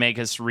you're going to make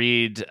us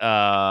read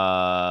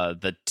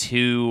the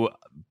 2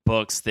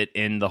 books that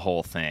end the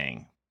whole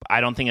thing. I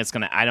don't think it's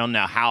going to... I don't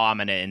know how I'm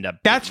going to end up...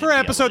 That's for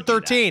episode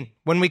 13.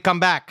 When we come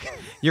back,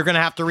 you're going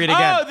to have to read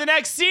again. Oh, the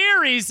next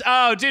series.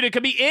 Oh, dude, it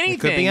could be anything, It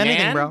could be anything,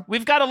 man. bro.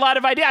 We've got a lot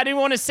of ideas. I didn't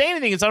want to say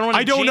anything because I don't want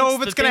to I don't know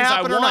if it's going to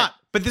happen or not.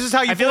 But this is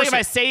how you I feel like if it.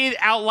 I say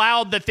out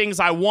loud the things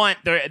I want,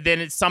 then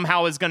it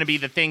somehow is going to be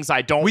the things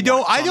I don't want.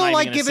 So I don't I'm not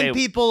like even gonna giving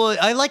people...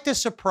 I like to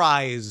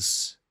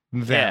surprise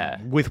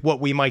them with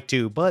what we might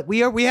do. But we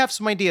have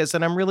some ideas,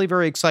 and I'm really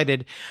very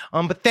excited.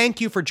 But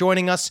thank you for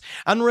joining us.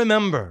 And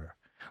remember,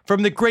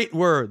 from the great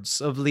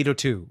words of Leto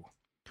 2,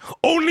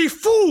 only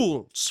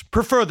fools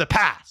prefer the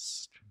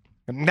past.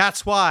 And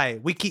that's why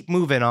we keep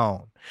moving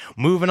on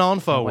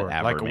forward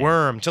like a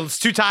worm till it's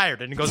too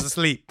tired and it goes to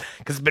sleep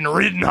because it's been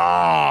ridden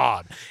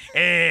hard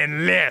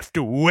and left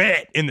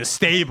wet in the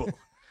stable.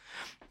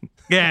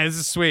 Yeah, this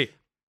is sweet.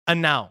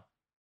 And now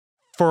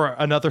for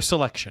another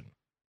selection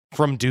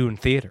from Dune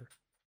Theater.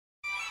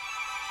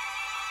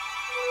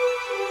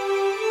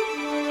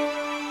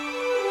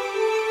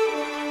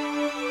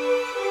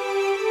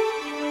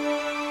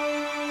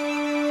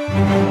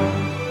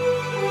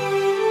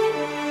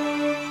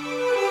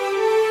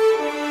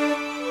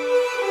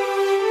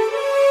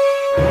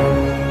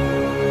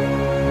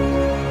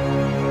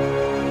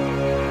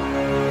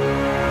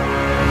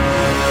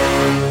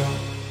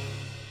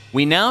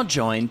 We now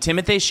join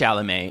Timothée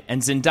Chalamet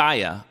and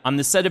Zendaya on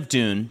the set of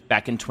Dune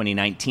back in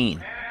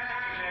 2019.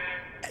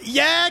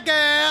 Yeah,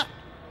 girl.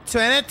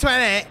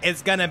 2020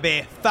 is gonna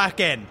be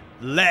fucking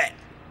lit.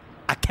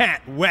 I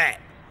can't wait.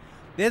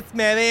 This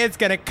movie is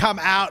gonna come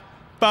out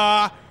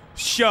for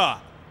sure.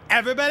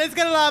 Everybody's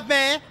gonna love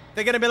me.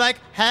 They're gonna be like,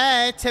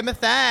 hey,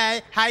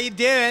 Timothée, how you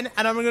doing?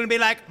 And I'm gonna be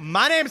like,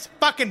 my name's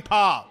fucking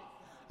Paul.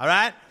 All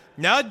right?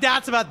 No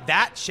doubts about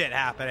that shit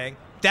happening.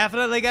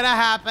 Definitely gonna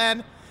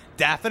happen.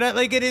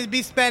 Definitely gonna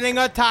be spending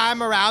our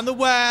time around the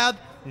world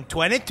in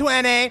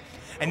 2020.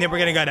 And then we're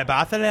gonna go to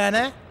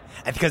Barcelona,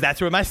 because that's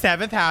where my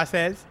 7th house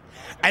is.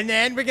 And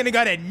then we're gonna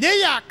go to New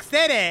York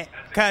City,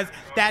 because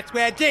that's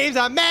where dreams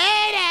are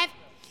made of.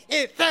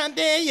 It's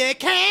something you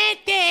can't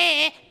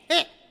do.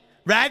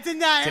 Right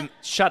tonight.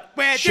 Shut up,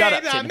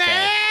 Timothée.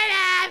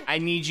 I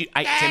need you,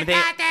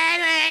 Timothée.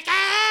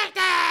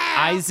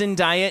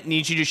 Zendaya,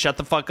 need you to shut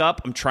the fuck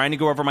up. I'm trying to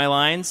go over my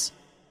lines.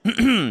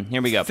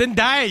 Here we go.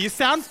 Zendaya, you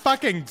sound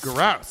fucking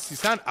gross. You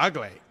sound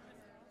ugly.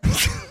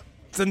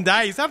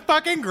 Zendaya, you sound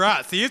fucking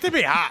gross. You used to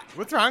be hot.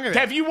 What's wrong with you?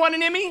 Have you won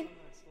an Emmy?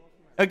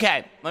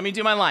 Okay, let me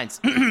do my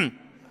lines.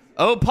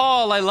 Oh,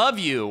 Paul, I love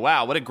you.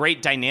 Wow, what a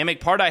great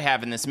dynamic part I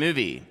have in this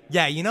movie.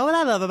 Yeah, you know what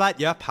I love about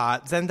your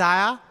part,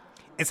 Zendaya?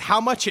 Is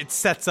how much it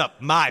sets up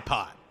my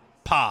part,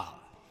 Paul.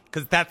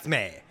 Because that's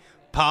me,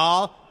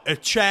 Paul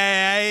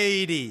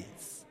Atreides,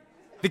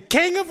 the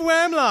king of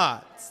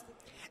Wormlords.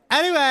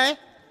 Anyway,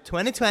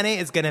 2020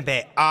 is going to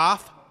be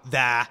off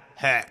the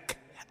hook.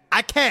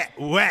 I can't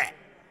wait.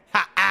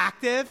 How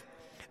active.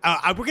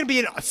 We're going to be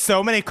in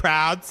so many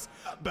crowds.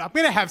 I'm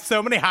going to have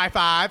so many high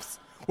fives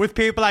with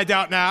people I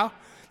don't know.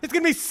 There's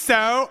going to be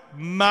so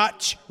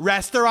much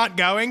restaurant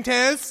going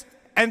tos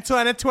in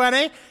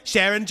 2020.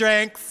 Sharing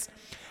drinks,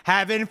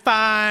 having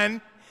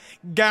fun,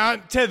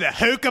 going to the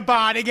hookah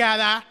bar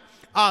together,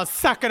 all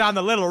sucking on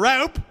the little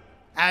rope.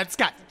 And it's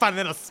got fun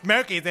little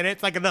smokies in it.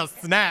 It's like a little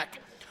snack.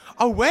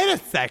 Oh, wait a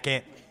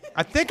second.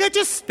 I think I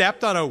just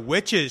stepped on a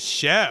witch's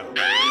show.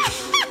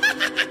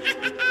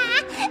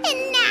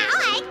 And now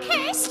I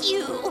curse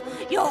you.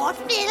 Your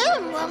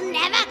film will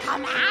never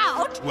come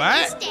out.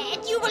 What?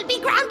 Instead, you will be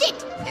grounded.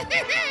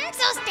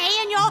 So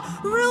stay in your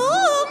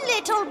room,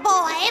 little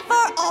boy,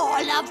 for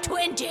all of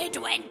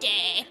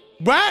 2020.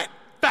 What?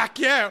 Fuck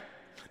you.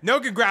 No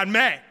can ground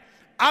me.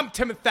 I'm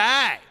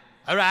Timothée,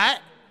 all right?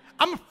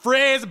 I'm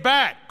free as a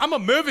bird. I'm a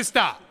movie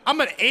star. I'm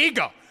an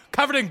eagle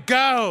covered in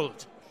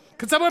gold.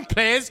 Can someone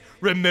please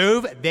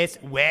remove this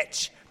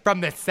witch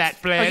from the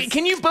set, please? Okay,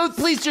 can you both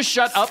please just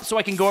shut up so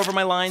I can go over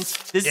my lines?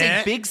 This is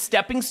a big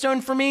stepping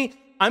stone for me.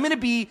 I'm going to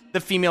be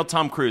the female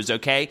Tom Cruise,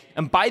 okay?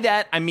 And by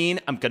that, I mean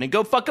I'm going to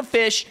go fuck a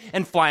fish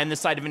and fly on the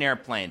side of an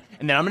airplane.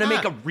 And then I'm going to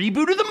make a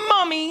reboot of The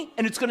Mummy,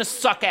 and it's going to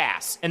suck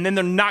ass. And then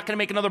they're not going to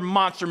make another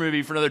monster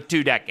movie for another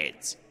 2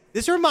 decades.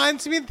 This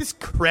reminds me of this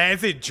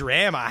crazy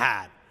dream I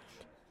had.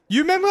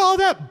 You remember all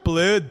that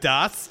blue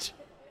dust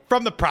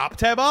from the prop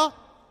table?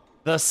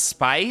 The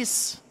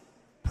spice?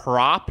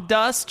 Prop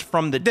dust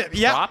from the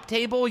prop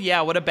table?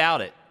 Yeah, what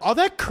about it? All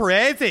that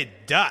crazy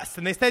dust.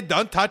 And they said,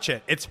 don't touch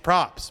it. It's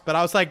props. But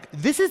I was like,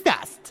 this is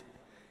dust.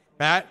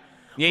 Right?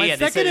 Yeah,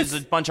 they said there's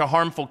a bunch of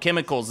harmful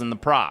chemicals in the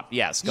prop.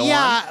 Yes, go on.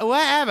 Yeah,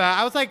 whatever.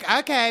 I was like,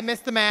 okay,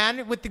 Mr.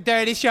 Man with the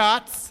dirty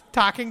shorts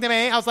talking to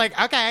me. I was like,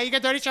 okay, you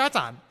got dirty shorts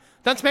on.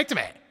 Don't speak to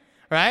me.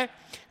 Right?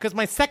 Because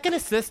my second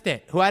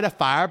assistant, who I had to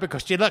fire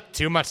because she looked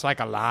too much like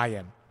a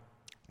lion.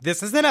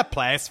 This isn't a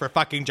place for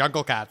fucking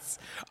jungle cats,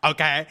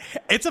 okay?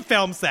 It's a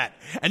film set,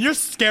 and you're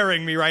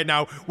scaring me right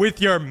now with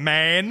your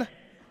mane.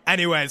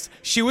 Anyways,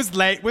 she was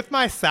late with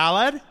my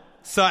salad,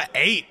 So I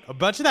ate a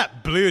bunch of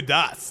that blue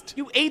dust.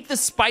 You ate the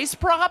spice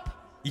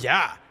prop?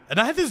 Yeah. And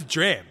I had this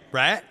dream,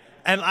 right?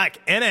 And, like,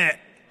 in it,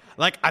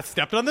 like, I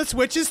stepped on this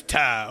witch's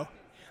toe,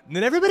 and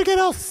then everybody got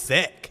all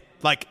sick.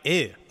 Like,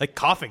 ew. Like,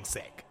 coughing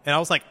sick. And I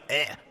was like,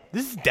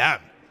 this is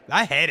dumb.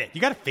 I hate it.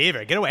 You got a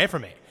fever. Get away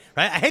from me.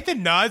 Right? I hate the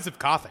noise of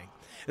coughing.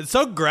 It's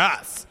so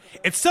gross.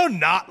 It's so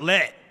not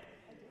lit.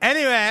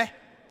 Anyway,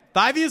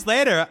 5 years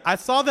later, I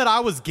saw that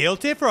I was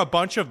guilty for a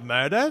bunch of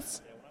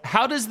murders.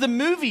 How does the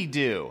movie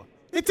do?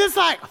 It's just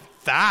like,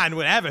 fine,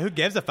 whatever. Who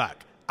gives a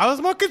fuck? I was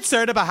more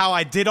concerned about how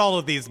I did all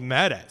of these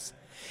murders.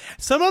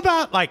 Some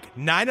about, like,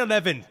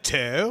 9/11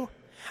 too,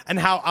 and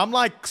how I'm,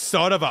 like,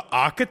 sort of an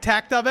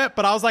architect of it,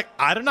 but I was like,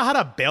 I don't know how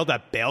to build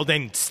a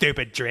building,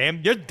 stupid dream.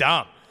 You're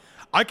dumb.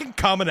 I can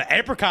come in an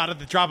apricot at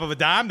the drop of a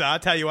dime, though, I'll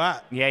tell you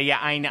what. Yeah,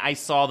 I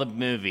saw the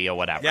movie or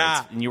whatever.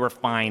 Yeah. And you were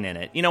fine in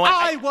it. You know what?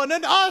 I won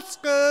an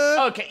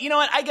Oscar! Okay, you know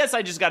what? I guess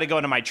I just got to go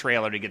into my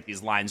trailer to get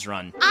these lines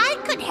run. I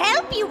could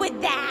help you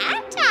with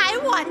that.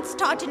 I once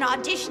taught an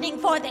auditioning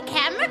for the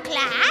camera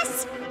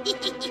class.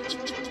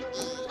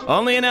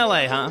 Only in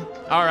L.A., huh?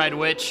 All right,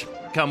 witch,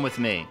 come with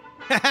me.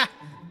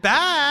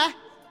 Bye!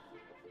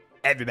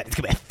 Everybody's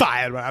gonna be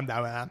fired when I'm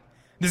done.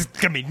 There's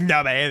gonna be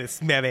nobody in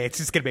this movie. It's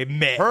just gonna be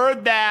me.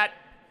 Heard that.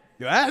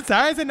 Well,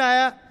 sorry,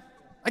 Zanaya.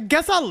 I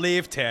guess I'll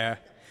leave here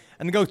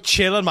and go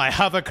chill in my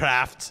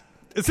hovercraft.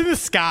 It's in the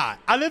sky.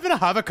 I live in a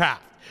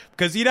hovercraft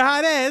because you know how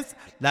it is.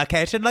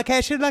 Location,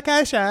 location,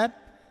 location.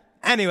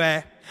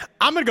 Anyway,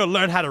 I'm gonna go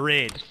learn how to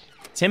read.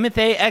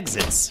 Timothy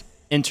exits.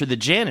 Enter the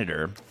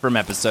janitor from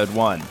episode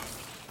 1.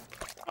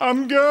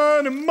 I'm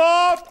gonna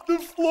mop the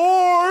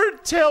floor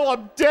till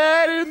I'm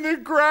dead in the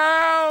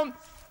ground.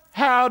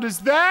 How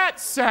does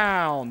that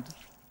sound?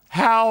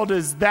 How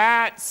does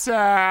that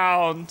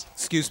sound?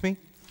 Excuse me?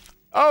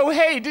 Oh,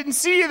 hey, didn't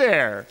see you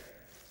there.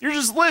 You're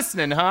just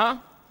listening, huh?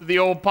 To the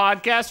old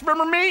podcast.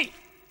 Remember me?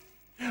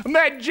 I'm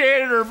that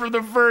janitor for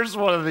the first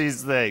one of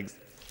these things.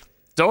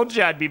 Told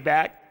you I'd be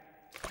back.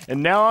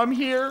 And now I'm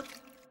here,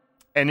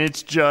 and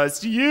it's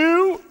just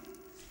you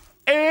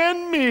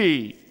and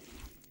me.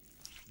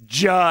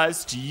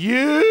 Just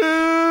you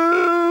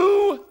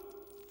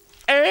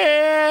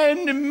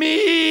and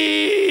me.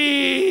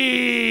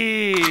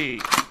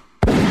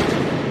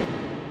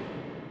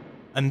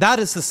 And that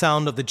is the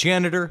sound of the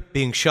janitor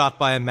being shot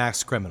by a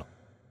masked criminal.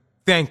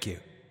 Thank you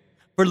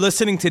for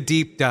listening to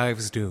Deep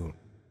Dives Dune.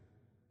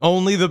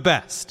 Only the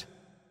best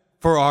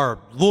for our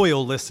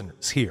loyal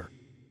listeners here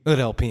at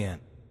LPN.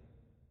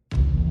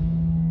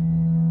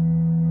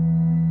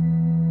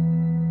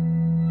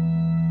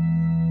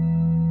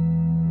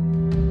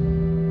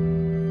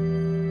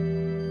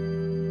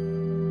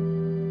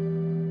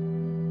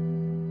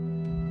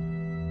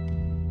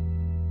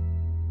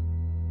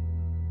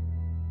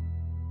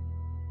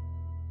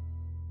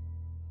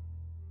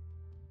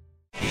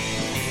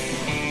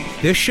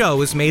 This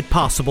show is made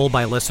possible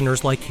by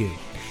listeners like you.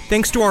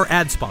 Thanks to our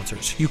ad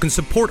sponsors, you can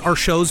support our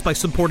shows by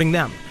supporting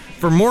them.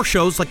 For more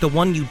shows like the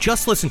one you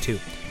just listened to,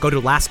 go to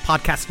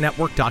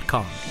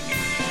lastpodcastnetwork.com.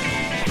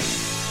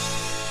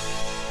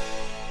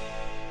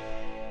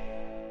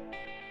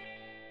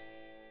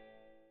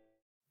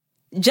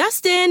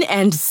 Justin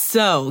and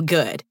so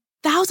good.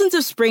 Thousands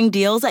of spring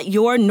deals at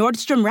your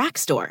Nordstrom Rack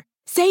store.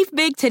 Save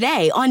big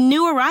today on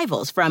new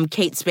arrivals from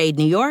Kate Spade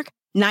New York,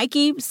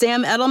 Nike,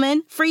 Sam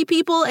Edelman, Free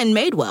People, and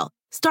Madewell,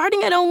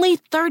 starting at only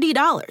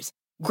 $30.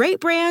 Great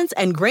brands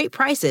and great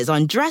prices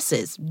on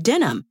dresses,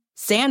 denim,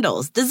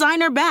 sandals,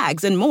 designer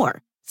bags, and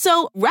more.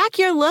 So rack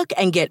your look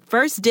and get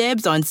first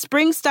dibs on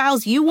spring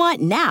styles you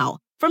want now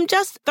from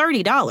just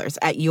 $30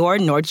 at your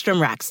Nordstrom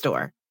Rack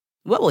store.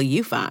 What will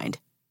you find?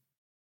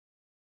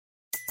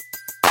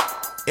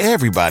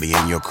 Everybody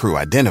in your crew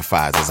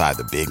identifies as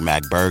either Big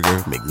Mac Burger,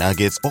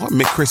 McNuggets, or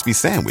McCrispy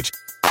Sandwich.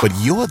 But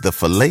you're the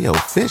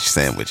Filet-O-Fish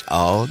Sandwich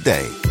all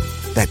day.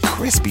 That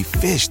crispy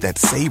fish, that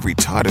savory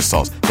tartar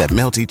sauce, that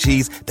melty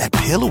cheese, that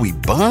pillowy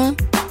bun.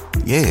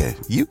 Yeah,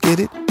 you get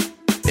it.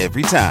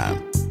 Every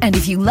time. And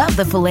if you love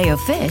the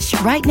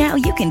Filet-O-Fish, right now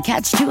you can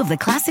catch 2 of the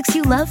classics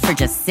you love for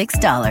just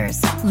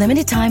 $6.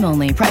 Limited time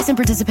only. Price and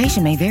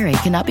participation may vary.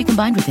 Cannot be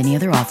combined with any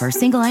other offer.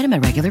 Single item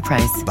at regular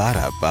price.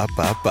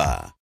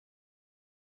 Ba-da-ba-ba-ba.